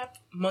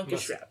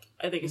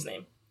 I think his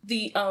name.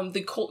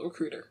 The cult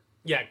recruiter.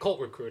 Yeah, cult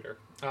recruiter.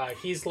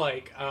 He's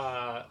like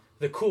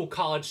the cool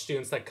college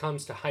students that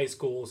comes to high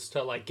schools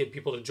to like get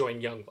people to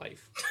join Young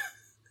Life.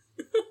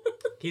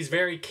 He's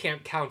very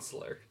camp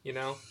counselor, you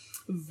know?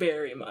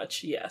 Very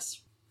much,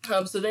 yes.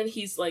 So then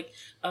he's like,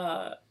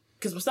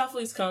 because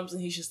Mistopheles comes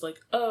and he's just like,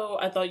 oh,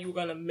 I thought you were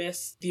gonna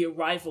miss the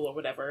arrival or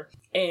whatever.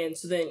 And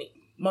so then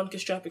Monica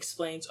Strap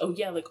explains, oh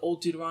yeah, like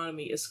Old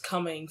Deuteronomy is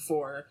coming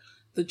for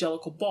the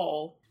Jellicle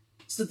Ball.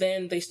 So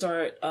then they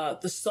start,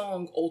 the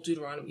song Old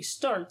Deuteronomy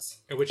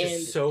starts. Which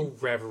is so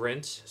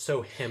reverent,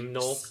 so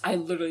hymnal. I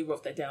literally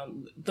wrote that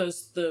down.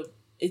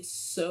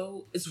 It's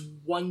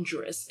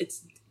wondrous.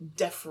 It's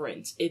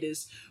deferent. It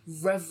is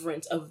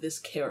reverent of this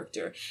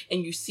character.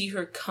 And you see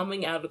her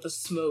coming out of the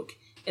smoke,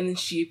 and then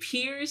she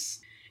appears,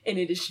 and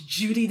it is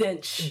Judi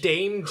Dench.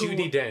 Dame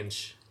Judi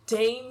Dench.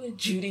 Dame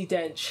Judi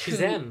Dench.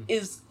 Who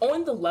is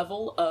on the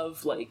level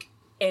of, like,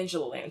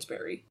 Angela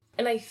Lansbury.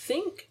 And I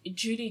think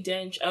Judi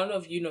Dench, I don't know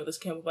if you know this,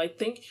 Campbell, but I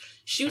think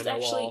she was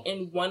actually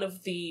in one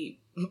of the...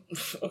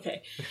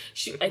 okay.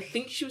 I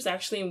think she was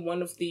actually in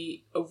one of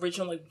the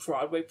original, like,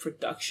 Broadway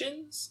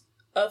productions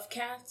of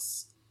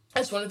Cats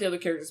as one of the other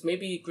characters.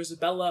 Maybe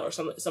Grisabella or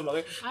some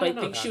other. But I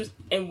think she was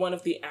in one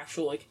of the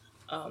actual, like,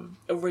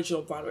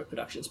 original Broadway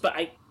productions. But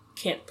I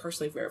can't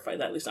personally verify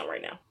that, at least not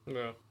right now.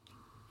 No.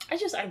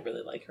 I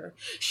really like her.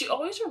 She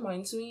always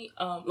reminds me,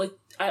 like,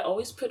 I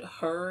always put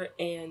her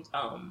and,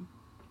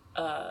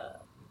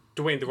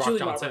 Dwayne The Rock Julie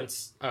Johnson.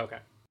 Roberts. Oh, okay.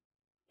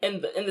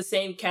 In the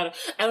same category.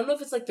 I don't know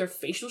if it's like their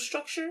facial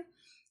structure,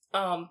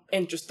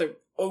 and just their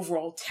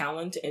overall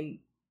talent and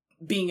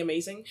being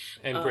amazing.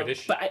 And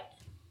British.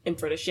 And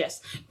British,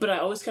 yes. But I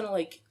always kind of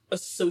like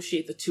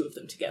associate the two of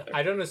them together.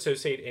 I don't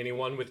associate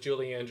anyone with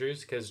Julie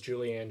Andrews because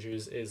Julie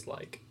Andrews is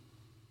like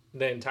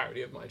the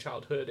entirety of my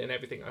childhood and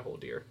everything I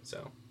hold dear.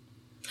 So.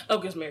 Oh,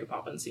 because Mary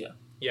Poppins, yeah.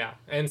 Yeah,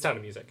 and Sound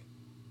of Music.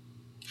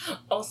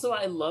 Also,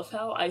 I love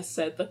how I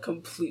said the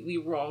completely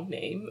wrong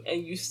name,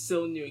 and you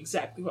still knew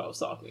exactly what I was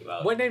talking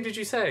about. What name did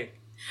you say?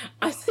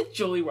 I said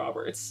Julie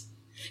Roberts.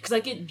 Because I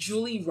get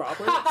Julie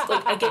Roberts.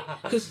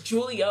 Because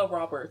Julia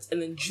Roberts,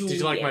 and then Julie Did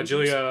you like Andrews. my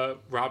Julia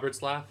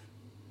Roberts laugh?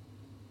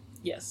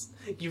 Yes.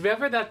 You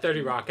remember that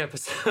 30 Rock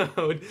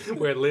episode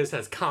where Liz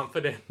has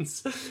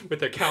confidence with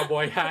her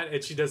cowboy hat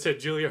and she does her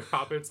Julia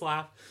Roberts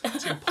laugh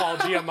to Paul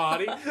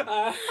Giamatti?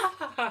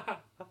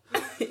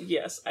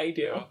 Yes, I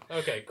do. Oh,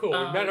 okay, cool.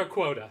 We met our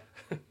quota.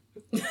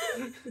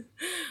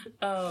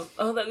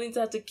 That means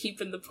I have to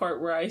keep in the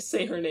part where I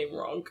say her name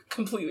wrong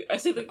completely. I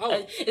say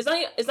it's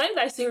not even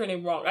that I say her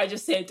name wrong. I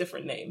just say a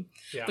different name.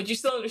 Yeah. But you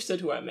still understood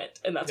who I meant,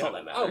 and that's all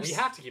that matters. Oh, we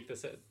have to keep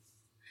this in.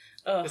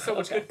 There's so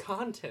much good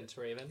content,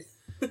 Raven.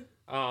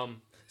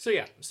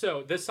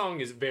 So this song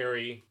is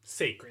very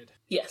sacred.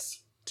 Yes.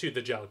 To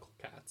the Jellicle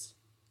Cats.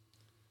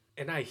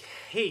 And I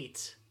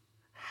hate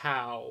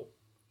how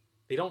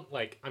they don't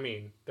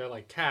they're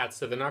like cats,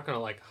 so they're not gonna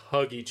like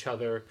hug each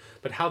other,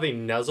 but how they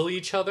nuzzle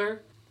each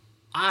other,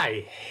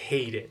 I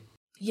hate it.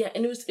 Yeah,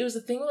 and it was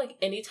a thing where, like,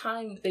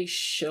 anytime they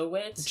show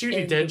it,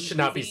 Judi Dench should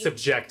not be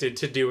subjected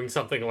to doing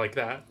something like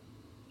that.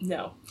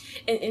 No.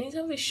 And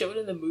anytime they show it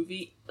in the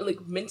movie,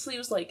 like, mentally it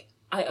was like,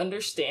 I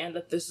understand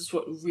that this is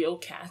what real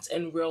cats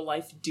in real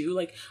life do.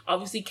 Like,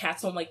 obviously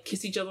cats don't, like,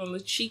 kiss each other on the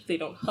cheek, they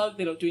don't hug,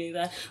 they don't do any of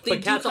that.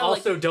 But cats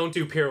also don't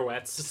do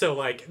pirouettes, so,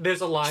 like,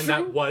 there's a line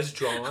that was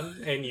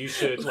drawn, and you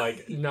should,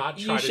 like, not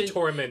try to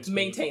torment me.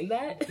 Maintain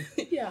that.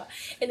 Yeah.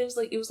 And it was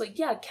like,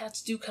 yeah,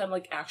 cats do kind of,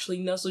 like, actually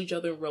nuzzle each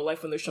other in real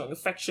life when they're showing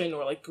affection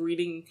or, like,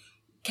 greeting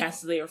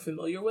cats that they are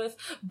familiar with.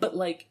 But,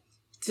 like,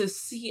 to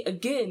see,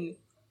 again,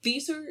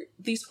 these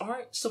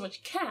aren't so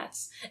much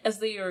cats as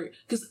they are,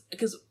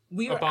 because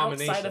we are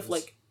outside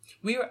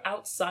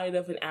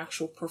of an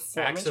actual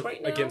performance right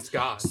now against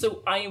God.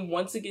 So I am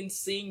once again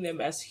seeing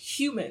them as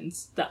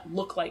humans that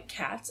look like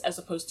cats as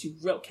opposed to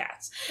real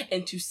cats,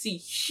 and to see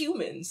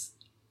humans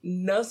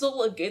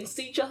nuzzle against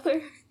each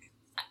other,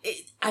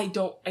 I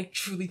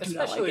truly do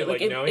not like it.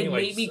 Like knowing it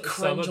made me cringe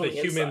some of the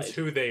humans inside.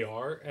 Who they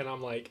are, and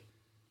I'm like,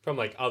 from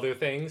like other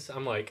things,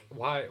 I'm like,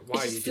 why are you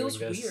doing this? It feels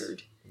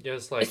weird.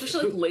 Just like,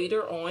 especially like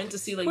later on to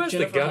see like who has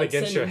Jennifer the gun Hudson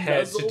against your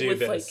head to do with,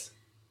 this? Like,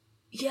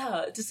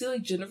 yeah, to see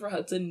like Jennifer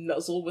Hudson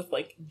nuzzle with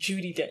like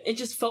Judi Dench, it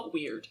just felt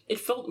weird. It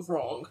felt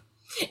wrong.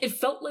 It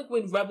felt like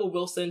when Rebel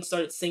Wilson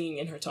started singing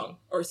in her tongue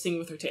or singing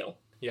with her tail.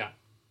 Yeah.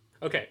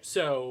 Okay,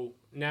 so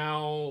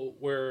now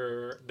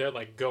they're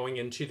like going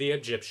into the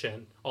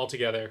Egyptian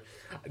altogether.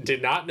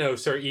 Did not know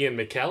Sir Ian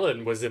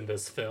McKellen was in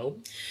this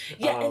film.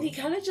 Yeah, and he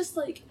kind of just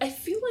like, I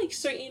feel like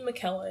Sir Ian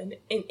McKellen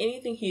in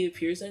anything he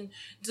appears in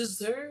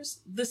deserves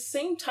the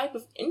same type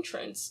of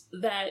entrance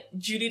that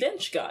Judi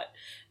Dench got.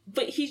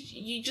 But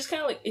it just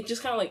kind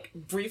of like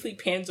briefly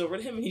pans over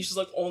to him, and he's just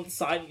like on the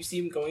side, and you see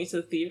him going to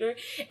the theater.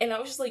 And I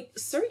was just like,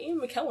 Sir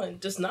Ian McKellen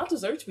does not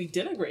deserve to be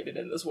denigrated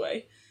in this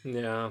way.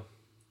 Yeah.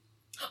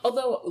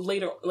 Although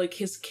later, like,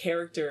 his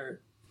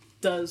character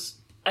does,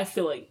 I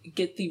feel like,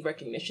 get the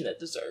recognition that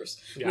deserves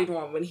later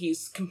on when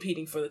he's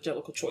competing for the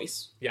Jellicle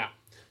choice. Yeah.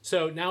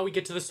 So now we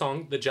get to the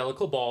song, The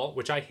Jellicle Ball,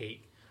 which I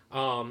hate.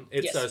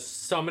 It's a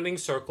summoning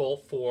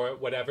circle for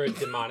whatever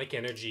demonic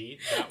energy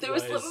there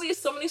was literally a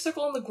summoning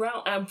circle on the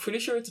ground. I'm pretty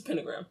sure it's a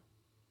pentagram.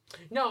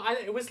 No,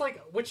 it was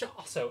like, which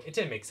also, it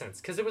didn't make sense,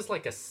 because it was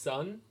like a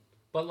sun,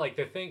 but like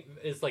the thing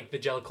is like the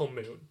Jellicle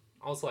moon.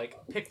 I was like,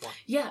 pick one.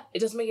 Yeah, it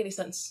doesn't make any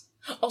sense.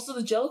 Also,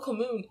 the Jellicle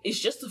Moon is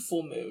just a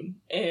full moon,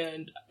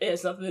 and it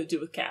has nothing to do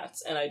with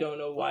cats, and I don't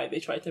know why they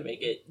tried to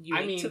make it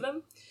unique to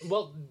them.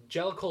 Well,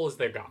 Jellicle is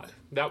their god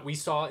that we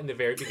saw in the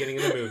very beginning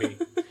of the movie.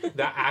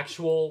 The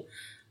actual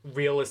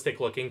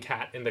realistic-looking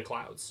cat in the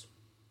clouds.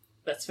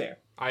 That's fair.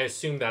 I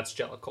assume that's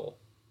Jellicle.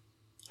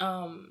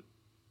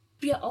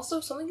 But yeah, also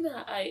something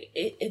that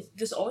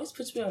this always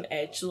puts me on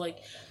edge. Like,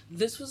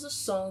 this was a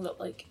song that,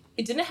 like,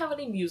 it didn't have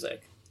any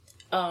music.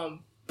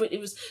 But it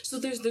was, so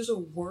there's a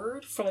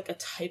word for, like, a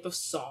type of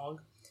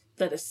song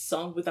that is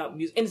sung without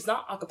music. And it's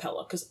not a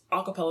cappella, because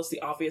a cappella is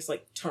the obvious,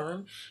 like,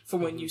 term for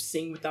when you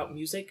sing without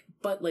music.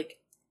 But, like,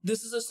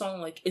 this is a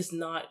song, like, is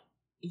not,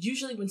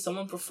 usually when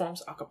someone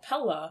performs a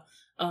cappella,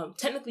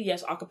 technically,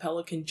 yes, a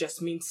cappella can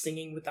just mean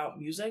singing without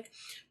music.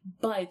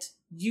 But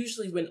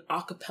usually when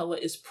a cappella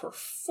is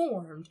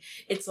performed,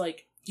 it's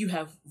like you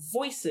have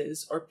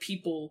voices or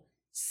people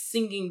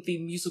singing the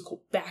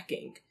musical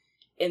backing,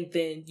 and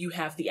then you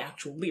have the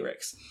actual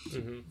lyrics.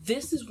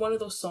 This is one of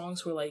those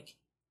songs where, like,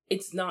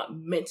 it's not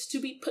meant to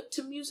be put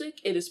to music.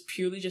 It is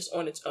purely just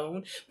on its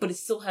own, but it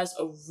still has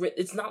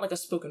it's not like a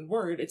spoken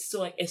word. It's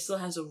still like, it still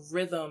has a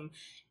rhythm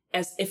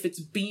as if it's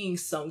being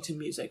sung to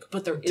music,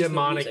 but there is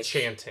demonic no music.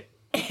 Chanting.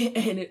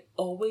 And it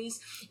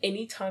always,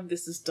 anytime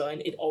this is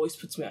done, it always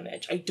puts me on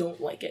edge. I don't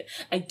like it.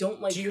 I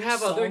don't like. Do you have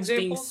songs other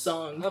examples being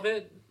sung of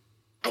it?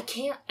 I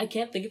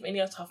can't think of any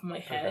off the top of my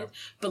head. Okay.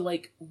 But,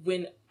 like,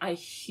 when I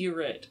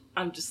hear it,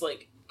 I'm just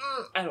like,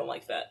 I don't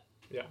like that.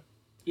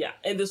 Yeah.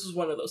 And this was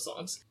one of those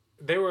songs.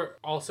 They were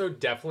also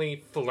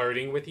definitely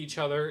flirting with each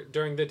other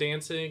during the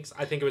dancings.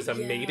 I think it was a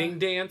mating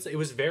dance. It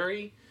was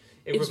very.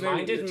 It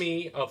reminded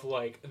me of,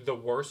 like, the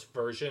worst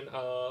version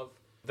of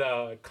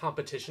the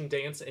competition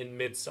dance in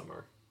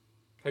Midsummer.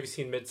 Have you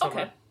seen Midsummer?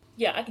 Okay.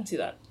 Yeah, I can see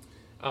that.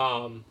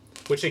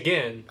 Which,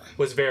 again,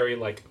 was very,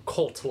 like,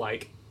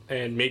 cult-like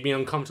and made me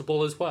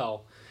uncomfortable as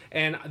well.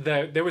 And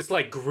there was,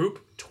 like, group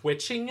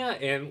twitching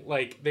and,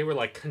 like, they were,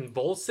 like,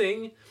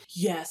 convulsing.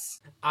 Yes.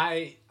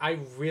 I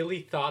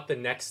really thought the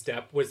next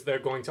step was they're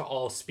going to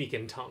all speak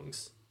in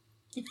tongues.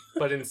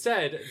 But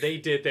instead, they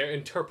did their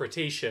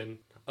interpretation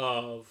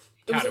of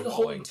it was like a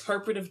whole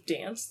interpretive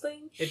dance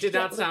thing. It did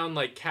not sound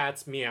like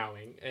cats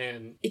meowing,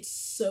 and it's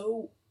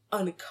so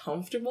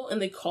uncomfortable.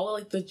 And they call it,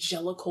 like, the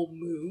Jellicle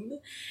Moon.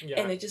 Yeah,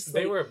 and it just,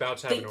 they like, were about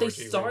to have an orgy.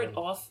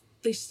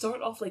 They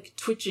start off like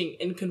twitching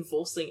and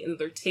convulsing, and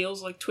their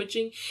tails like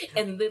twitching,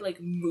 and they like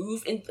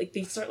move and like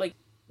they start like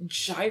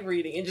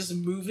gyrating and just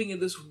moving in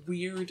this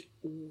weird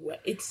way.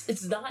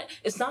 It's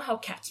not how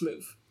cats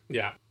move.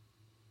 Yeah.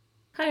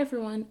 Hi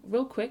everyone.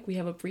 Real quick, we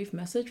have a brief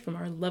message from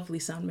our lovely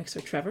sound mixer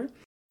Trevor.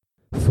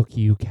 Fuck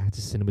you, cats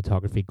is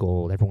cinematography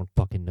gold. Everyone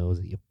fucking knows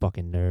it, you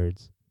fucking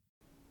nerds.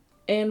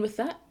 And with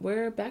that,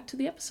 we're back to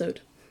the episode.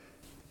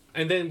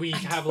 And then we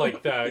have,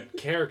 like, the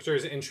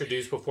characters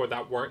introduced before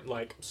that weren't,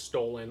 like,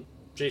 stolen.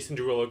 Jason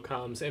Derulo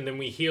comes, and then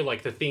we hear,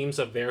 like, the themes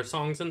of their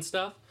songs and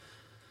stuff.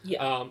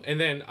 Yeah. And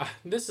then,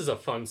 this is a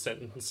fun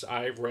sentence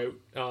I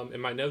wrote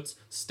in my notes.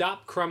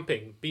 Stop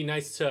crumping. Be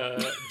nice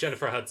to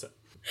Jennifer Hudson.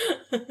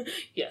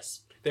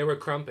 Yes. They were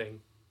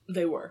crumping.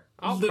 They were.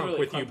 I'll crump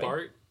with you,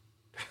 Bart.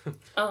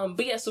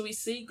 But yeah, so we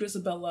see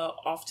Grizabella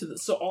off to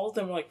so all of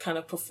them are like kind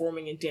of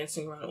performing and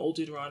dancing around Old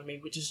Deuteronomy,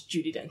 which is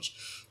Judi Dench.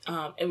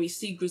 And we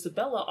see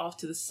Grizabella off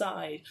to the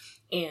side,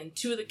 and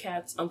two of the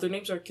cats, their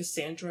names are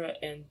Cassandra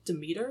and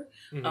Demeter,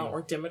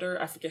 or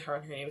Demeter. I forget how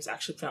her name is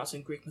actually pronounced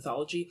in Greek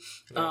mythology.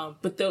 Right.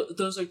 But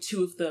those are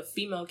two of the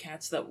female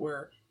cats that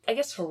were, I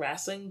guess,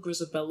 harassing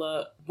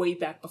Grizabella way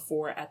back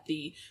before at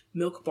the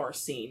milk bar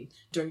scene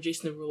during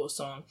Jason Derulo's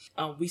song.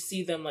 We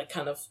see them like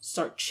kind of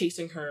start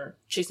chasing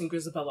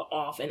Grizabella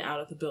off and out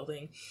of the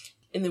building.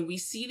 And then we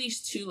see these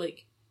two,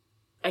 like,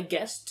 I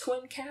guess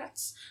twin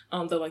cats.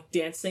 They're like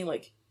dancing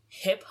like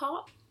hip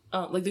hop.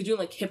 Like they're doing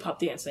like hip hop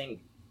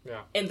dancing.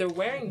 Yeah. And they're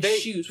wearing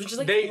shoes, which is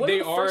like one of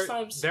the first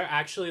times. They're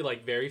actually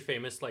like very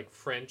famous like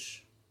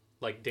French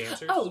like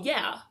dancers. Oh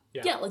yeah.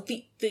 Yeah, like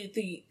the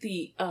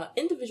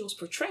individuals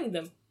portraying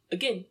them,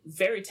 again,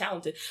 very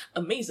talented,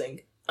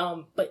 amazing.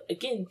 But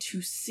again,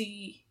 to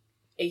see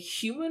a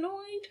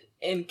humanoid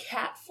in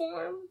cat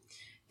form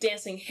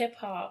dancing hip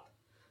hop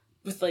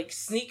with like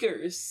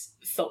sneakers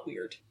felt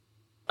weird.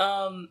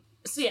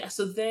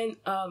 So then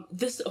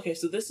this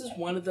is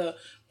one of the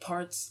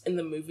parts in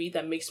the movie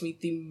that makes me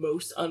the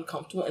most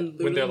uncomfortable, and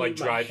literally when they're like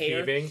dry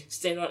heaving,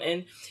 stand on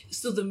end.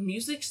 So the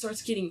music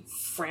starts getting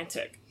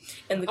frantic,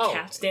 and the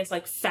cats dance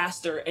like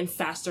faster and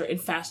faster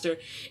and faster,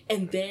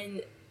 and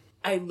then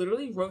I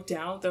literally wrote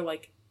down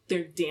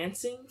they're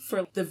dancing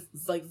for the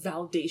like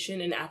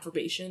validation and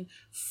approbation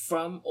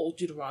from Old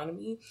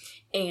Deuteronomy,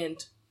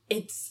 and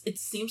it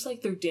seems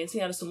like they're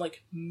dancing out of some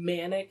like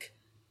manic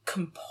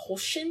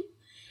compulsion,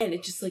 and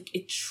it just like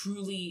it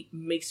truly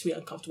makes me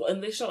uncomfortable.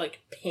 And they start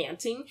like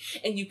panting,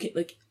 and you can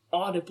like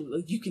audibly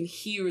like you can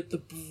hear the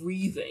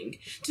breathing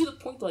to the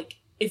point like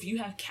if you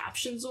have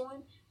captions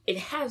on, it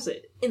has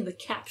it in the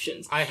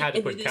captions. I had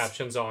to put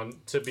captions on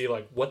to be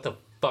like, what the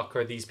fuck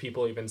are these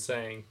people even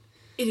saying?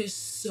 It is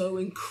so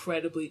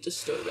incredibly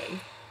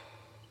disturbing.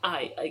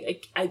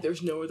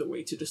 There's no other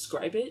way to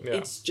describe it. Yeah.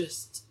 It's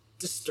just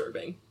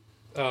disturbing.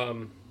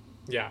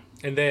 Yeah.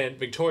 And then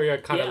Victoria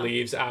kind of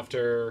leaves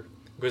after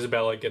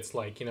Grisabella gets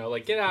like,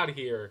 get out of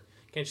here.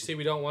 Can't you see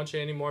we don't want you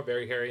anymore?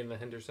 Very Harry and the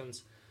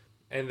Hendersons.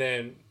 And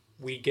then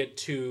we get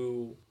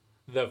to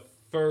the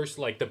first,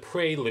 like, the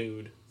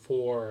prelude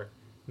for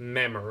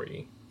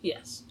Memory.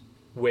 Yes.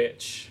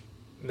 Which,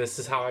 this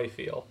is how I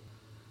feel.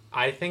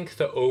 I think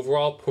the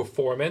overall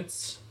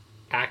performance,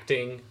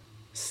 acting,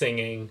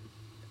 singing,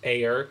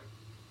 air,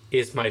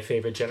 is my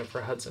favorite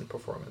Jennifer Hudson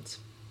performance.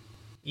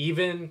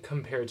 Even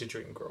compared to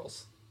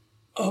Dreamgirls.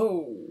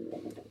 Oh.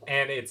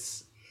 And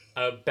it's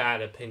a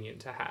bad opinion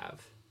to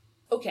have.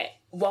 Okay,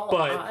 well,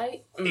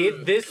 but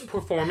this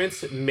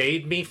performance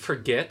made me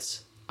forget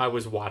I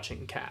was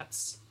watching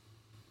Cats.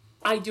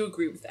 I do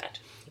agree with that.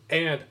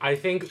 And I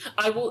think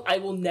I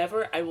will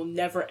never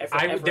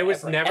ever there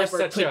was never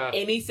such put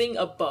anything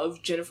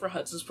above Jennifer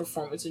Hudson's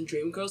performance in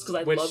Dreamgirls, because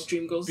I love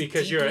Dreamgirls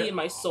deeply in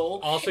my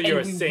soul. Also, you're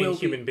a sane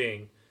human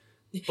being.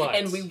 But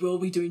and we will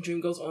be doing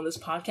Dreamgirls on this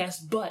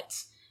podcast,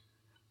 but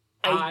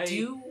I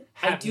do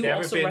never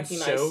also been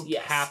recognize so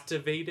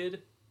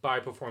captivated by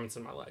a performance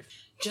in my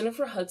life.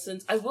 Jennifer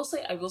Hudson's, I will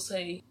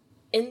say,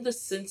 in the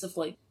sense of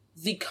like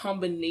the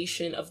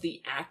combination of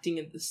the acting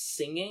and the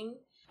singing,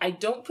 I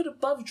don't put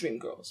above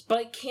Dreamgirls, but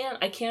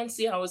I can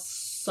see how it's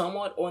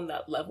somewhat on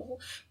that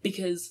level,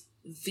 because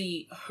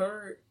the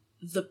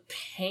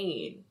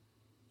pain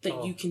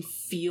that you can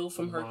feel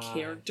from her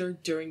character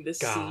during this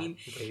scene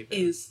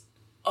is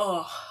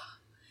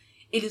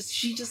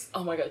she just,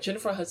 oh my god,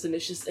 Jennifer Hudson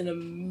is just an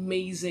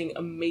amazing,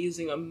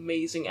 amazing,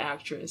 amazing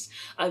actress.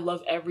 I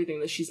love everything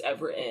that she's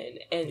ever in,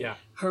 and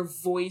her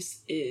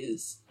voice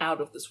is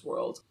out of this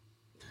world.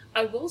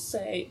 I will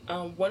say,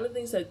 one of the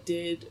things that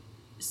did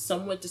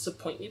somewhat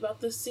disappoint me about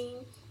this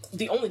scene,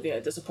 the only thing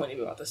that disappointed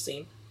me about this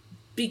scene,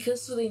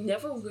 because they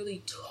never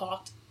really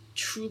talked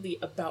truly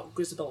about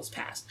Grisabella's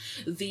past.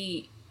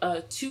 The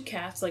two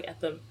cats, like at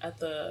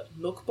the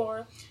milk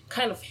bar,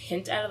 kind of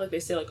hint at it, like they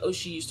say like, oh,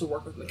 she used to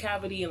work with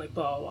Macavity and like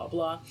blah blah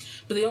blah,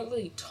 but they don't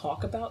really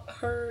talk about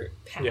her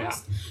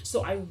past.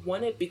 So I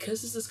wanted,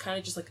 because this is kind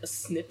of just like a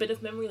snippet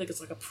of memory, like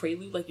it's like a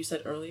prelude, like you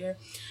said earlier,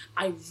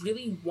 I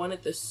really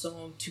wanted this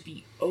song to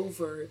be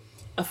over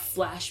a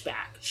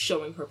flashback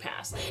showing her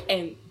past.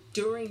 And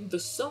during the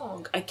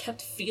song, I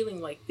kept feeling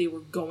like they were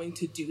going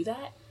to do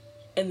that,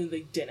 and then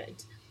they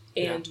didn't.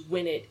 And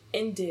when it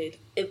ended,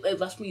 it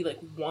left me like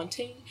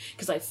wanting,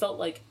 because I felt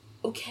like,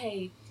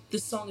 okay,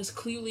 this song is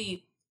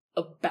clearly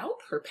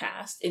about her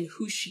past and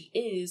who she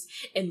is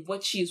and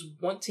what she is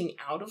wanting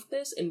out of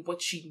this and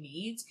what she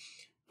needs,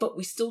 but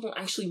we still don't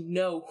actually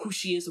know who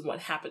she is and what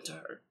happened to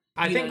her.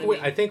 I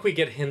think we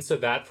get hints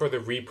of that for the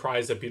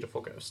reprise of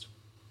Beautiful Ghost.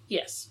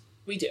 Yes,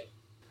 we do.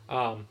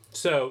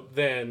 So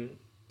then,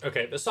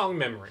 okay, the song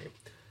Memory.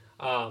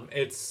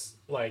 It's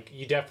like,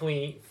 you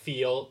definitely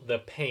feel the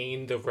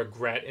pain, the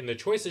regret, and the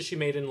choices she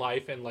made in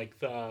life, and like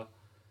the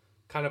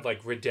kind of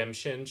like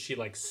redemption she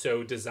like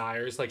so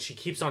desires. Like, she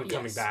keeps on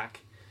coming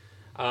back.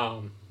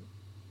 And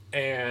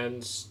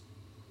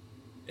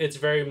it's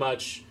very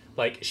much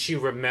like she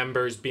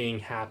remembers being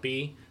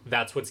happy.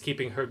 That's what's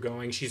keeping her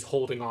going. She's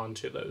holding on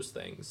to those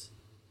things.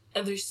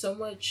 And there's so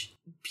much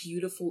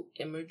beautiful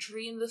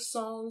imagery in this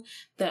song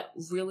that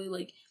really,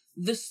 like,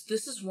 this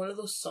is one of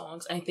those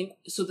songs, I think,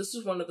 so this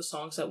is one of the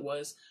songs that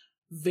was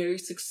very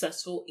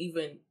successful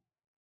even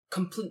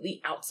completely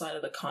outside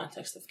of the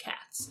context of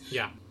Cats.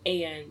 Yeah.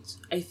 And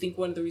I think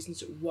one of the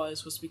reasons it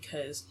was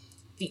because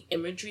the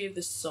imagery of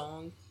this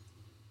song,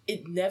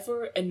 it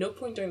never, at no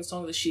point during the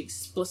song does she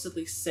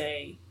explicitly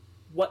say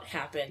what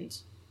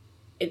happened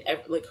in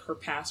like her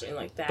past or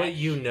anything like that. But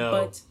you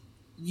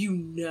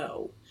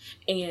know.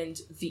 And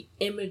the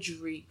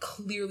imagery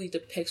clearly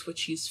depicts what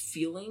she's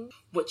feeling,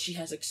 what she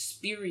has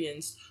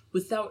experienced,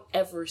 without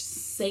ever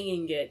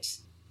saying it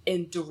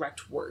in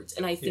direct words.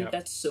 And I think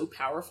that's so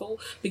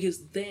powerful,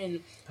 because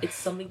then it's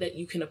something that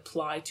you can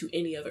apply to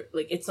any other,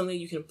 like, it's something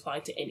you can apply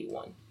to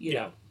anyone, you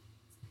know?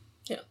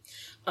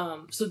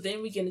 So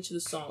then we get into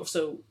the song.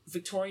 So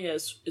Victoria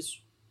is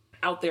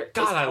out there.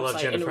 God, I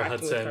love Jennifer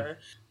Hudson. With her.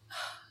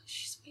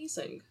 She's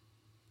amazing.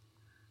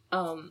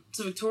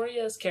 So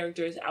Victoria's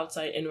character is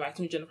outside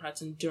interacting with Jennifer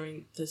Hudson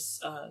during the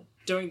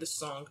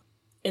song.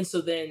 And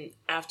so then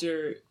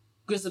after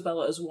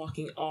Grisabella is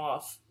walking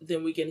off,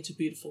 then we get into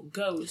Beautiful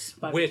Ghost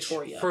by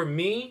Victoria. Which, for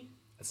me,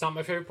 it's not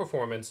my favorite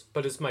performance,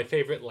 but it's my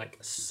favorite, like,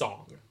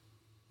 song.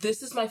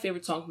 This is my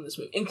favorite song from this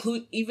movie,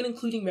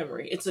 including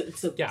Memory. It's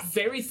a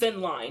very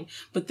thin line,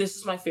 but this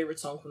is my favorite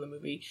song from the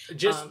movie.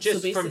 Just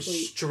from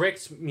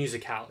strict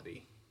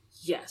musicality.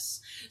 Yes.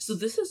 So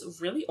this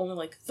is really only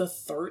like the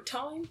third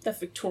time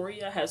that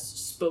Victoria has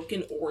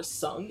spoken or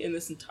sung in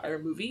this entire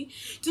movie,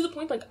 to the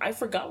point like I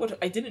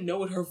didn't know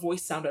what her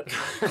voice sounded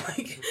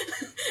like.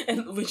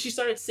 And when she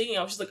started singing,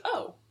 I was just like,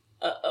 oh,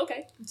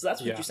 okay, so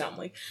that's what you sound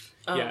like.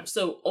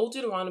 So Old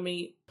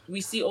Deuteronomy,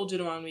 we see Old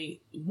Deuteronomy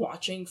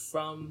watching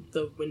from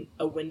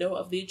a window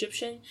of the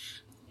Egyptian,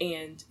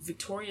 and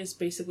Victoria is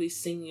basically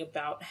singing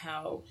about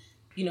how,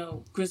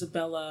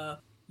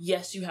 Grisabella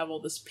yes, you have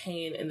all this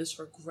pain and this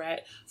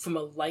regret from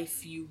a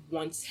life you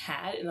once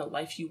had and a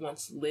life you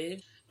once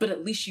lived, but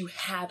at least you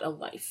had a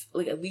life.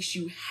 Like, at least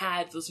you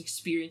had those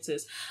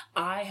experiences.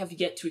 I have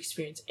yet to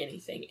experience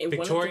anything. And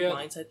Victoria one of the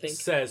lines, I think,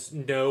 says,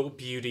 "No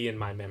beauty in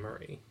my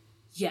memory.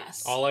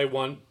 yes. All I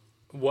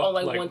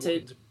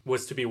wanted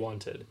was to be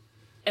wanted."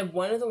 And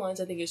one of the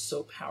lines I think is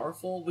so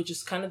powerful, which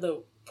is kind of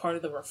the part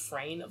of the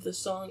refrain of the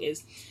song,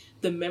 is,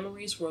 "The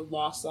memories were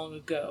lost long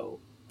ago,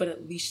 but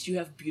at least you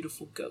have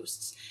beautiful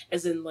ghosts."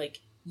 As in,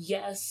 like,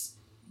 yes,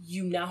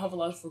 you now have a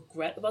lot of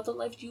regret about the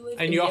life you lived,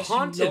 and you're yes,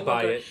 haunted no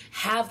by it.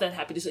 Have that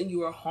happiness, and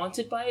you are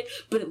haunted by it.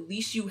 But at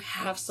least you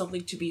have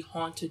something to be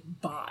haunted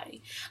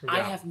by. Yeah. I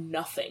have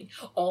nothing.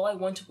 All I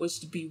wanted was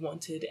to be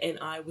wanted, and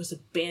I was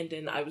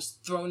abandoned. I was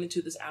thrown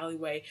into this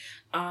alleyway.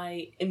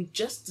 I am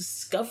just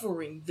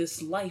discovering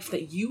this life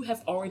that you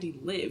have already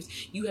lived.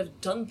 You have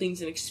done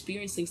things and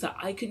experienced things that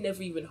I could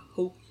never even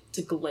hope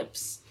to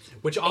glimpse.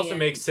 Which also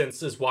makes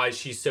sense as why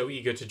she's so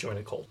eager to join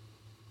a cult.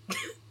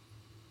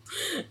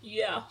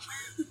 Yeah.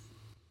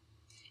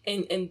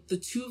 and the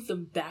two of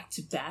them back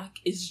to back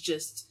is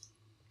just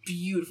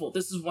beautiful.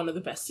 This is one of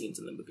the best scenes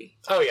in the movie.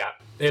 Oh yeah,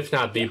 if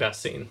not the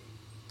best scene.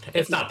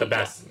 If not the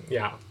best,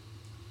 yeah.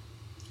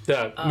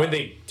 When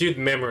they do the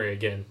memory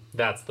again,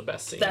 that's the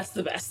best scene. That's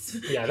the best.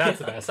 Yeah, that's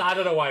the best. I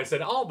don't know why I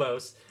said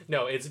almost.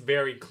 No, it's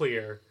very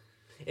clear.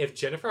 If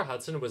Jennifer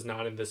Hudson was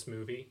not in this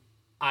movie,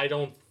 I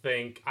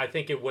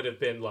think it would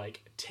have been,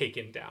 like,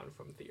 taken down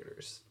from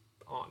theaters,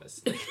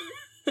 honestly.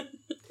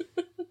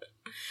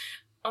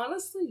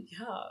 Honestly,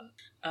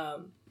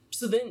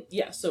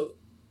 yeah. So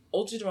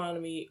Olga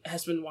Deuteronomy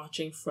has been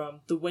watching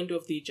from the window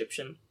of the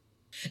Egyptian.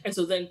 And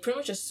so then pretty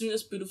much as soon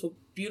as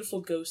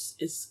Beautiful Ghost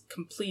is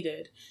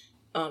completed,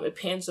 it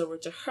pans over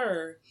to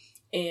her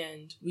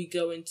and we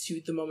go into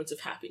the moments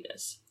of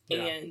happiness. Yeah.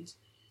 And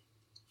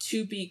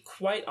to be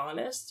quite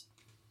honest,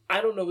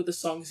 I don't know what the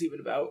song is even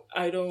about.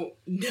 I don't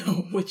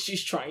know what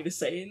she's trying to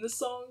say in the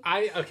song.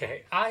 I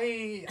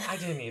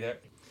didn't either.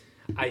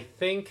 I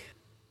think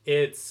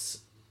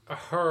it's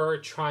her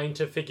trying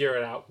to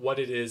figure out what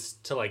it is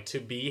to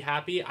be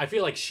happy. I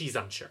feel like she's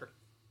unsure.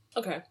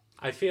 Okay.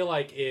 I feel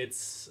like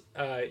it's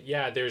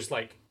there's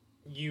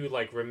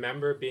you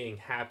remember being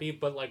happy,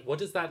 but what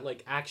does that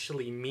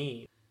actually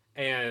mean?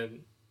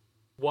 And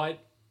what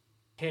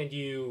can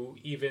you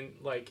even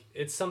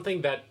it's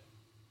something that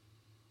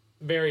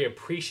very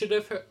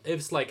appreciative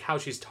is how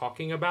she's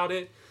talking about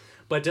it,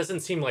 but it doesn't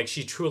seem like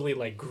she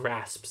truly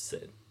grasps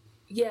it.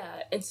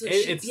 Yeah, and so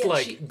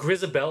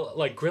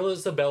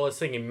Grizabella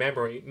singing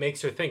 "Memory"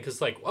 makes her think,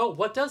 because oh,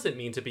 what does it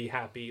mean to be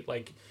happy?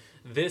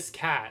 This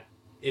cat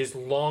is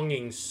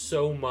longing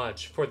so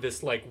much for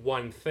this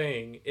one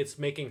thing. It's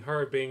making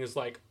her being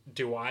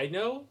do I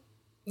know?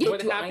 Yeah,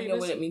 do I know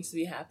what it means to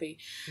be happy?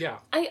 Yeah,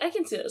 I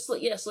can see it.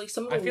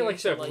 Some of the I feel like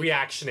it's a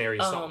reactionary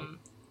song.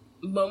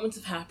 Moments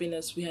of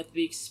happiness we have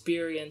the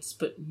experience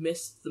but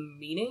miss the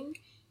meaning.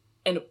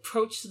 An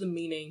approach to the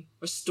meaning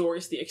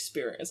restores the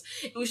experience.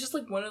 It was just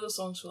one of those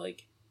songs where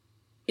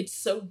it's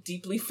so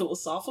deeply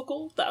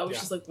philosophical that I was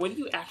just what are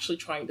you actually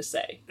trying to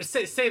say?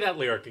 Say that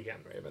lyric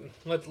again, Raven.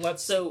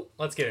 Let's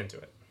get into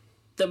it.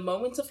 The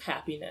moments of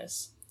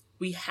happiness,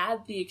 we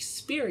had the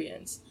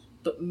experience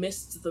but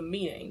missed the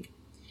meaning.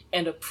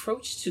 An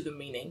approach to the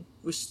meaning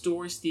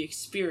restores the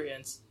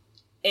experience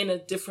in a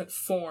different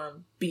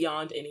form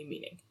beyond any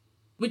meaning.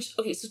 Which,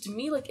 okay, so to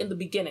me, in the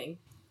beginning,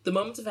 the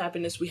moments of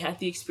happiness, we had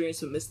the experience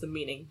but missed the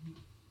meaning.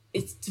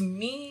 It's, to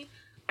me,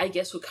 I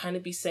guess would kind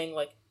of be saying,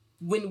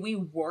 when we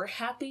were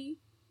happy,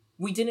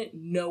 we didn't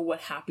know what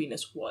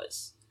happiness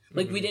was.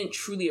 We didn't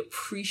truly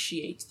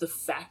appreciate the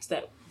fact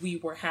that we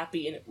were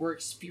happy and we're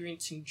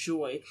experiencing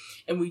joy,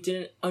 and we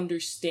didn't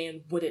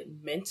understand what it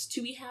meant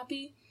to be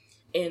happy.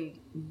 And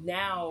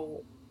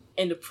now,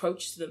 an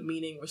approach to the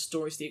meaning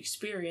restores the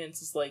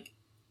experience is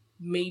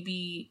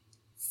maybe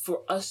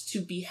for us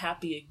to be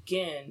happy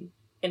again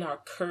in our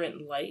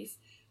current life,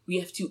 we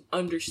have to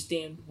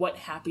understand what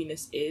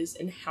happiness is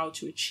and how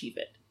to achieve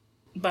it.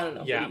 But I don't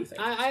know. Yeah, what do you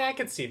think? I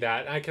could see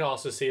that. I could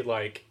also see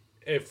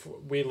if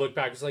we look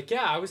back, it's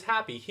I was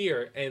happy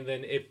here, and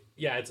then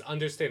it's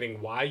understanding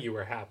why you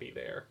were happy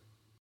there.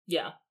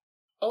 Yeah.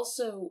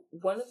 Also,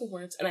 one of the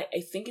words, and I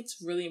think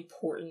it's really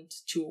important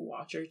to a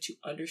watcher to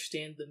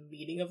understand the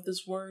meaning of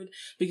this word,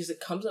 because it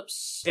comes up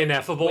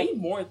ineffable. Way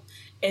more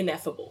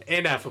ineffable.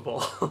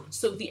 Ineffable.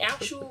 So the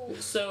actual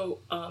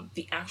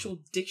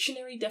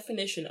dictionary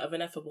definition of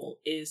ineffable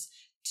is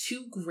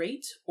too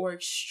great or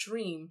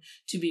extreme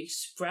to be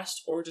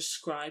expressed or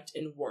described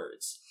in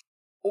words,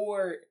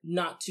 or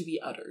not to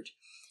be uttered.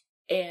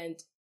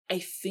 And I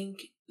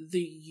think the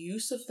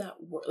use of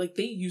that word,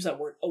 they use that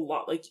word a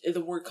lot.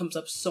 The word comes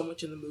up so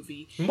much in the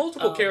movie.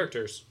 Multiple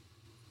characters.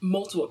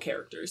 I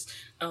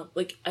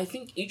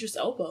think Idris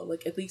Elba,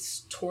 at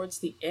least towards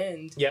the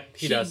end, yep,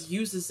 he does.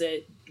 Uses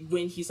it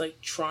when he's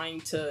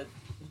trying to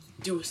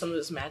do some of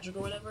this magic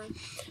or whatever.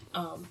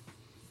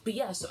 But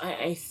yeah, so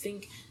I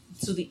think,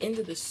 so the end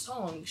of this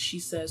song, she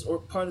says, or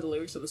part of the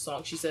lyrics of the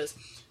song, she says,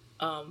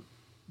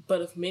 but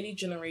of many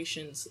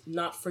generations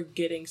not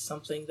forgetting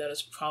something that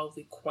is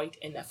probably quite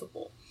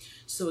ineffable.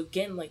 So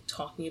again, like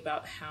talking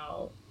about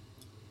how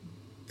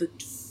the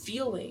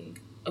feeling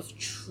of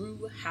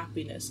true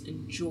happiness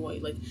and joy,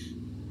 like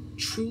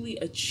truly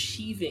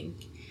achieving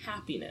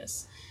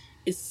happiness,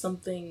 is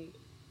something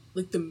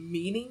like the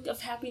meaning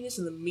of happiness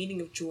and the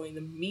meaning of joy and the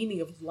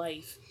meaning of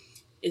life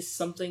is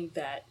something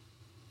that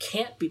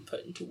can't be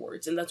put into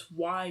words. And that's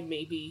why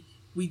maybe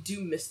we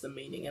do miss the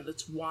meaning, and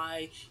that's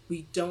why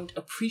we don't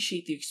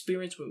appreciate the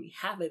experience when we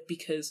have it,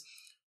 because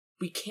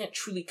we can't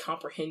truly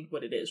comprehend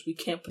what it is. We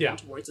can't put it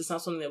into words. It's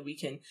not something that we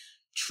can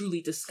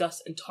truly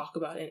discuss and talk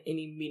about in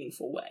any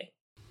meaningful way.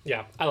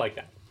 Yeah, I like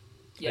that.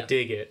 Yeah. I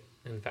dig it,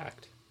 in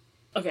fact.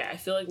 Okay, I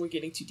feel like we're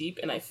getting too deep,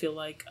 and I feel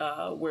like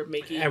we're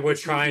making and we're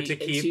trying to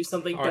keep into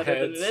something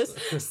better than it is.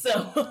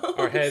 So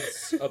our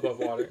heads above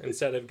water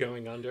instead of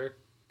going under,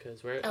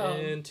 because we're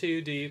in too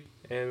deep,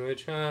 and we're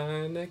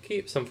trying to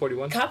keep some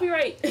 41.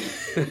 Copyright.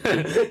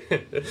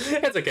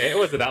 It's okay. It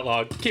wasn't that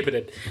long. Keep it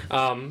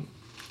in.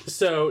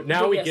 So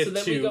now we get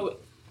to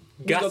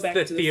Gus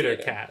the theater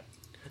cat.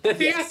 The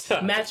theater. Yes,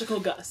 magical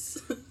Gus.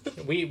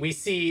 we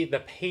see the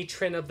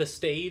patron of the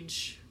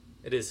stage.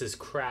 It is his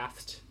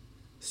craft,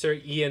 Sir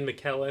Ian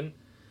McKellen,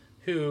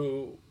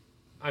 who,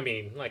 I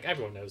mean, like,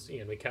 everyone knows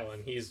Ian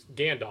McKellen. He's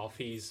Gandalf.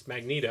 He's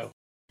Magneto.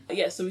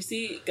 Yeah, so we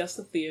see Gus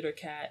the theater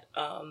cat,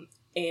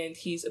 and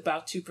he's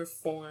about to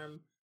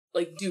perform,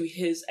 like, do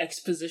his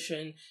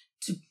exposition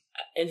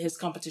in his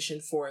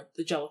competition for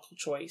the Jellicle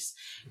Choice.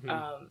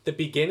 Mm-hmm. The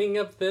beginning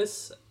of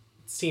this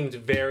seemed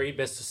very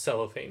Mr.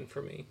 Cellophane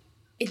for me.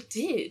 It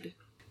did.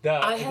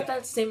 I had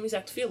that same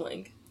exact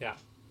feeling. Yeah.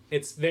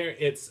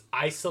 It's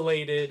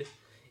isolated,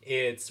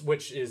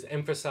 which is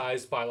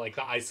emphasized by, like,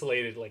 the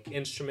isolated, like,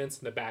 instruments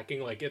and the backing,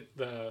 like,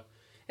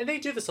 and they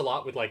do this a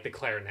lot with, like, the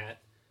clarinet,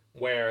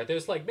 where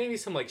there's, like, maybe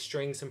some, like,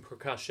 strings and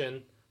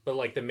percussion, but,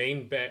 like, the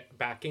main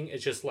backing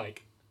is just,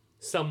 like,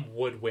 some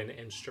woodwind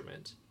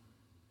instrument.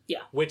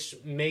 Yeah. Which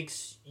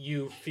makes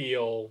you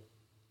feel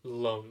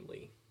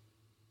lonely.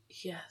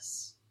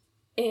 Yes.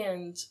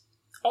 And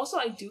also,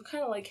 I do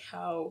kind of like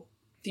how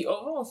the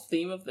overall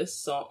theme of this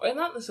song, or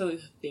not necessarily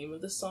the theme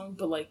of this song,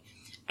 but, like,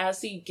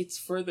 as he gets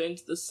further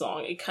into the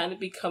song, it kind of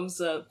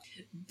becomes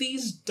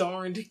these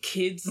darned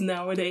kids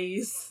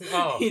nowadays.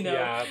 Oh, you know?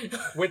 Yeah.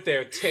 With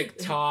their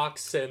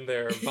TikToks and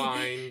their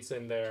Vines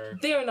and their...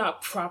 They're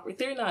not proper.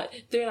 They're not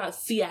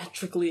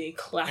theatrically and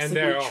classically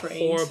trained. And they're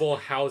trained. A horrible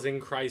housing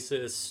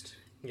crisis.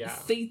 Yeah.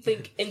 They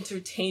think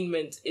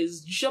entertainment is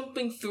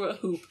jumping through a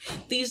hoop.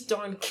 These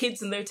darn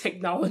kids and their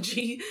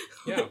technology.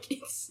 Yeah. Like,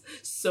 it's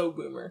so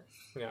boomer.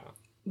 Yeah.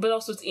 But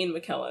also it's Ian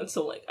McKellen,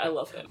 so, like, I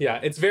love him.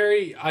 Yeah, it's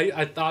very...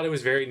 I thought it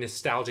was very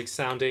nostalgic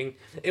sounding.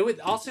 It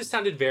also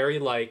sounded very,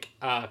 like,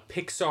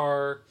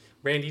 Pixar,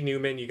 Randy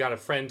Newman, You Got a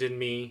Friend in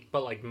Me,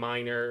 but, like,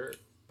 minor,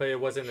 but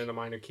it wasn't in a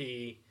minor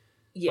key.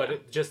 Yeah.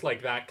 But just,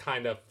 like, that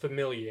kind of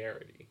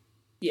familiarity.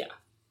 Yeah.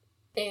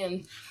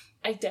 And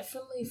I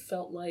definitely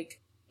felt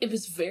like it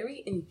was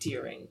very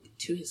endearing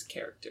to his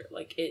character.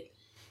 Like, it...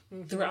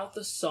 Mm-hmm. Throughout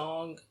the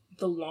song,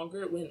 the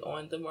longer it went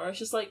on, the more I was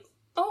just like,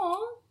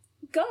 aw,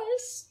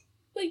 Gus...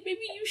 Like, maybe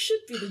you should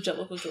be the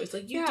Jellicle Choice.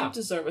 Like, you do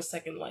deserve a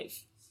second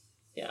life.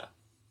 Yeah.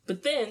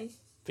 But then...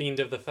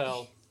 Fiend of the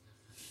Fell.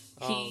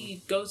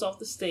 He goes off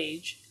the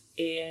stage,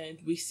 and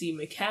we see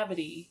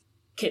Macavity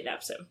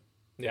kidnaps him.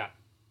 Yeah.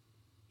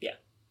 Yeah.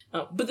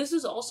 But this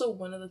is also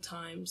one of the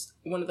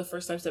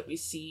first times that we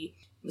see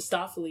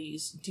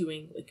Mistopheles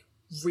doing, like,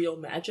 real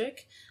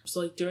magic.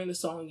 So, like, during the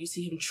song, you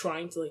see him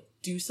trying to, like,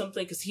 do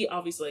something, because he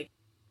obviously, like,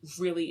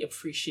 really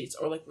appreciates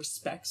or, like,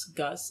 respects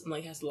Gus and,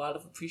 like, has a lot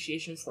of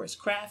appreciation for his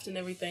craft and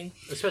everything.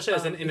 Especially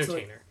as an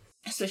entertainer.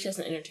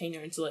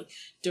 And so, like,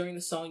 during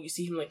the song, you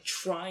see him, like,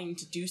 trying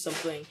to do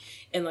something,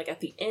 and, like, at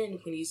the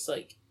end, when he's,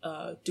 like,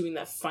 doing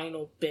that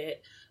final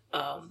bit,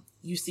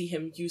 you see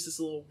him use this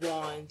little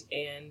wand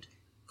and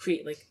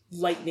create, like,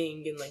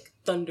 lightning and, like,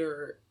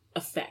 thunder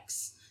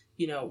effects,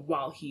 you know,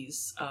 while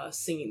he's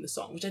singing the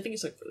song, which I think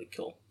is, like, really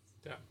cool.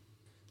 Yeah.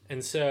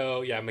 And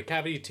so, yeah,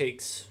 Macavity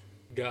takes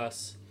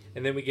Gus...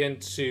 And then we get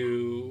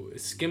into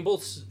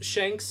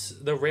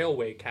Skimbleshanks, the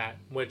railway cat,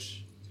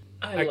 which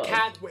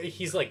cat.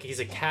 He's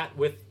a cat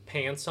with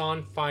pants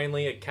on.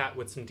 Finally, a cat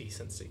with some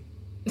decency,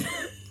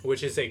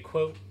 which is a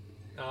quote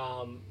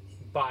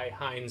by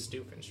Heinz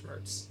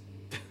Doofenshmirtz.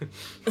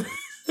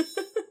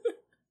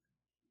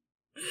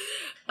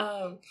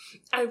 I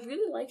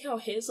really like how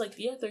his, like,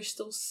 yeah, they're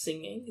still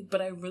singing, but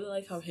I really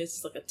like how his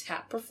is like a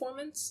tap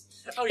performance.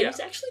 Oh yeah, and it's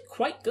actually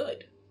quite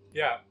good.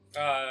 Yeah,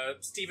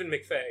 Stephen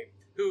McVeigh.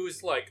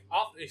 Who's like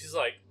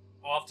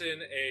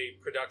often a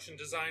production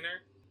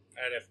designer,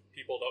 and if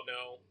people don't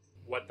know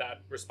what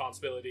that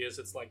responsibility is,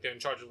 it's like they're in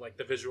charge of, like,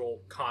 the visual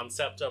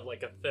concept of,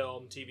 like, a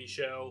film, TV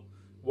show,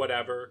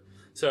 whatever.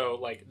 So,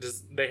 like,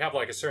 they have,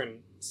 like, a certain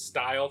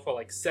style for,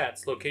 like,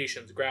 sets,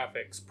 locations,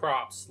 graphics,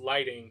 props,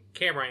 lighting,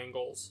 camera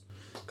angles,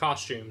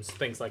 costumes,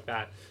 things like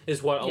that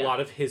is what a lot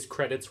of his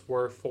credits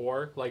were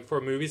for, like,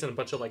 for movies and a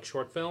bunch of, like,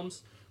 short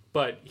films.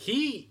 But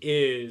he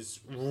is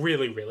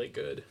really, really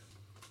good.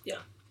 Yeah.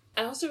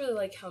 I also really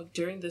like how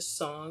during this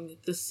song,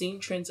 the scene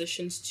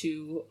transitions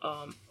to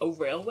a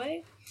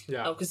railway.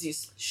 Yeah. Because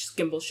he's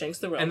Skimble Shanks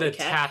the railway and the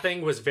cat.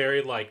 tapping was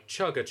very like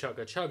chugga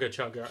chugga chugga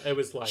chugga. It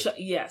was like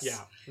yes.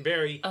 Yeah,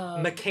 very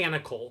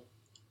mechanical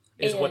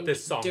is what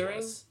this song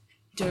was.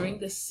 During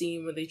the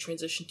scene when they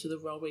transitioned to the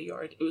railway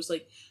yard, it was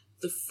like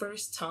the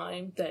first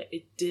time that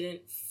it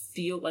didn't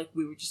feel like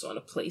we were just on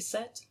a play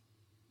set.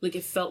 Like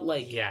it felt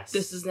like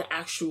this is an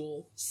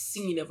actual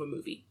scene of a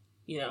movie,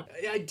 you know?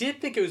 I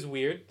did think it was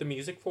weird, the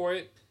music for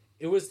it.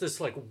 It was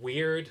this like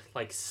weird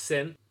like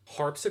synth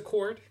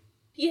harpsichord.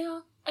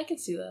 Yeah, I can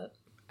see that.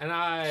 And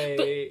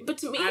but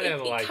to me,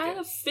 it kind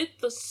of fit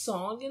the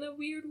song in a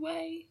weird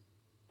way.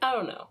 I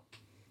don't know.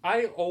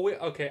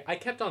 I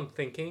kept on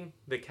thinking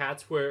the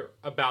Cats were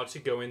about to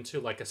go into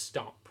like a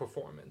stomp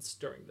performance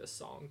during this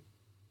song.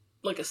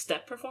 Like a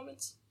step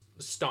performance?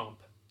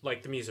 Stomp,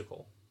 like the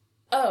musical.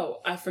 Oh,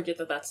 I forget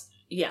that's...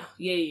 Yeah,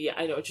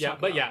 I know what you're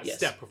talking about. Yes.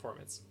 Step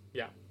performance.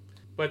 Yeah.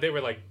 But they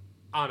were like,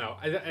 I don't know.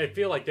 I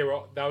feel like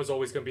that was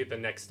always going to be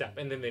the next step,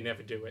 and then they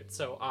never do it.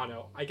 So, I don't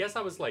know. I guess I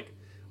was like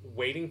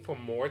waiting for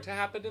more to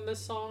happen in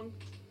this song.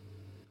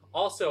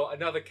 Also,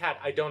 another cat,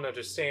 I don't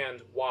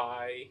understand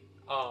why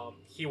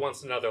he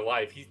wants another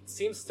life. He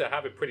seems to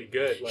have it pretty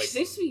good. Like, he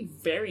seems to be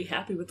very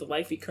happy with the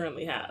life he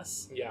currently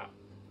has. Yeah.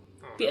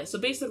 Yeah, so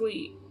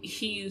basically,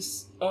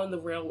 he's on the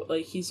rail,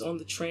 like, he's on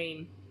the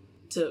train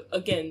to,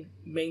 again,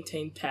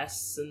 maintain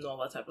pests and all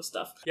that type of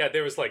stuff. Yeah,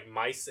 there was, like,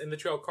 mice in the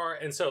trail car,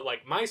 and so,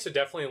 like, mice are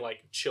definitely,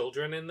 like,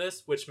 children in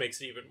this, which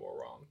makes it even more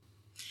wrong.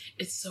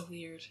 It's so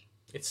weird.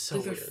 It's so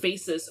weird. Their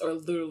faces are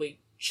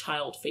literally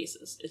child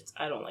faces.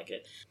 I don't like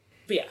it.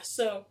 But yeah,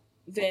 so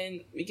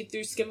then we get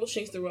through Skimble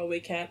Shanks the railway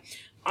cat.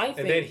 I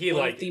think then he,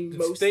 one like, of the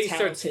most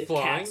talented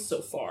cats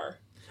so far.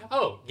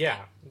 Oh,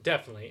 yeah,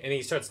 definitely. And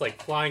he starts,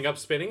 like, flying up,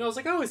 spinning. I was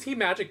like, oh, is he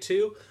magic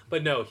too?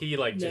 But no, he,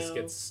 like, just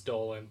gets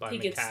stolen by Macavity. He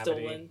gets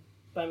stolen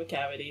by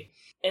Macavity.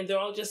 And they're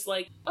all just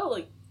like, oh,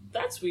 like,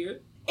 that's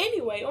weird.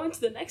 Anyway, on to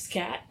the next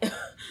cat.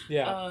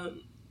 Yeah.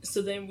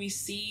 So then we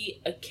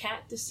see a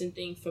cat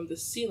descending from the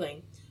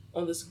ceiling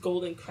on this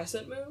golden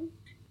crescent moon.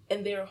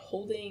 And they're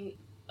holding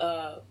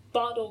a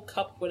bottle,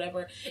 cup,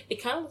 whatever.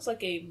 It kind of looks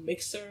like a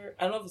mixer.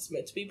 I don't know if it's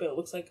meant to be, but it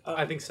looks like...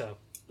 I think so.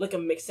 Like a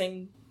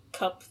mixing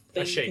cup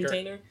thing,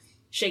 container.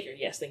 Shaker,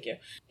 yes, thank you.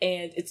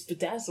 And it's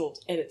bedazzled,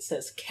 and it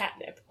says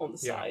catnip on the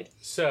side.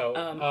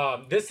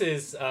 So, this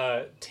is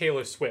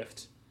Taylor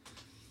Swift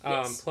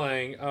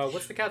playing,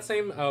 what's the cat's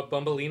name?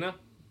 Bumbleina?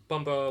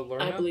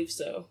 Bumbalurna? I believe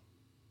so.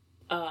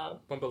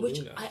 Bumbaluna. Which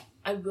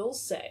I will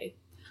say,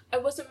 I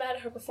wasn't mad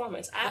at her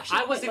performance.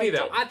 I wasn't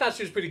either. I thought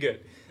she was pretty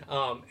good.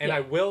 I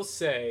will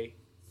say...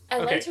 I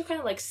liked her kind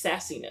of like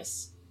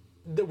sassiness.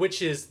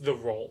 Which is the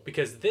role,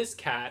 because this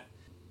cat,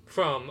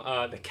 from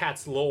the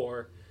cat's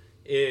lore,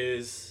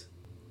 is...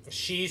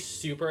 She's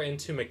super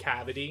into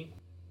Macavity,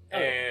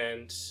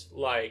 and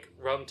like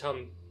Rum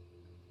Tum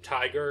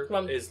Tiger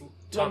is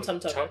Rum Tum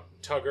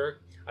Tugger.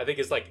 I think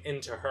is like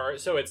into her,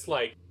 so it's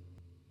like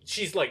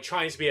she's like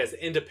trying to be as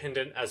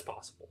independent as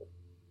possible,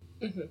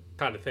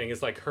 kind of thing.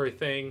 Is like her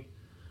thing.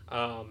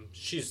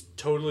 She's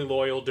totally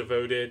loyal,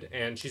 devoted,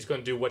 and she's going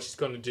to do what she's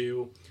going to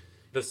do.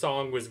 The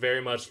song was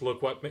very much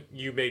 "Look What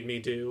You Made Me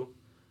Do."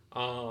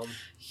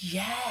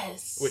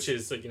 Yes, which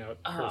is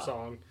her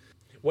song.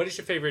 What is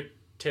your favorite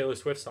Taylor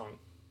Swift song?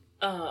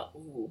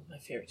 My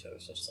favorite Taylor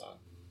Swift song.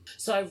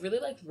 So I really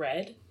like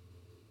Red.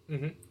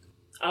 Mm-hmm.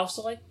 I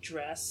also like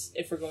Dress,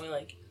 if we're going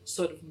like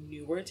sort of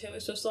newer Taylor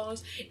Swift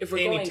songs. If we're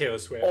Any going Taylor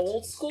Swift.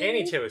 old school.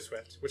 Any Taylor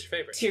Swift. What's your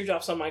favorite?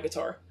 Teardrops on My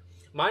Guitar.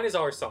 Mine is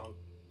Our Song.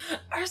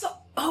 Our Song.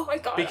 Oh my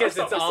god. Because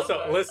it's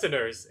also,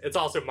 listeners, it's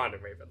also mine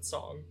and Raven's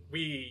song.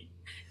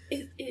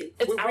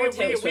 It's our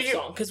Taylor Swift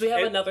song, because we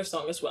have another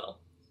song as well.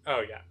 Oh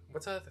yeah.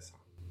 What's the other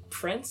song?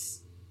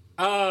 Prince.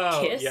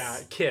 Oh, Kiss? yeah,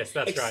 Kiss,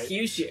 that's right.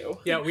 Excuse you.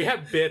 Yeah, we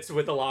have bits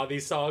with a lot of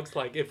these songs.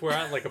 Like, if we're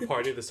at, like, a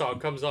party, the song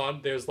comes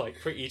on, there's, like,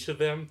 for each of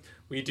them,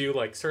 we do,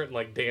 like, certain,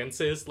 like,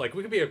 dances. Like,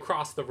 we could be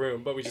across the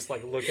room, but we just,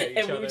 like, look at each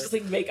other. And we just,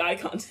 like, make eye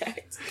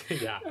contact.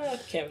 Yeah.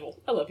 Campbell,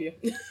 I love you.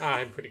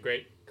 I'm pretty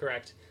great.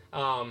 Correct.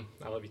 I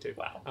love you, too.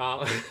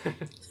 Wow.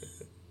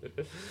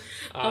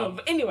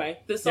 But anyway,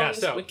 the song is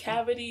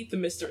Macavity, the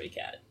Mystery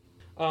Cat.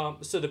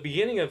 So the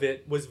beginning of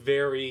it was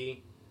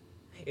very...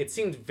 It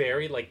seemed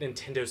very like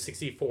Nintendo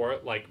 64,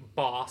 like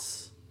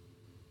boss,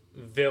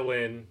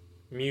 villain,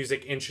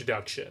 music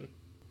introduction.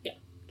 Yeah.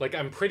 Like,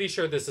 I'm pretty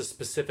sure there's a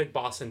specific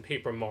boss in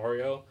Paper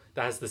Mario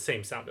that has the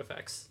same sound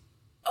effects.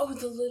 Oh,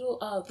 the little,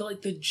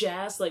 the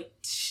jazz, like...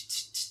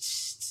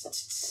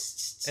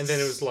 And then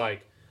it was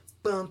like...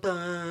 Bum,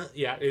 bum.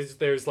 Yeah,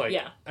 there's like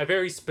a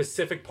very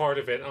specific part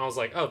of it, and I was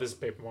like, oh, this is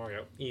Paper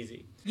Mario.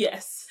 Easy.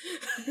 Yes.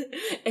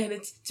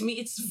 And to me,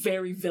 it's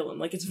very villain.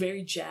 Like, it's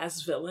very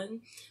jazz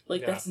villain.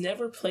 Like, that's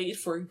never played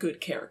for a good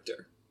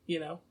character,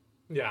 you know?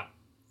 Yeah.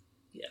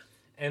 Yeah.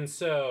 And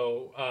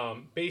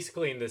so,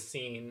 basically in this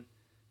scene,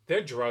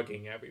 they're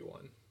drugging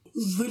everyone.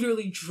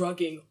 Literally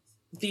drugging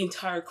the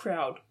entire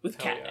crowd with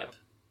catnip.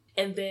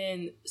 Yeah. And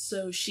then,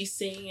 so she's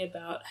saying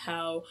about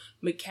how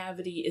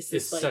Macavity is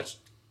this,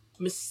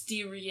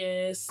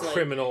 mysterious,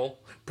 criminal,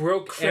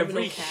 broke criminal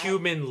every cat.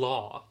 human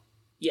law.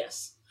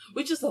 Yes,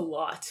 which is a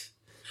lot.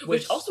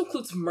 Which also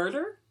includes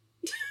murder,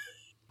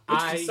 which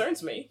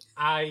concerns me.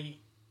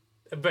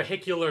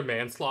 Vehicular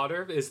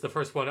manslaughter is the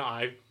first one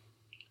I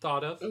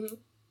thought of. Mm-hmm.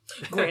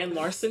 Grand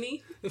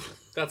larceny.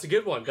 That's a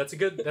good one. That's a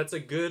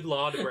good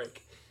law to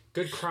break.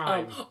 Good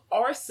crime.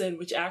 Arson,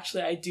 which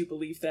actually I do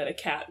believe a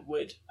cat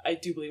would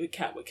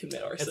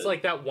commit arson. It's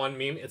like that one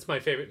meme. It's my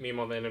favorite meme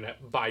on the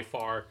internet by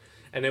far.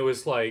 And it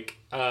was like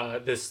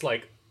there's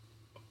like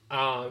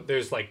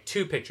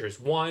two pictures.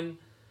 One,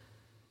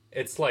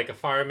 it's like a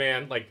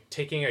fireman like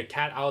taking a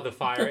cat out of the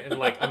fire in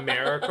like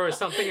America or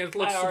something. It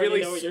looks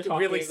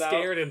really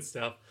scared and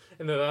stuff.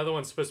 And then the other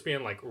one's supposed to be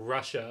in like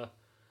Russia.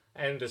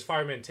 And this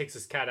fireman takes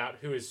his cat out,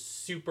 who is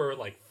super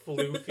like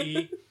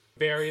floofy,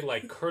 very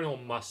like Colonel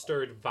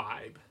Mustard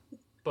vibe,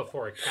 but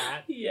for a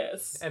cat.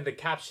 Yes. And the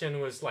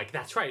caption was like,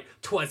 "That's right,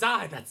 'twas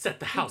I that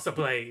set the house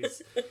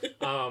ablaze."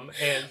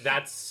 And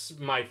that's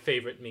my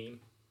favorite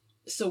meme.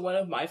 So one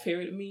of my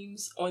favorite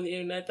memes on the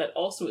internet that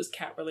also is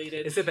cat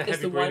related. Is it the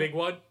heavy breathing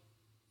one?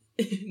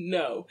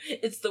 No,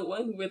 it's the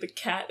one where the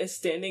cat is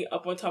standing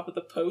up on top of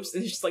the post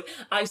and it's just like,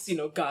 I see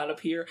no god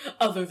up here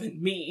other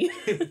than me.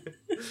 And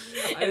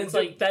it's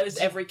like, that is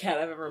every cat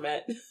I've ever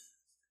met.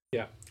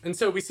 Yeah. And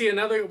so we see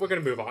another, we're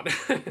going to move on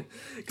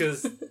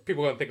because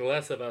people are going to think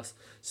less of us.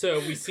 So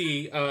we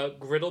see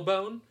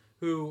Griddlebone,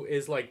 who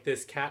is like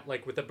this cat,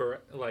 like with a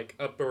beret.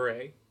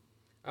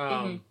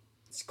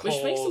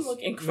 Which makes him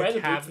look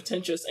incredibly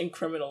pretentious and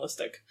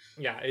criminalistic.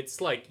 Yeah, it's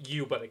like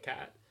you but a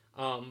cat.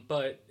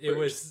 But it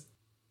was...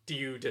 Do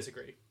you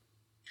disagree?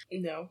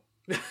 No.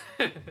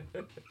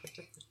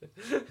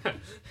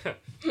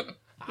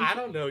 I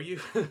don't know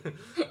you.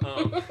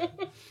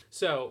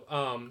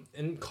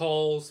 And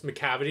calls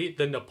Macavity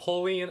the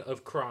Napoleon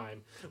of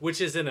crime,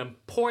 which is an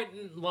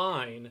important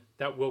line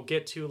that we'll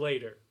get to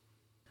later.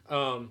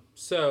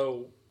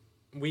 So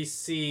we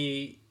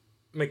see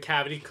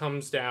Macavity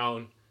comes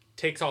down,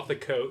 takes off the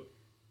coat.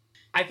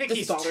 I think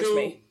he's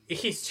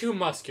too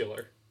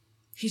muscular.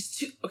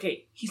 He's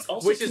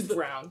also too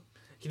brown.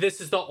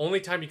 This is the only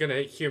time you're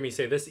gonna hear me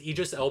say this.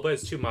 Idris Elba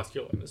is too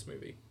muscular in this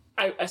movie.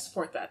 I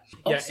support that.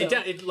 Yeah, also,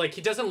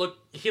 he doesn't look.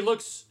 He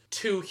looks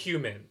too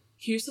human.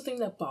 Here's the thing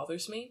that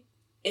bothers me,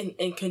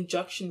 in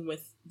conjunction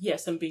with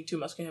him being too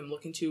muscular, him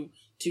looking too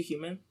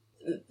human.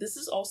 This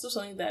is also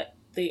something that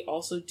they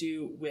also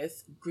do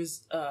with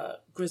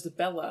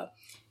Grisabella,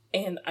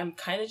 and I'm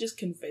kind of just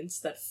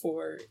convinced that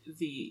for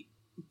the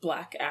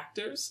black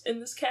actors in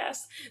this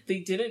cast, they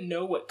didn't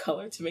know what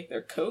color to make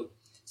their coat.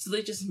 So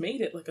they just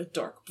made it like a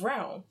dark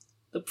brown.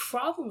 The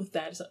problem with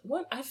that is that,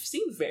 one, I've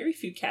seen very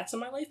few cats in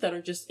my life that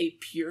are just a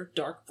pure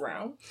dark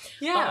brown.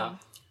 Yeah.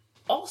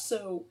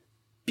 Also,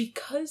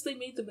 because they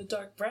made them a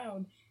dark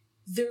brown,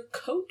 their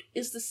coat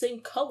is the same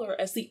color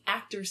as the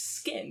actor's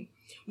skin,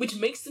 which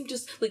makes them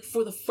just, like,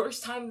 for the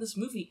first time in this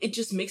movie, it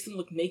just makes them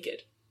look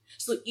naked.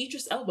 So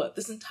Idris Elba,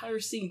 this entire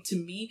scene, to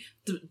me,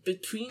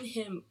 between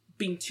him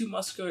being too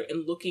muscular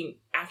and looking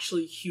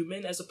actually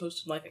human as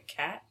opposed to like a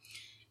cat,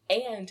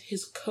 and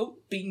his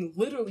coat being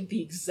literally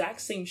the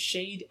exact same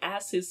shade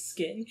as his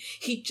skin,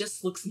 he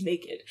just looks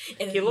naked.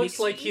 And he looks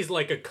like he's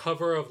like a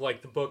cover of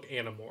like the book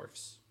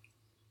Animorphs,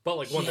 but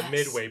like one of the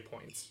midway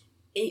points.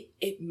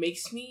 It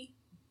makes me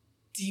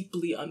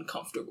deeply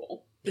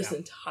uncomfortable, this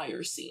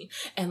entire scene.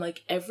 And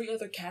like every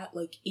other cat,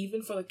 like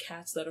even for the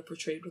cats that are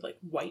portrayed with like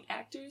white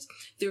actors,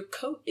 their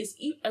coat is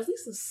at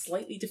least a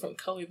slightly different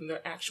color than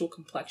their actual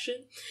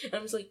complexion. And I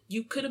was like,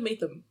 you could have made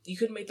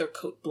their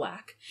coat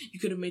black, you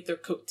could have made their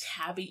coat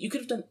tabby, you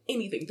could have done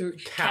anything. Their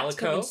cats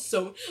come in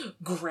so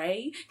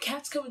gray.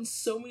 Cats come in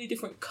so many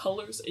different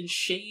colors and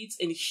shades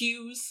and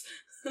hues.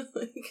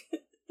 Like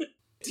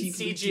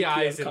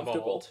CGI is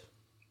involved.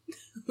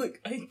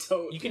 Like, I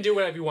don't... You can do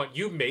whatever you want.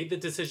 You made the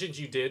decisions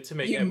you did to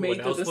make everyone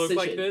else look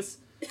like this.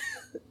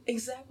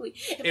 Exactly.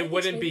 It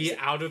wouldn't be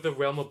out of the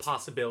realm of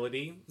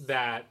possibility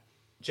that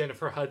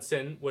Jennifer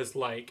Hudson was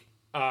like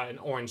an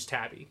orange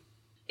tabby.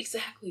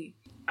 Exactly.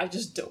 I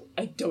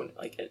don't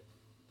like it.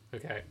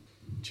 Okay.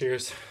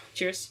 Cheers.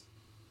 Cheers.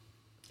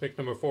 Pick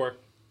number 4.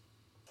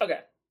 Okay.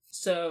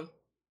 So,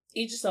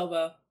 Idris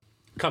Elba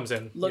comes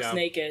in. Looks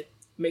naked.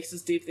 Makes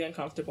us deeply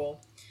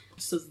uncomfortable.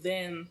 So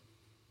then...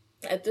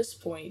 At this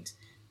point,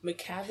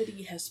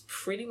 Macavity has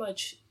pretty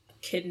much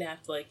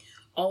kidnapped, like,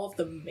 all of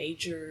the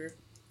major,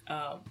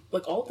 all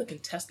of the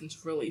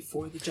contestants, really,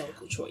 for the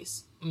Jellicle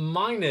Choice.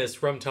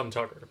 Minus Rum Tum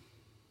Tugger.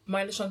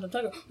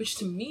 Which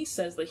to me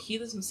says that he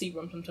doesn't see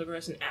Rum Tum Tugger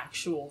as an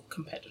actual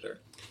competitor.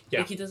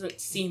 Yeah. Like, he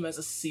doesn't see him as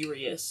a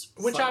serious...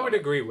 Which I would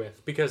agree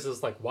with, because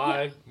it's like,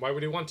 why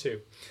would he want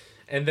to?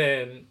 And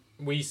then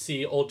we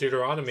see Old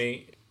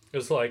Deuteronomy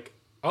is like,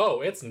 oh,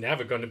 it's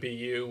never going to be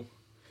you.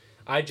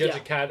 I judge a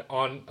cat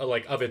on,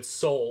 like, of its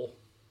soul.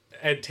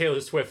 And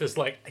Taylor Swift is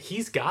like,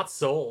 he's got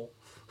soul.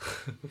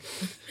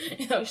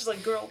 She's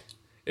like, girl.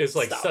 It's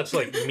like stop. such,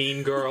 like,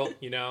 mean girl,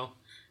 you know?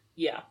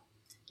 Yeah.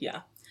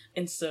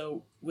 And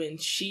so when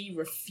she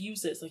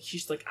refuses, like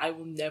she's like,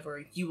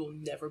 you will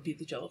never be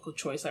the Jellicle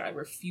choice. Like, I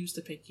refuse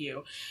to pick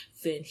you.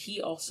 Then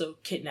he also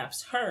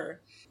kidnaps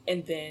her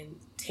and then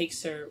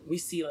takes her. We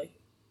see like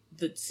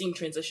the scene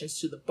transitions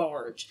to the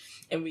barge,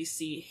 and we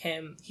see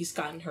he's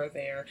gotten her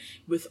there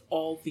with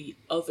all the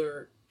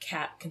other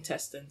cat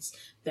contestants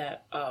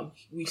that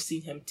we've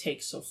seen him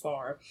take so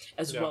far,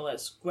 as well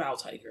as Growl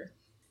Tiger.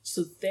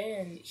 So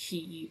then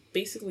he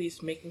basically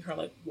is making her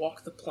like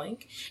walk the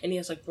plank, and he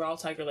has like Growl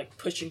Tiger like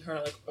pushing her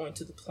like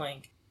onto the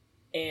plank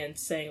and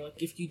saying like,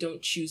 if you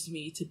don't choose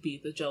me to be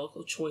the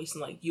Jellicle choice,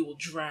 and like you will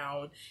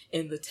drown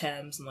in the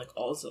Thames and like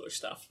all this other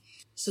stuff.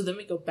 So then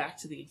we go back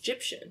to the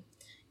Egyptian,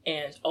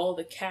 and all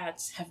the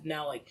cats have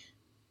now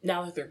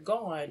that they're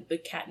gone, the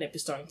catnip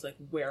is starting to like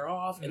wear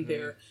off, and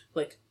they're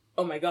like,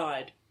 oh my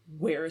god,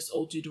 where is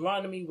old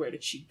Deuteronomy? Where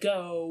did she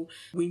go?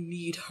 We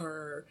need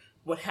her.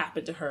 What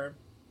happened to her?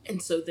 And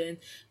so then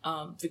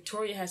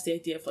Victoria has the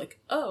idea of like,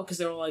 oh, because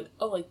they're all like,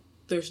 oh, like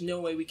there's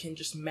no way we can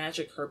just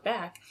magic her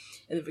back.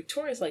 And then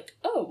Victoria's like,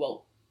 oh,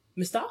 well,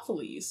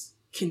 Mistopheles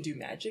can do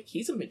magic.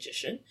 He's a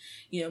magician.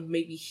 You know,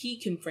 maybe he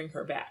can bring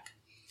her back.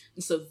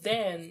 And so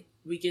then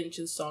we get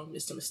into the song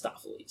Mr.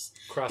 Mistopheles.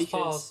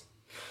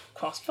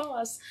 Cross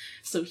paws.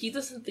 So he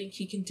doesn't think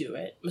he can do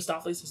it.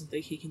 Mistopheles doesn't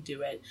think he can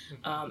do it.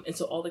 And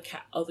so all the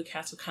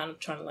cats are kind of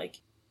trying to like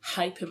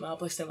hype him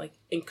up, like saying like,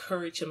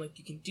 encourage him, like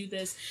you can do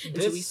this.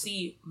 And so we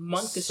see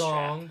Monka's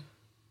song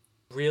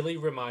really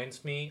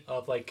reminds me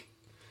of like,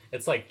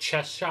 it's like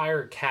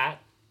Cheshire Cat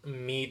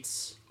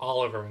meets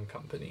Oliver and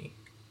Company.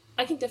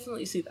 I can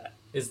definitely see that.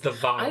 Is the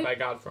vibe I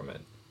got from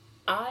it.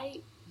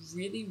 I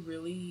really,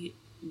 really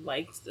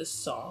liked this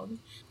song.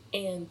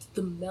 And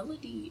the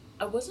melody,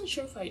 I wasn't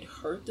sure if I'd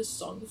heard this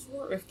song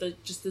before, or if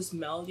this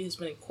melody has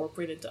been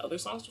incorporated into other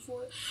songs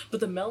before,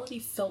 but the melody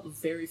felt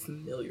very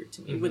familiar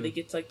to me when they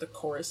get to like the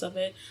chorus of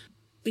it.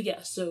 But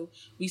yeah, so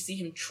we see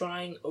him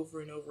trying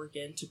over and over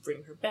again to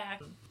bring her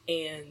back,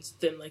 and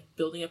then like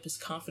building up his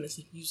confidence,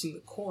 like using the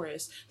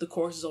chorus. The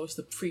chorus is always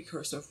the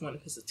precursor of one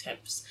of his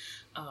attempts.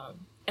 And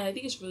I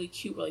think it's really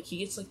cute where like he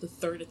gets like the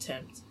third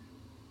attempt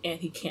and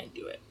he can't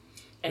do it.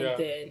 And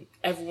then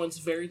everyone's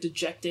very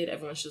dejected.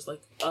 Everyone's just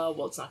like, oh,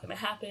 well, it's not going to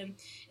happen.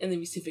 And then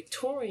we see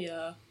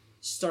Victoria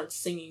start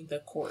singing the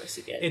chorus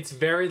again. It's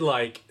very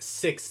like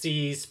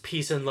 60s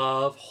peace and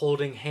love,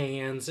 holding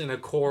hands in a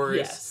chorus.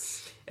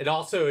 Yes. It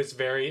also is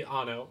very,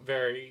 I don't know,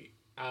 very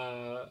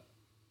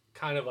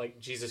kind of like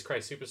Jesus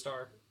Christ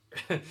Superstar.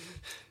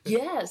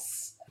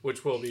 Yes.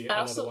 Which will be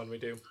another one we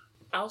do.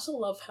 I also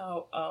love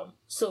how,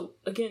 so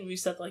again, we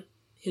said like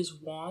his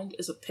wand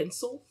is a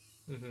pencil.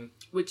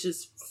 Which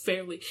is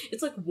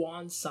it's like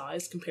wand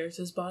size compared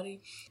to his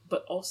body,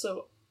 but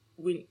also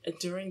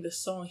during the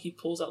song he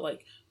pulls out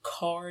like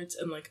cards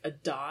and like a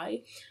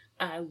die,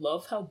 and I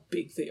love how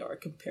big they are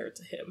compared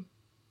to him.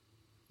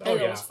 And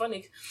it was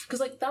funny because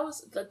like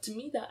to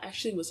me that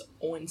actually was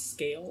on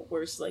scale,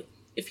 whereas like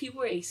if he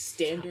were a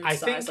standard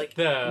size like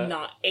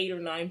not 8 or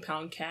 9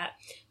 pound cat,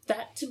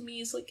 that to me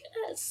is like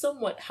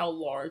somewhat how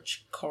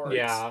large cards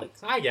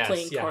I guess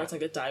playing cards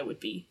like a die would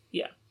be.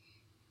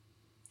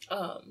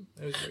 But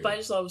I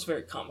just thought it was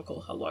very comical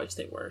how large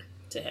they were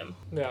to him.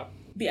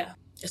 Yeah.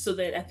 So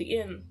then at the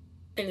end,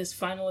 in his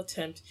final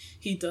attempt,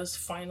 he does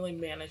finally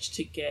manage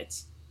to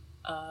get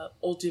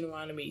old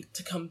Deuteronomy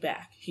to come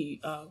back. He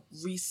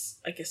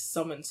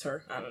summons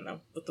her. I don't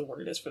know what the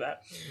word is for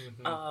that.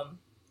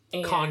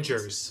 And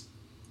conjures.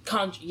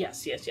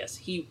 Yes.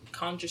 He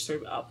conjures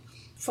her up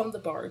from the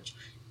barge,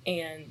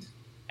 and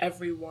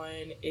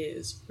everyone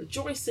is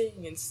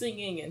rejoicing and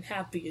singing and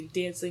happy and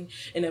dancing,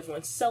 and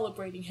everyone's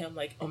celebrating him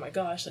like, oh my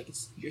gosh, like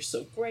you're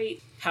so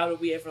great. How did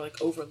we ever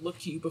like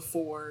overlook you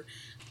before?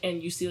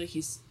 And you see like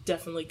he's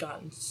definitely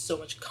gotten so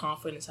much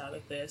confidence out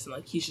of this, and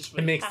like he's just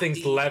really it makes happy.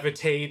 Things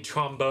levitate,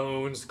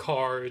 trombones,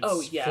 cards. Oh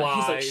yeah, flies.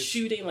 He's like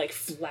shooting like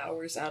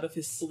flowers out of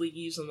his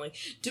sleeves and like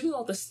doing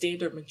all the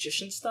standard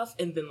magician stuff,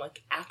 and then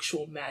like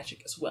actual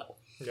magic as well.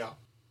 Yeah,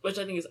 which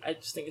I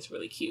just think is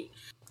really cute.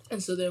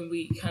 And so then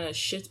we kind of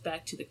shift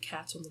back to the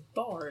cats on the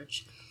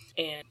barge,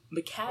 and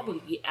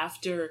Macavity,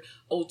 after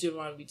old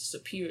Deuteronomy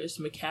disappears,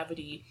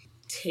 Macavity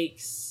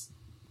takes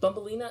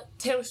Bumbleina,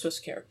 Taylor Swift's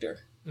character.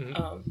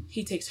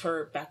 He takes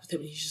her back with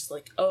him, and he's just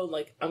like, oh,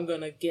 like, I'm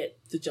gonna get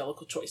the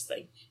Jellicle choice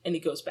thing. And he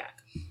goes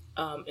back.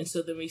 And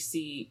so then we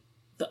see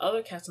the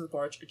other cats on the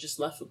barge are just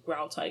left with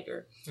Growl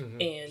Tiger,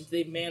 and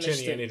they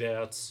manage Jenny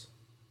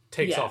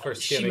takes off her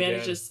skin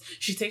again.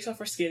 She takes off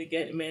her skin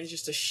again and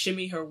manages to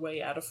shimmy her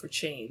way out of her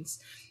chains.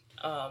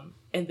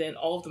 And then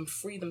all of them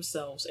free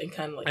themselves and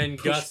kind of like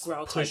push Gus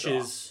Growl Tiger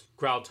pushes off.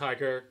 Growl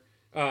Tiger,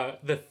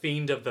 the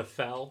Fiend of the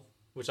Fell,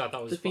 which I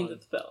thought was fun. The Fiend of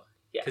the Fell,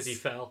 yes. Because he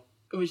fell.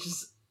 Which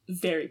is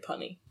very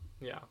punny.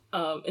 Yeah.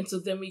 And so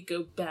then we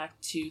go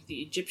back to the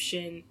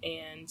Egyptian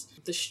and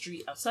the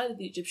street outside of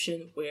the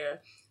Egyptian,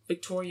 where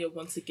Victoria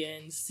once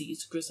again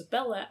sees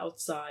Grisabella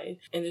outside,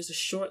 and there's a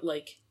short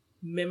like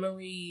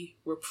memory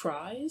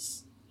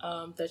reprise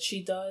that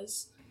she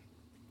does.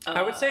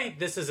 I would say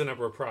this isn't a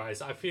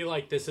reprise. I feel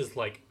like this is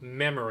like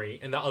memory,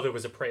 and the other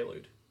was a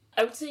prelude.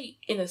 I would say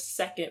in a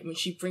second when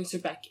she brings her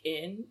back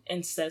in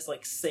and says,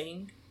 like,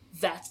 sing,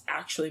 that's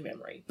actually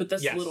Memory. But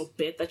this little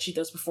bit that she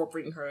does before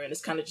bringing her in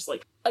is kind of just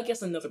like, I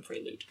guess, another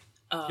prelude.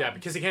 Yeah,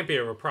 because it can't be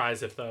a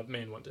reprise if the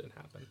main one didn't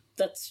happen.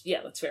 That's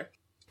fair.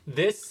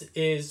 This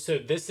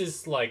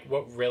is like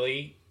what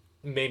really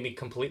made me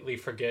completely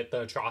forget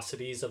the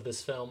atrocities of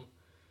this film.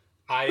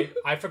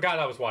 I forgot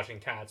I was watching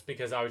Cats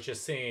because I was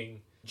just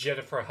seeing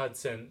Jennifer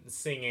Hudson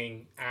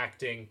singing,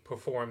 acting,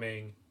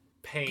 performing,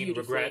 pain,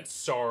 regret,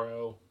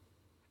 sorrow,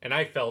 and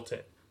I felt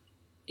it.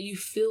 You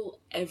feel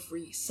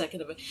every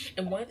second of it.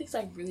 And one of the things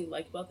I really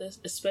like about this,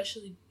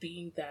 especially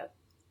being that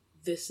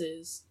this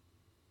is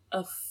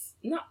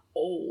not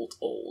old,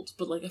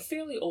 but like a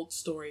fairly old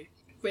story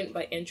written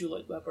by Andrew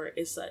Lloyd Webber,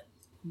 is that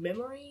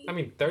Memory...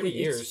 30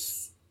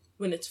 years.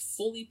 When it's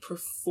fully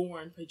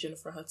performed by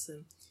Jennifer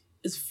Hudson,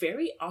 is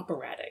very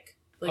operatic.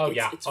 Like,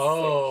 It's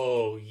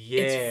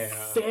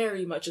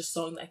very much a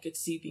song that I could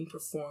see being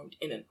performed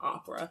in an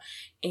opera.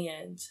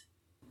 And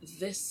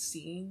this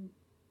scene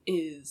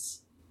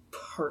is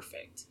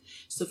perfect.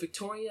 So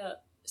Victoria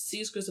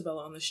sees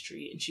Grizabella on the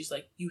street and she's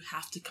like, you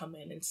have to come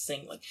in and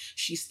sing. Like,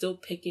 she's still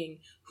picking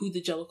who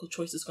the Jellicle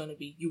choice is going to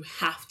be. You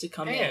have to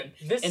come in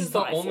this and is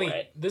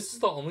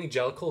the only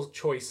Jellicle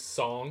choice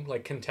song,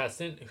 like,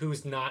 contestant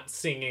who's not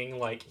singing,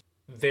 like,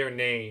 their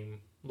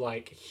name,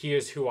 like,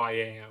 here's who I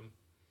am.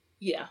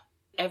 Yeah.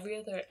 Every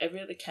other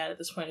cat at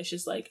this point is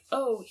just like,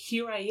 oh,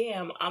 here I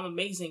am, I'm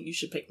amazing, you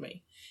should pick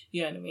me.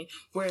 You know what I mean?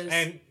 Whereas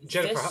and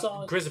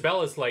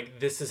Grisabella's like,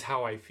 this is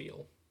how I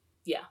feel.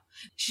 Yeah.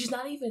 She's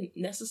not even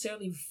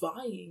necessarily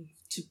vying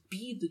to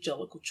be the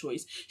Jellicle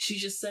choice.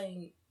 She's just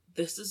saying,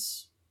 this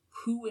is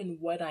who and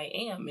what I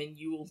am, and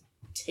you will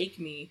take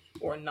me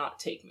or not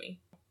take me.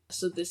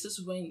 So this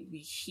is when we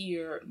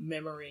hear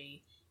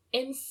Memory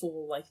in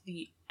full, like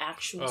the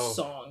actual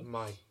song. Oh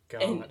my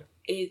god. And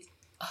it...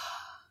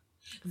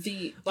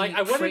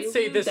 I wouldn't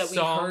say this that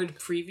song... we heard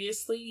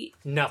previously...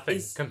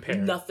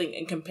 Nothing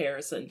in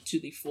comparison to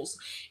the full...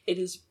 It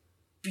is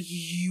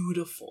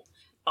beautiful.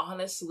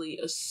 Honestly,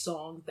 a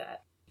song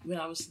that when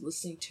I was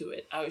listening to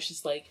it, I was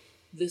just like,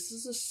 this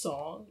is a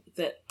song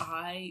that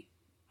I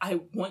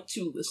want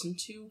to listen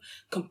to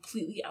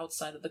completely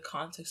outside of the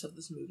context of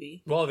this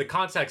movie. Well, the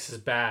context is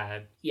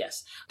bad.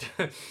 Yes.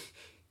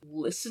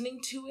 Listening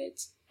to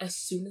it, as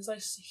soon as I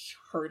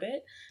heard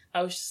it,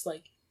 I was just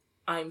like,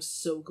 I'm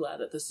so glad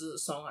that this is a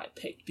song I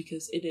picked,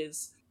 because it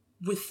is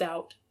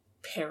without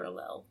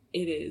parallel.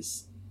 It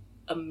is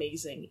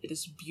amazing. It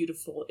is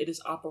beautiful. It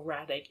is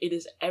operatic. It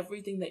is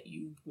everything that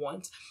you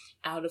want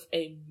out of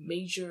a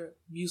major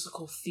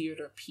musical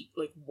theater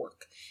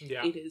work.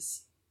 Yeah. It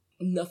is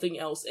nothing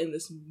else in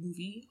this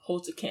movie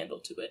holds a candle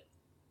to it.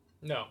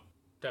 No,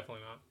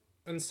 definitely not.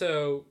 And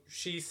so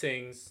she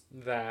sings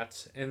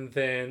that, and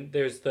then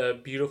there's the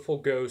Beautiful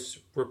Ghost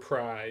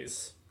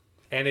reprise.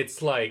 And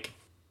it's like,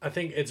 I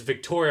think it's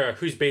Victoria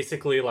who's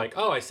basically like,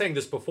 oh, I sang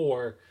this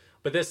before,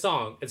 but this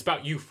song, it's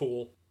about you,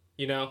 fool.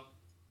 You know?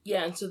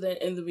 Yeah, and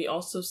then we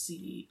also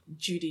see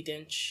Judi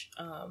Dench,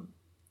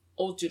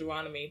 Old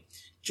Deuteronomy,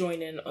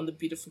 join in on the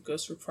Beautiful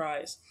Ghost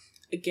reprise,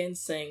 again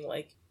saying,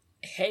 like,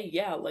 hey,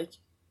 yeah, like,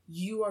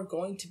 you are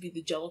going to be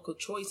the Jellicle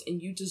choice,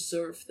 and you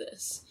deserve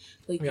this.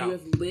 Like, you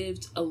have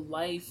lived a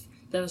life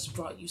that has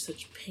brought you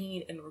such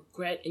pain and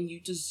regret, and you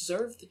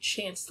deserve the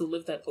chance to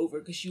live that over,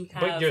 because you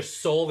have... But your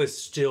soul is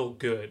still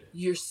good.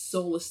 Your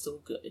soul is still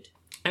good.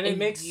 And it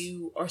makes...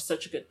 you are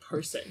such a good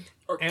person.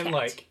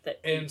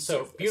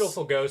 So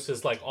Beautiful Ghost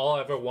is like, all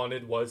I ever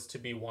wanted was to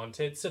be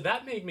wanted. So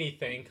that made me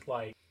think,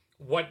 like,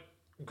 what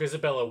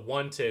Grizabella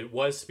wanted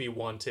was to be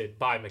wanted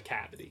by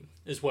Macavity,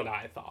 is what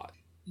I thought.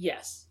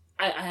 Yes.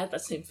 I had that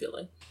same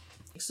feeling.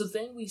 So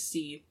then we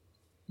see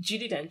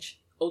Judi Dench,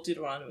 Old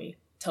Deuteronomy,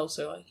 tells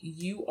her, like,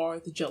 you are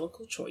the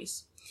Jellicle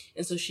choice.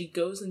 And so she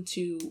goes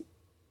into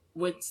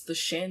what's the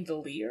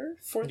chandelier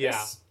for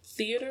this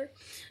theater.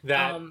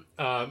 That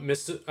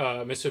Mr.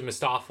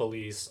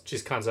 Mistopheles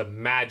just kind of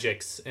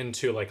magics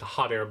into, like, a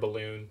hot air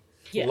balloon.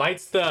 Yeah.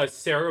 Lights the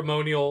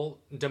ceremonial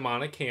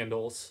demonic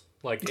candles,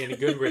 like any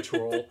good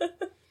ritual,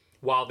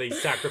 while they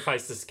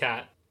sacrifice this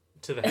cat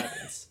to the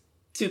heavens.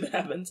 To the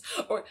heavens.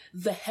 Or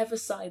the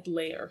Heaviside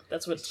Lair.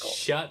 That's what it's called.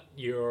 Shut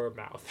your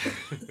mouth.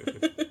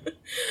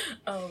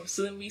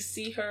 So then we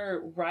see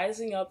her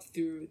rising up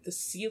through the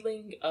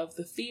ceiling of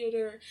the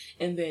theater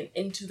and then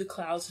into the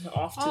clouds and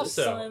off to the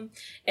sun.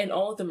 And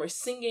all of them are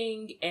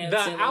singing. And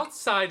the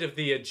outside of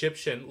the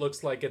Egyptian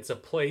looks like it's a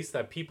place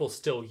that people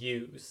still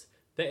use.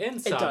 The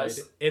inside,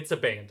 it's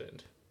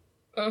abandoned.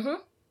 Mm-hmm.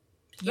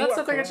 That's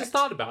something I just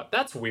thought about.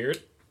 That's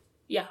weird.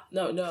 Yeah,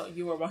 no,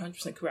 you are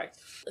 100% correct.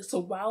 So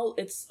while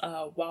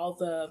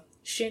the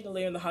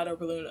chandelier and the hot air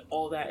balloon,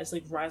 all that is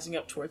like rising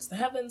up towards the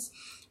heavens,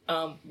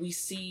 we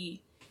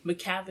see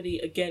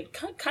Macavity again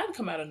kind of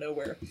come out of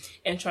nowhere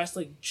and tries to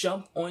like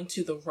jump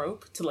onto the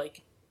rope to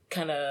like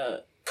kind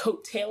of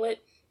coattail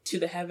it to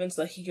the heavens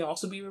so that he can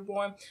also be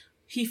reborn.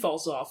 He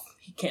falls off.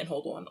 He can't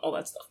hold on. All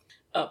that stuff.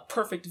 A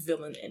perfect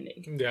villain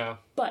ending. Yeah.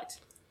 But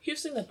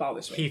here's the thing that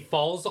bothers me. He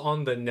falls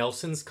on the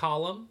Nelson's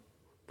column,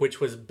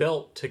 which was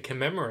built to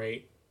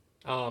commemorate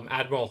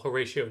Admiral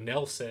Horatio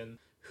Nelson,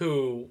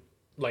 who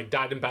like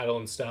died in battle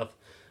and stuff,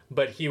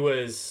 but he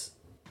was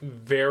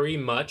very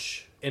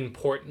much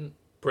important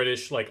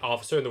British like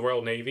officer in the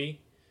Royal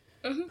Navy,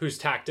 whose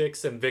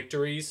tactics and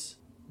victories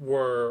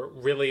were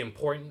really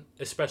important,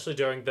 especially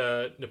during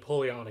the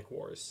Napoleonic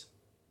Wars,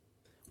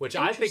 which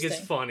I think is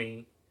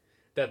funny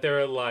that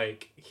they're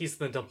like, he's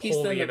the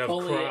Napoleon of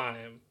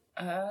crime.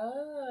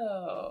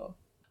 Oh.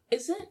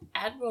 Isn't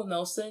Admiral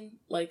Nelson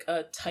like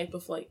a type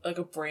of like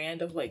a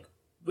brand of like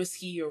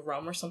whiskey or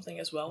rum or something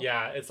as well?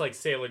 Yeah, it's like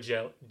Sailor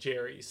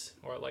Jerry's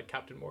or like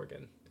Captain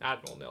Morgan.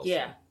 Admiral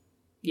Nelson.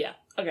 Yeah.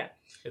 Okay.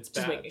 It's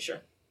just bad. making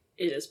sure.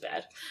 It is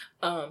bad.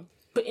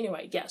 But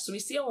anyway, yeah. So we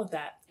see all of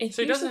that. And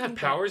so he doesn't have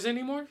powers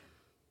anymore?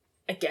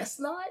 I guess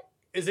not.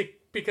 Is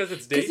it because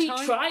it's daytime?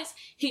 Because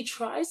he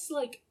tries to,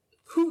 like,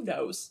 who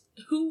knows?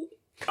 Who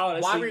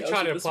honestly Why are we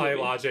trying to apply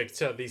movie? logic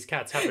to these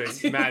cats having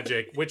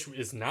magic, which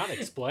is not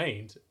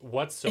explained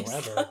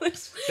whatsoever?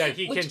 That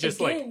he can just,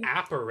 again, like,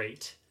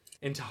 apparate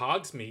into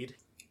Hogsmeade.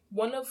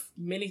 One of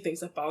many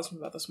things that bothers me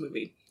about this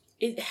movie,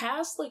 it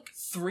has, like,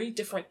 3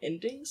 different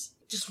endings.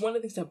 Just one of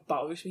the things that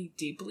bothers me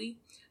deeply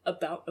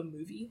about a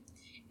movie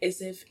is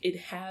if it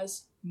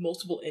has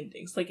multiple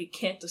endings. Like, it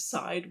can't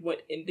decide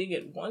what ending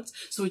it wants,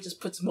 so it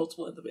just puts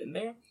multiple of them in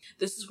there.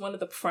 This is one of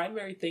the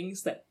primary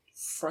things that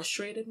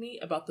frustrated me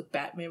about the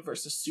Batman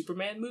versus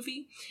Superman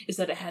movie, is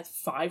that it had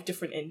 5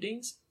 different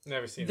endings.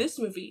 Never seen this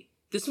movie.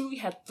 This movie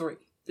had 3.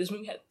 This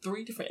movie had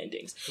 3 different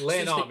endings.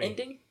 Lay it on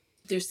me.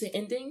 There's the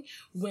ending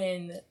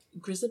when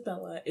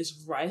Grisabella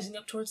is rising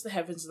up towards the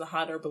heavens in the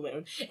hot air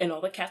balloon, and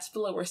all the cats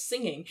below are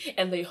singing,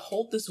 and they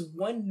hold this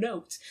one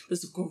note,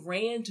 this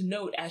grand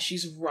note, as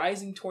she's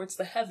rising towards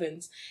the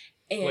heavens.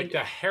 And like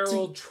the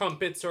herald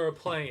trumpets are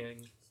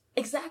playing.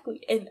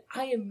 Exactly. And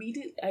I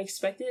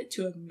expected it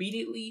to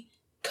immediately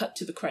cut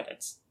to the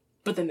credits.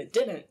 But then it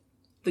didn't.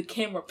 The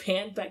camera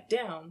panned back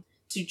down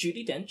to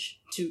Judi Dench,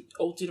 to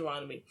Old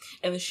Deuteronomy,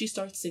 and then she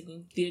starts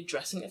singing The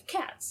Addressing of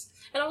Cats.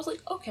 And I was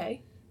like,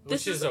 okay.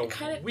 Which is a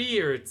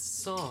weird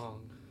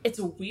song. It's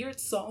a weird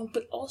song,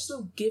 but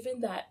also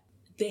given that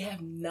they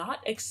have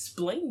not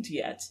explained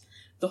yet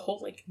the whole,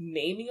 like,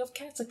 naming of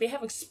cats. Like, they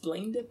have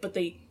explained it, but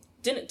they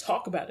didn't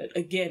talk about it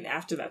again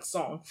after that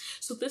song.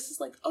 So this is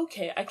like,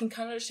 okay, I can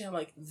kind of understand,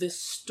 like, this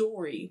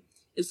story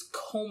is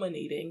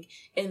culminating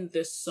in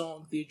this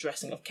song, The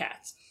Addressing of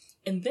Cats.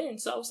 And then,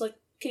 so I was like,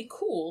 okay,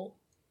 cool.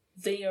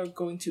 They are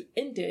going to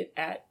end it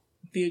at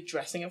The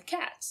Addressing of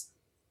Cats.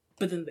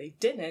 But then they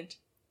didn't.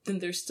 Then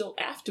there's still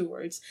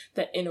afterwards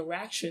that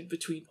interaction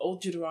between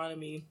Old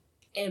Deuteronomy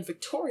and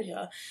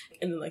Victoria,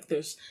 and then like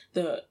there's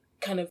the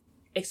kind of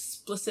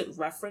explicit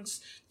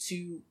reference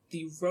to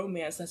the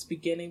romance that's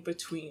beginning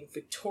between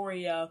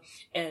Victoria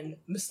and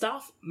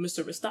Mr.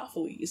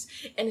 Mistopheles,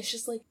 and it's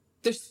just like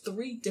there's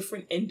 3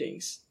 different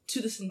endings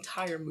to this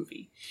entire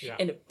movie,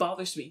 and it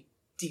bothers me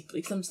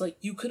deeply, because I'm just like,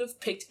 you could have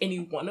picked any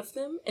one of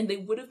them and they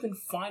would have been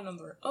fine on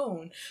their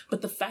own,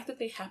 but the fact that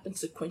they happen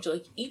sequentially,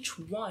 like each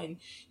one,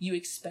 you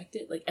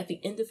expected, like at the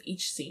end of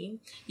each scene,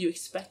 you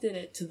expected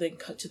it to then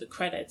cut to the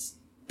credits,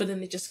 but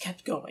then it just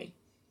kept going.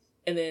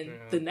 And then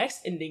the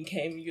next ending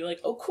came, and you're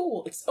like, oh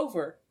cool, it's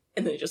over.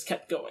 And then it just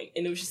kept going.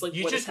 And it was just like,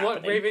 you what just is happening?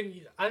 Want,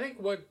 Raven, I think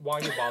why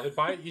you're bothered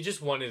by it, you just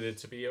wanted it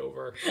to be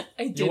over.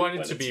 I did You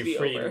wanted to be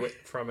freed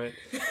from it.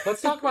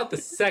 Let's talk about the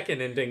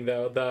second ending,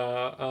 though,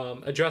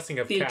 the Addressing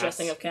of Cats. The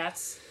Addressing of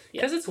Cats.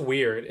 Because it's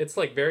weird. It's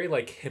like very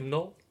like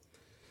hymnal.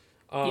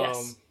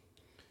 Yes.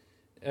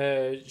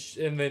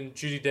 And then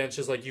Judi Dench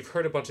is like, you've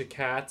heard a bunch of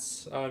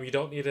cats. You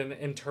don't need an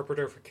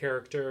interpreter for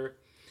character.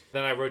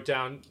 Then I wrote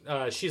down,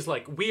 she's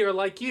like, we are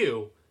like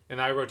you.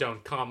 And I wrote down,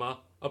 comma,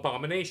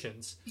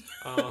 abominations.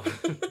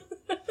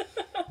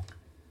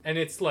 And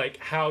it's like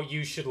how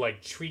you should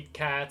like treat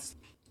cats.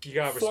 You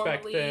gotta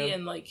respect them.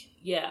 And like,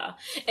 yeah.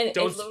 And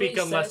don't speak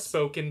unless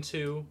spoken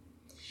to.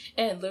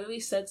 And it literally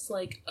says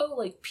like, oh,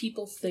 like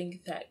people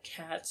think that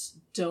cats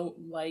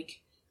don't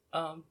like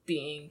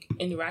being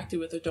interacted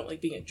with or don't like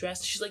being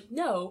addressed. She's like,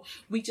 no,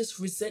 we just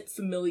resent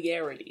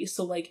familiarity.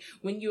 So like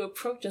when you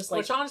approach us, like,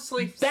 which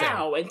honestly,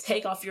 bow and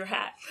take off your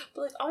hat.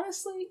 But like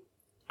honestly,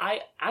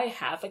 I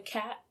have a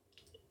cat,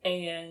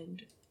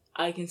 and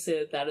I can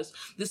say that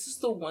this is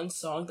the one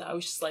song that I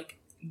was just like,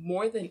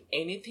 more than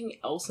anything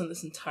else in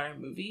this entire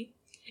movie,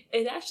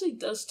 it actually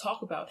does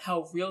talk about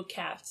how real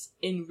cats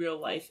in real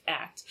life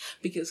act,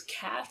 because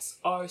cats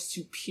are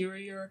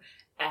superior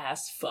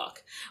as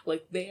fuck.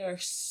 Like, they are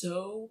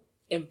so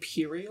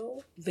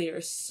imperial. They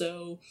are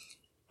so,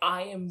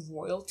 I am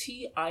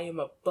royalty. I am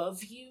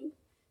above you.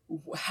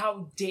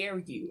 How dare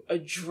you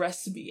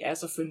address me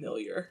as a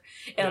familiar?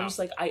 And I'm just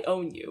like, I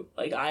own you.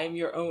 Like, I am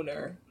your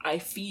owner. I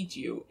feed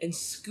you and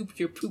scoop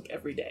your poop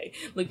every day.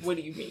 Like, what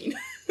do you mean?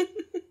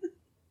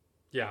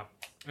 Yeah.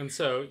 And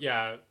so,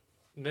 yeah,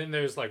 then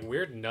there's like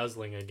weird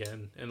nuzzling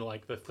again in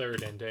like the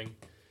third ending.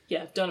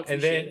 Yeah, don't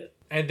appreciate it.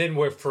 And then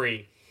we're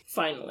free.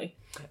 Finally.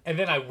 And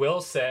then I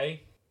will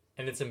say,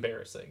 and it's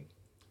embarrassing,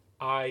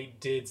 I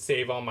did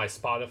save on my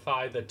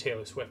Spotify the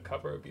Taylor Swift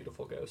cover of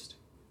Beautiful Ghost.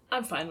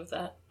 I'm fine with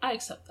that. I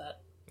accept that.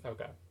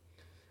 Okay.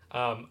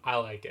 I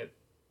like it.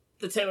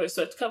 The Taylor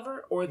Swift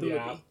cover or the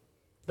movie?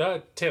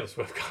 The Taylor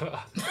Swift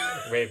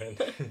Raven.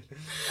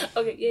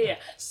 Okay, yeah.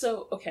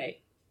 So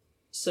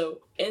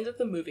end of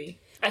the movie.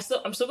 I'm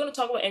still going to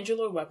talk about Andrew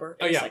Lloyd Webber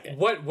in a second.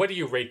 What do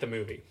you rate the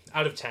movie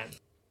out of 10?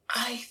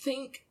 I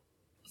think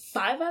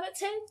 5 out of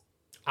 10.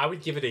 I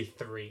would give it a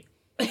 3.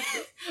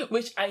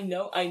 Which I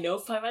know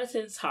 5 out of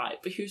 10 is high,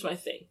 but here's my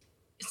thing.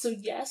 So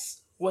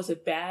yes, was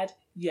it bad?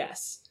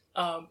 Yes.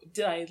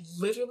 Did I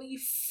literally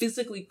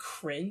physically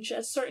cringe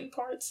at certain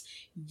parts?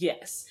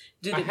 Yes.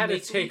 I had to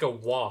take a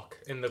walk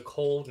in the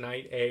cold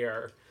night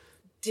air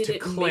to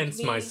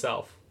cleanse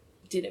myself.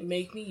 Did it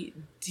make me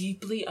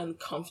deeply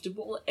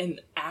uncomfortable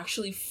and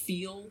actually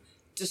feel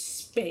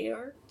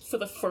despair for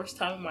the first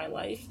time in my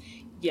life?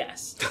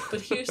 Yes.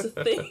 But here's the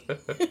thing.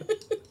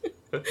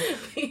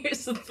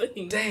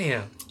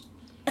 Damn.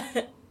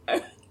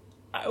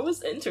 I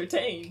was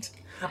entertained.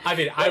 I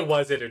mean, I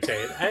was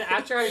entertained.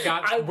 After I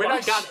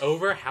got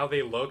over how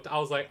they looked, I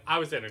was like, I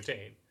was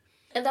entertained.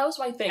 And that was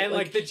my thing. And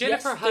like the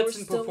Jennifer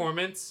Hudson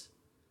performance,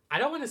 I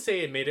don't want to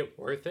say it made it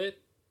worth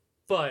it,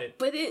 but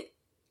it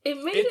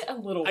made it a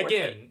little worth it.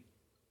 Again,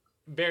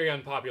 very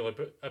unpopular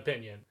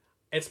opinion.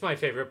 It's my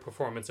favorite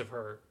performance of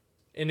her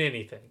in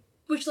anything.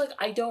 Which, like,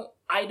 I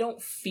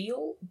don't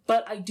feel,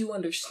 but I do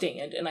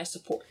understand and I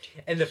support.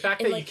 And the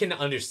fact that you can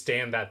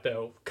understand that,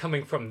 though,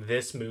 coming from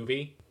this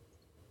movie,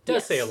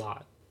 does say a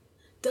lot.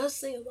 Does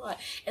say a lot.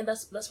 And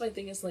that's my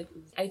thing is, like,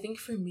 I think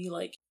for me,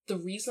 like, the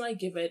reason I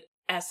give it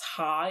as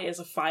high as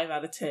a 5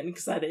 out of 10,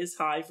 because that is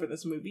high for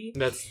this movie.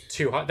 That's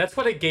too high. That's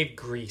what it gave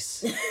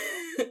Grease.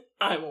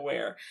 I'm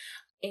aware.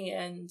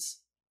 And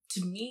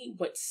to me,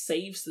 what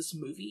saves this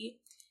movie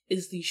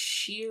is the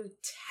sheer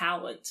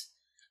talent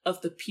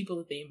of the people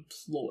that they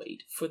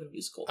employed for the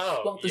musical.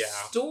 While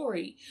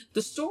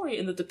the story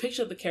and the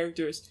depiction of the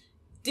characters,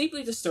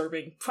 deeply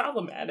disturbing,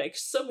 problematic,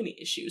 so many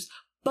issues.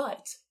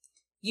 But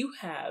you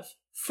have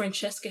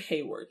Francesca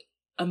Hayward,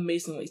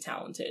 amazingly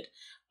talented.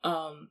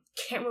 Can't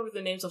remember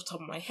the names off the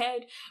top of my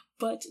head,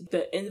 but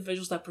the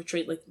individuals that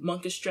portrayed like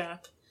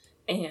Munkustrap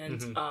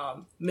and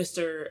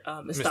Mr.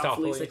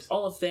 Mistopheles, like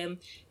all of them,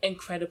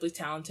 incredibly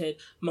talented.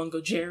 Mungo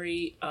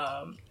Jerry,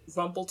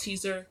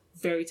 Rumpelteazer,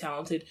 very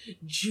talented.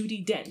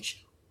 Judi Dench,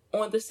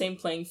 on the same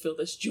playing field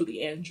as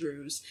Julie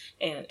Andrews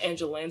and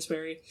Angela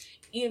Lansbury.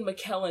 Ian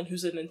McKellen,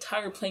 who's an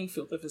entire playing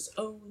field of his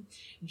own.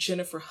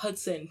 Jennifer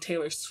Hudson,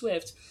 Taylor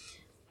Swift.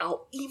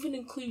 I'll even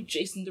include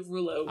Jason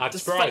Derulo,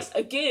 despite,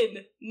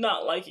 again,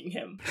 not liking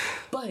him.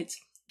 But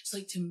it's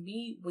like, to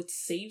me, what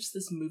saves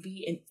this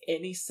movie in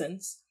any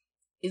sense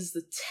is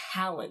the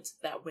talent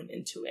that went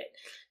into it.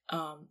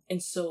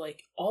 And so,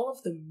 like, all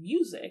of the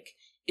music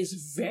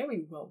is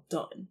very well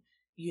done.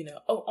 You know,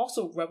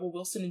 also Rebel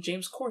Wilson and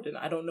James Corden.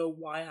 I don't know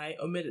why I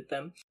omitted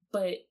them,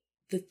 but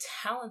the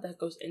talent that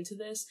goes into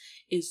this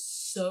is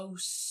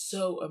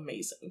so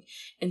amazing.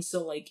 And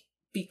so, like,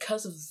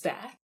 because of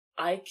that,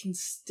 I can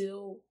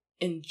still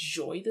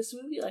enjoy this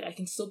movie. Like, I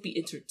can still be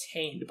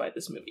entertained by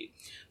this movie.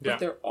 But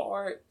there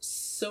are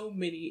so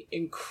many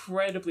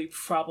incredibly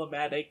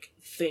problematic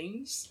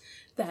things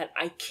that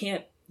I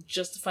can't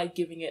justify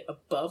giving it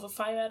above a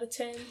 5 out of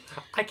 10.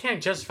 I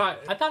can't justify.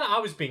 I thought I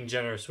was being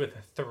generous with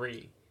a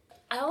 3.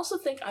 I also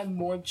think I'm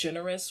more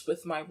generous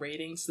with my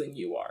ratings than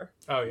you are.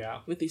 Oh, yeah.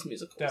 With these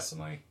musicals.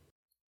 Definitely.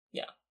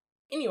 Yeah.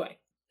 Anyway,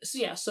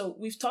 so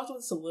we've talked about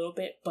this a little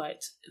bit,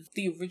 but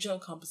the original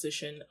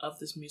composition of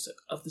this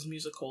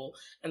musical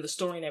and the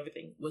story and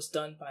everything was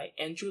done by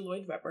Andrew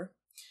Lloyd Webber,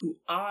 who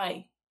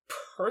I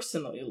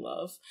personally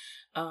love.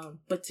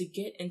 But to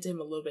get into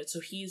him a little bit, so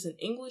he's an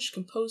English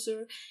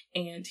composer,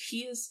 and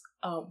he is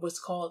what's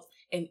called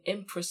an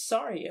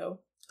impresario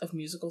of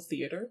musical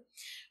theater,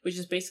 which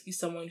is basically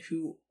someone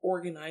who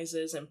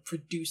organizes and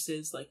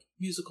produces like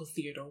musical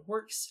theater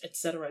works,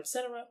 etc.,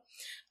 etc.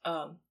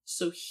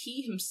 So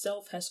he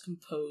himself has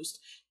composed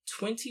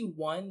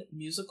 21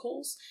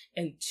 musicals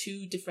and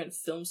 2 different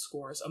film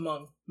scores,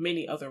 among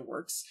many other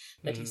works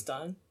that he's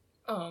done.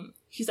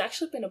 He's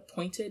actually been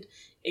appointed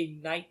a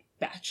Knight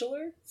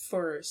Bachelor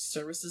for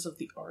Services of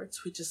the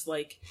Arts, which is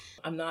like,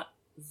 I'm not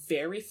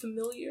very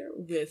familiar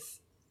with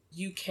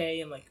UK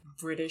and like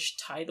British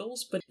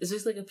titles, but this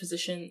is like a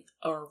position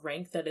or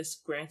rank that is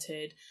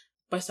granted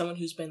by someone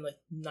who's been like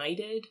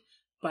knighted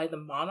by the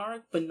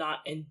monarch, but not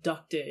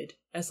inducted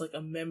as like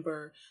a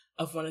member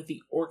of one of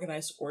the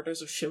organized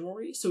orders of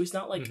chivalry. So he's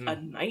not like a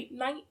knight,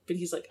 but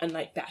he's like a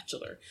Knight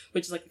Bachelor,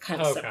 which is like a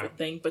kind of separate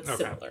thing, but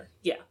similar.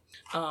 Yeah.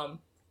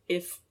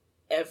 If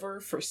ever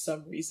for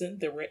some reason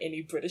there were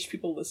any British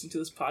people listening to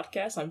this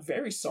podcast, I'm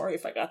very sorry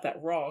if I got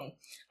that wrong.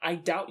 I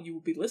doubt you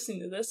will be listening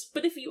to this,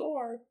 but if you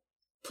are,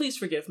 please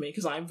forgive me,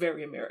 because I'm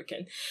very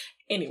American.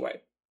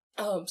 Anyway,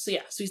 so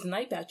he's the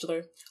Knight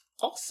Bachelor.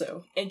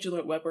 Also, Andrew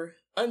Lloyd Webber,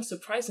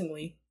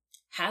 unsurprisingly,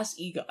 has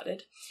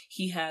EGOTed.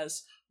 He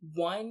has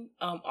 1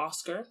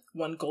 Oscar,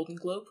 1 Golden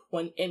Globe,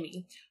 1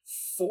 Emmy,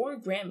 4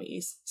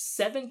 Grammys,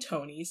 7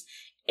 Tonys,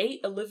 8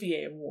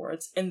 Olivier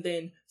Awards, and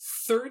then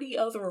 30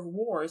 other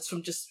awards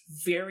from just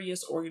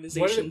various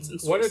organizations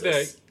and sources. What are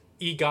the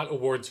EGOT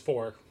awards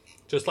for?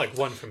 Just like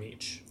 1 from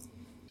each.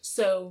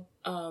 So,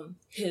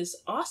 his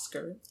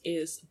Oscar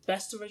is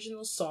Best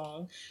Original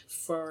Song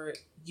for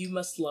You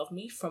Must Love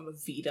Me from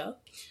Evita.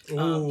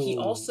 He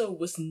also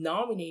was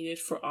nominated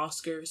for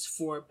Oscars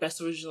for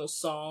Best Original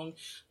Song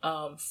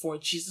for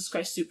Jesus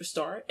Christ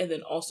Superstar, and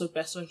then also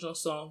Best Original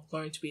Song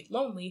Learn to Be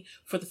Lonely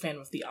for The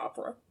Phantom of the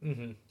Opera.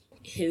 Mm-hmm.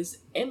 His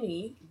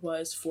Emmy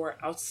was for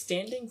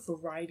Outstanding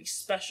Variety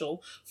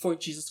Special for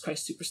Jesus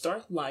Christ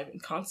Superstar live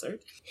in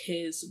concert.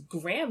 His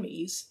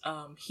Grammys,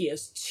 he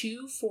has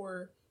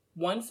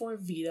one for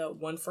Evita,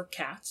 one for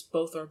Cats.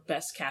 Both are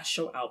Best Cast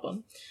Show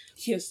Album.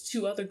 He has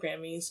 2 other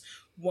Grammys,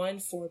 one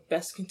for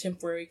Best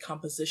Contemporary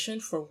Composition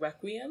for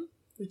Requiem,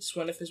 which is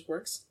one of his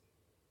works,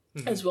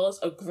 as well as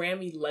a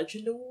Grammy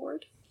Legend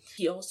Award.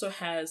 He also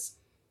has,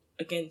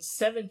 again,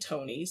 7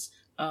 Tonys.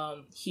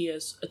 He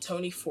has a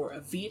Tony for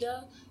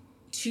Evita,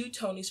 2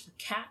 Tonys for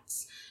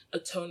Cats, a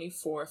Tony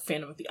for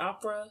Phantom of the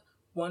Opera,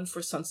 2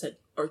 for Sunset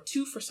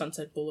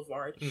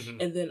Boulevard,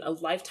 and then a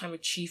Lifetime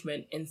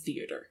Achievement in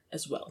Theater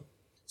as well.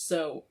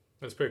 So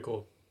that's pretty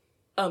cool.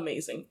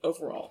 Amazing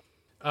overall.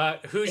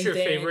 Who's your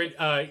favorite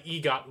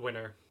EGOT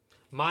winner?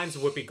 Mine's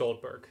Whoopi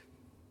Goldberg.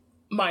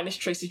 Mine is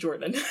Tracy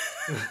Jordan.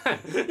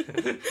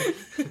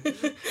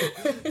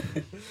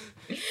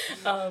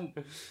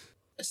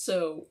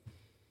 So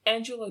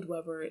Andrew Lloyd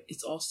Webber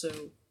is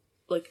also,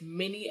 like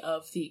many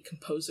of the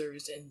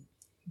composers and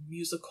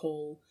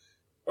musical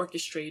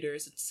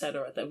orchestrators,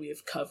 etc., that we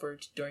have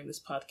covered during this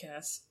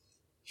podcast,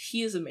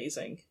 he is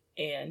amazing.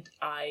 And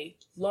I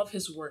love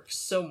his work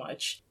so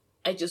much.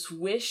 I just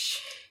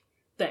wish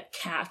that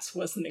Cats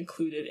wasn't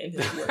included in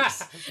his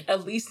works.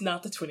 At least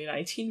not the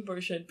 2019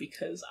 version,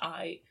 because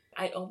I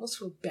almost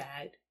feel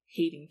bad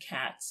hating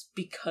Cats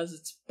because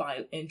it's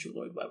by Andrew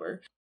Lloyd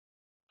Webber.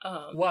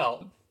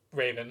 Well,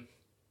 Raven,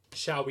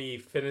 shall we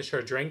finish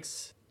our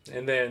drinks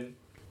and then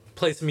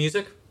play some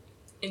music?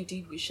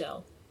 Indeed we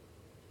shall.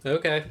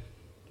 Okay.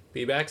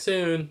 Be back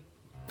soon.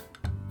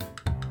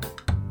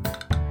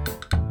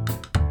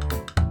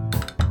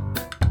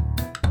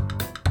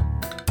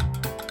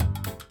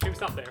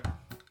 Stop there.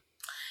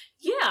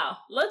 Yeah,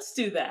 let's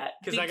do that.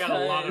 Because I got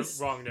a lot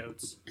of wrong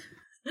notes.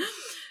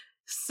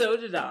 So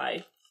did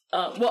I.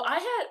 Well, I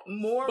had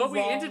more But we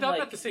wrong, ended up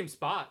at the same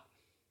spot.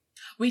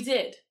 We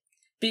did.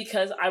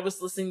 Because I was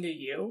listening to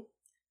you.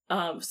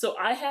 So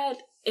I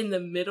had, in the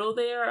middle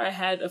there, I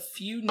had a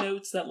few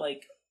notes that,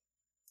 like,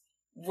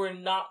 were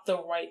not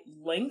the right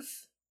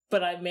length.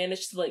 But I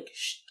managed to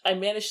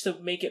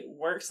make it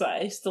work, so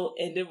I still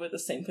ended with the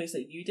same place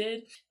that you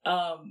did.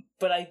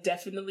 But I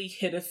definitely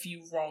hit a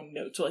few wrong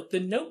notes. So, like, the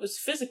note was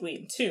physically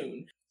in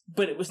tune,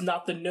 but it was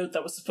not the note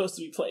that was supposed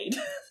to be played.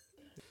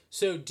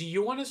 So, do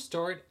you want to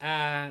start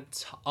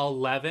at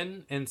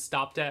 11 and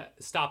stop at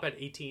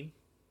 18?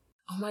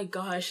 Oh my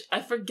gosh, I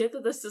forget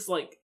that this is,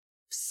 like,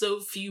 so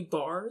few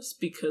bars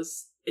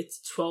because it's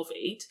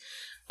 12/8.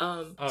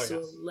 So yes.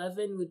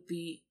 11 would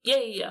be...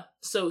 Yeah.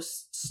 So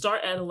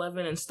start at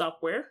 11 and stop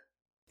where?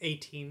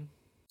 18.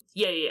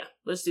 Yeah.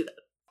 Let's do that.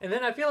 And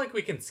then I feel like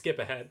we can skip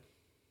ahead.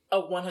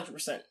 Oh,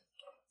 100%.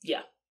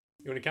 Yeah.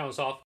 You want to count us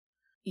off?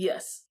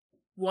 Yes.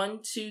 1,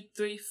 2,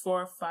 3,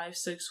 4, 5,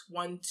 6.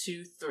 1,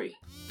 2, 3.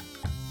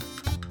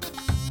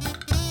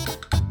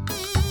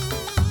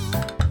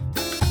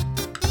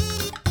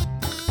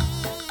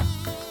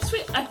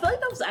 Sweet. I feel like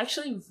that was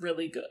actually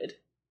really good.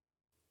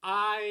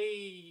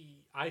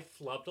 I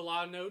flubbed a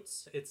lot of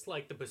notes. It's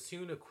like the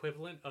bassoon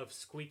equivalent of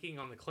squeaking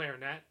on the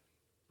clarinet,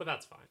 but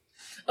that's fine.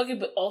 Okay,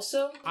 but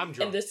also, I'm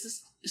drunk. And this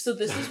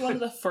is one of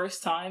the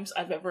first times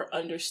I've ever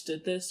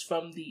understood this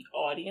from the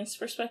audience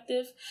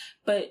perspective.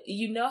 But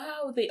you know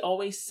how they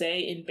always say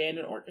in band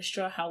and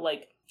orchestra how,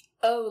 like,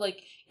 oh,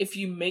 like, if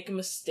you make a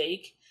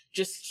mistake,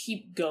 just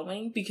keep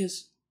going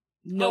because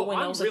no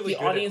one else, like, the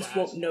audience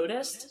won't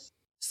notice.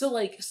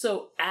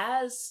 So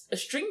as a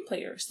string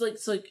player, so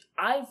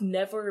I've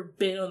never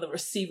been on the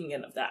receiving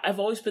end of that. I've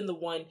always been the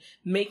one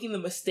making the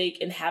mistake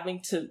and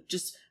having to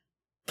just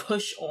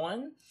push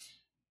on.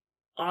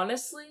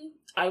 Honestly,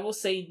 I will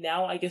say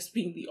now, I guess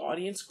being the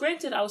audience,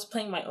 granted, I was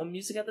playing my own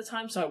music at the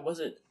time, so I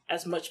wasn't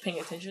as much paying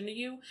attention to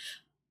you,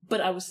 but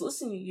I was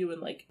listening to you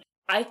and, like,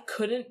 I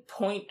couldn't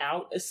point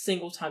out a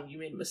single time you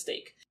made a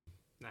mistake.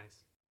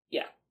 Nice.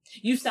 Yeah.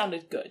 You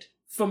sounded good,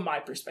 from my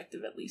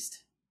perspective at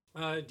least.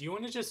 Do you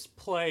want to just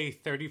play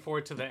 34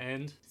 to the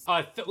end?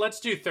 Let's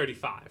do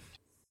 35.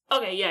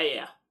 Okay,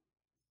 yeah.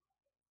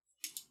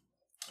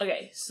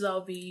 Okay, so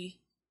that'll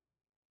be...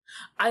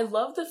 I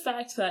love the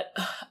fact that,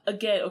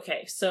 again,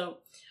 okay, so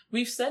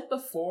we've said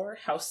before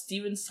how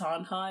Stephen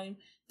Sondheim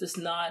does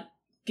not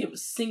give a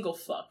single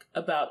fuck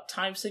about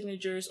time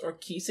signatures or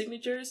key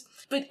signatures,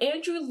 but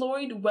Andrew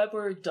Lloyd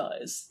Webber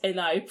does,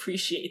 and I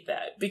appreciate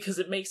that, because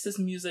it makes his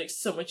music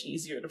so much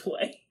easier to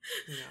play.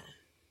 No.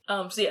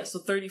 So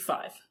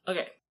 35.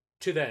 Okay.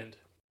 To the end.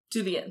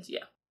 To the end,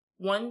 yeah.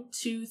 1,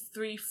 2,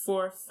 3,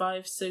 4,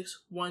 5,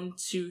 6. 1,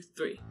 2,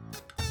 3.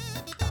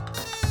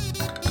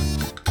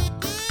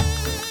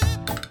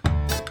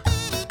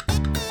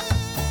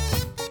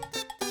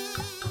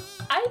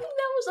 I think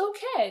that was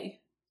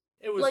okay.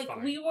 It was like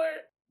fine. we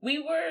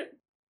were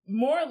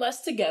more or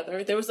less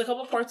together. There was a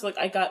couple parts like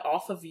I got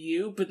off of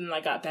you, but then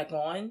I got back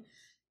on,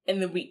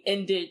 and then we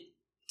ended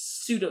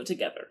pseudo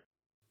together.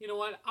 You know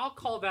what? I'll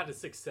call that a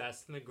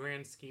success in the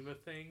grand scheme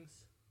of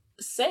things.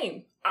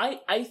 Same.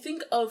 I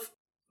think of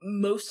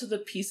most of the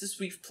pieces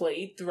we've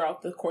played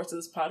throughout the course of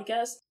this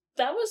podcast.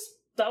 That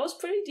was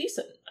pretty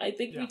decent. I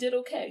think we did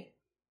okay.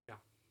 Yeah.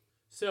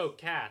 So,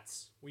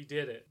 cats, we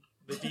did it.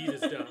 The deed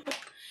is done.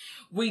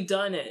 We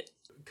done it.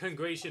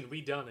 Congratulations,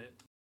 we done it.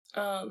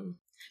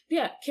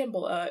 Yeah,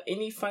 Campbell,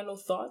 any final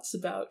thoughts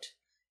about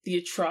the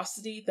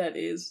atrocity that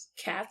is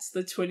Cats,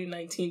 the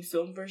 2019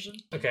 film version?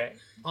 Okay.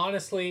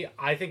 Honestly,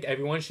 I think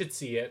everyone should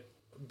see it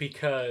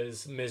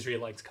because misery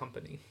likes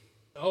company.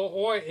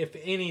 Or if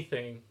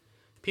anything,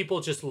 people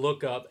just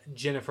look up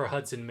Jennifer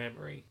Hudson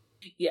memory.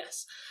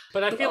 Yes.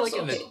 But I feel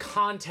also, like in the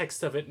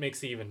context of it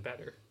makes it even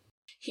better.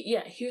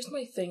 Yeah, here's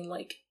my thing,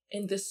 like,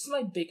 and this is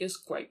my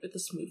biggest gripe with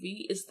this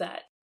movie, is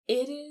that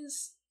it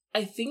is,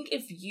 I think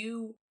if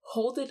you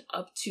hold it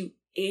up to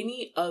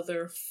any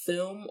other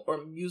film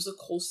or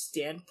musical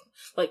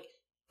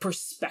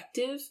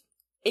perspective,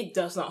 it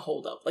does not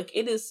hold up. Like,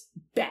 it is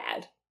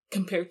bad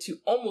compared to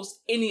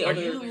almost any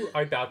other. Are you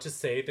about to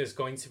say there's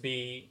going to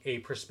be a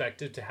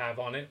perspective to have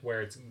on it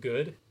where it's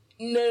good?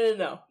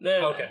 No.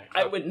 Okay.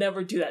 I would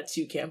never do that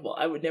to you, Campbell.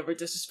 I would never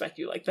disrespect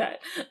you like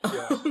that.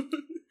 Yeah.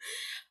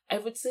 I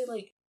would say,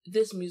 like,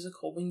 this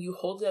musical, when you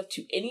hold it up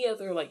to any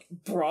other, like,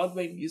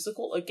 Broadway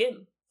musical,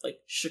 again, like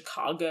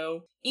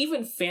Chicago,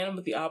 even Phantom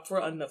of the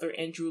Opera, another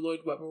Andrew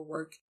Lloyd Webber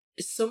work,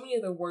 so many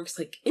other works,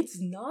 like, it's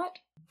not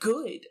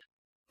good.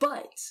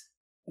 But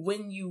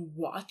when you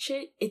watch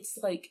it, it's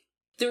like,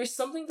 there is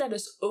something that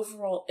is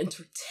overall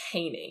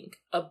entertaining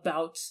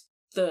about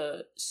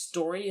the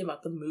story,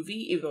 about the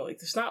movie, even though, like,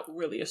 there's not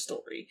really a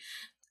story.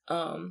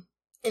 And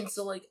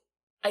so, like,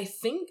 I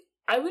think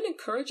I would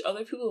encourage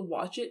other people to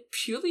watch it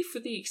purely for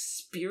the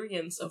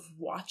experience of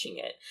watching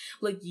it.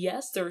 Like,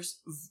 yes, there's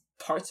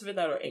parts of it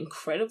that are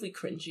incredibly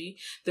cringy.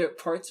 There are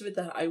parts of it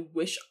that I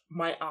wish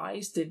my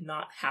eyes did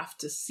not have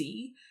to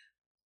see.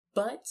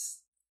 But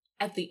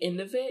at the end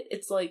of it,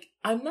 it's like,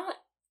 I'm not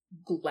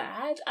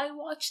glad I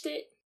watched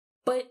it,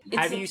 but it's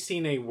Have you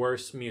seen a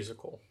worse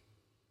musical?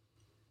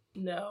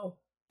 No.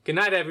 Good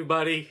night,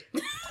 everybody.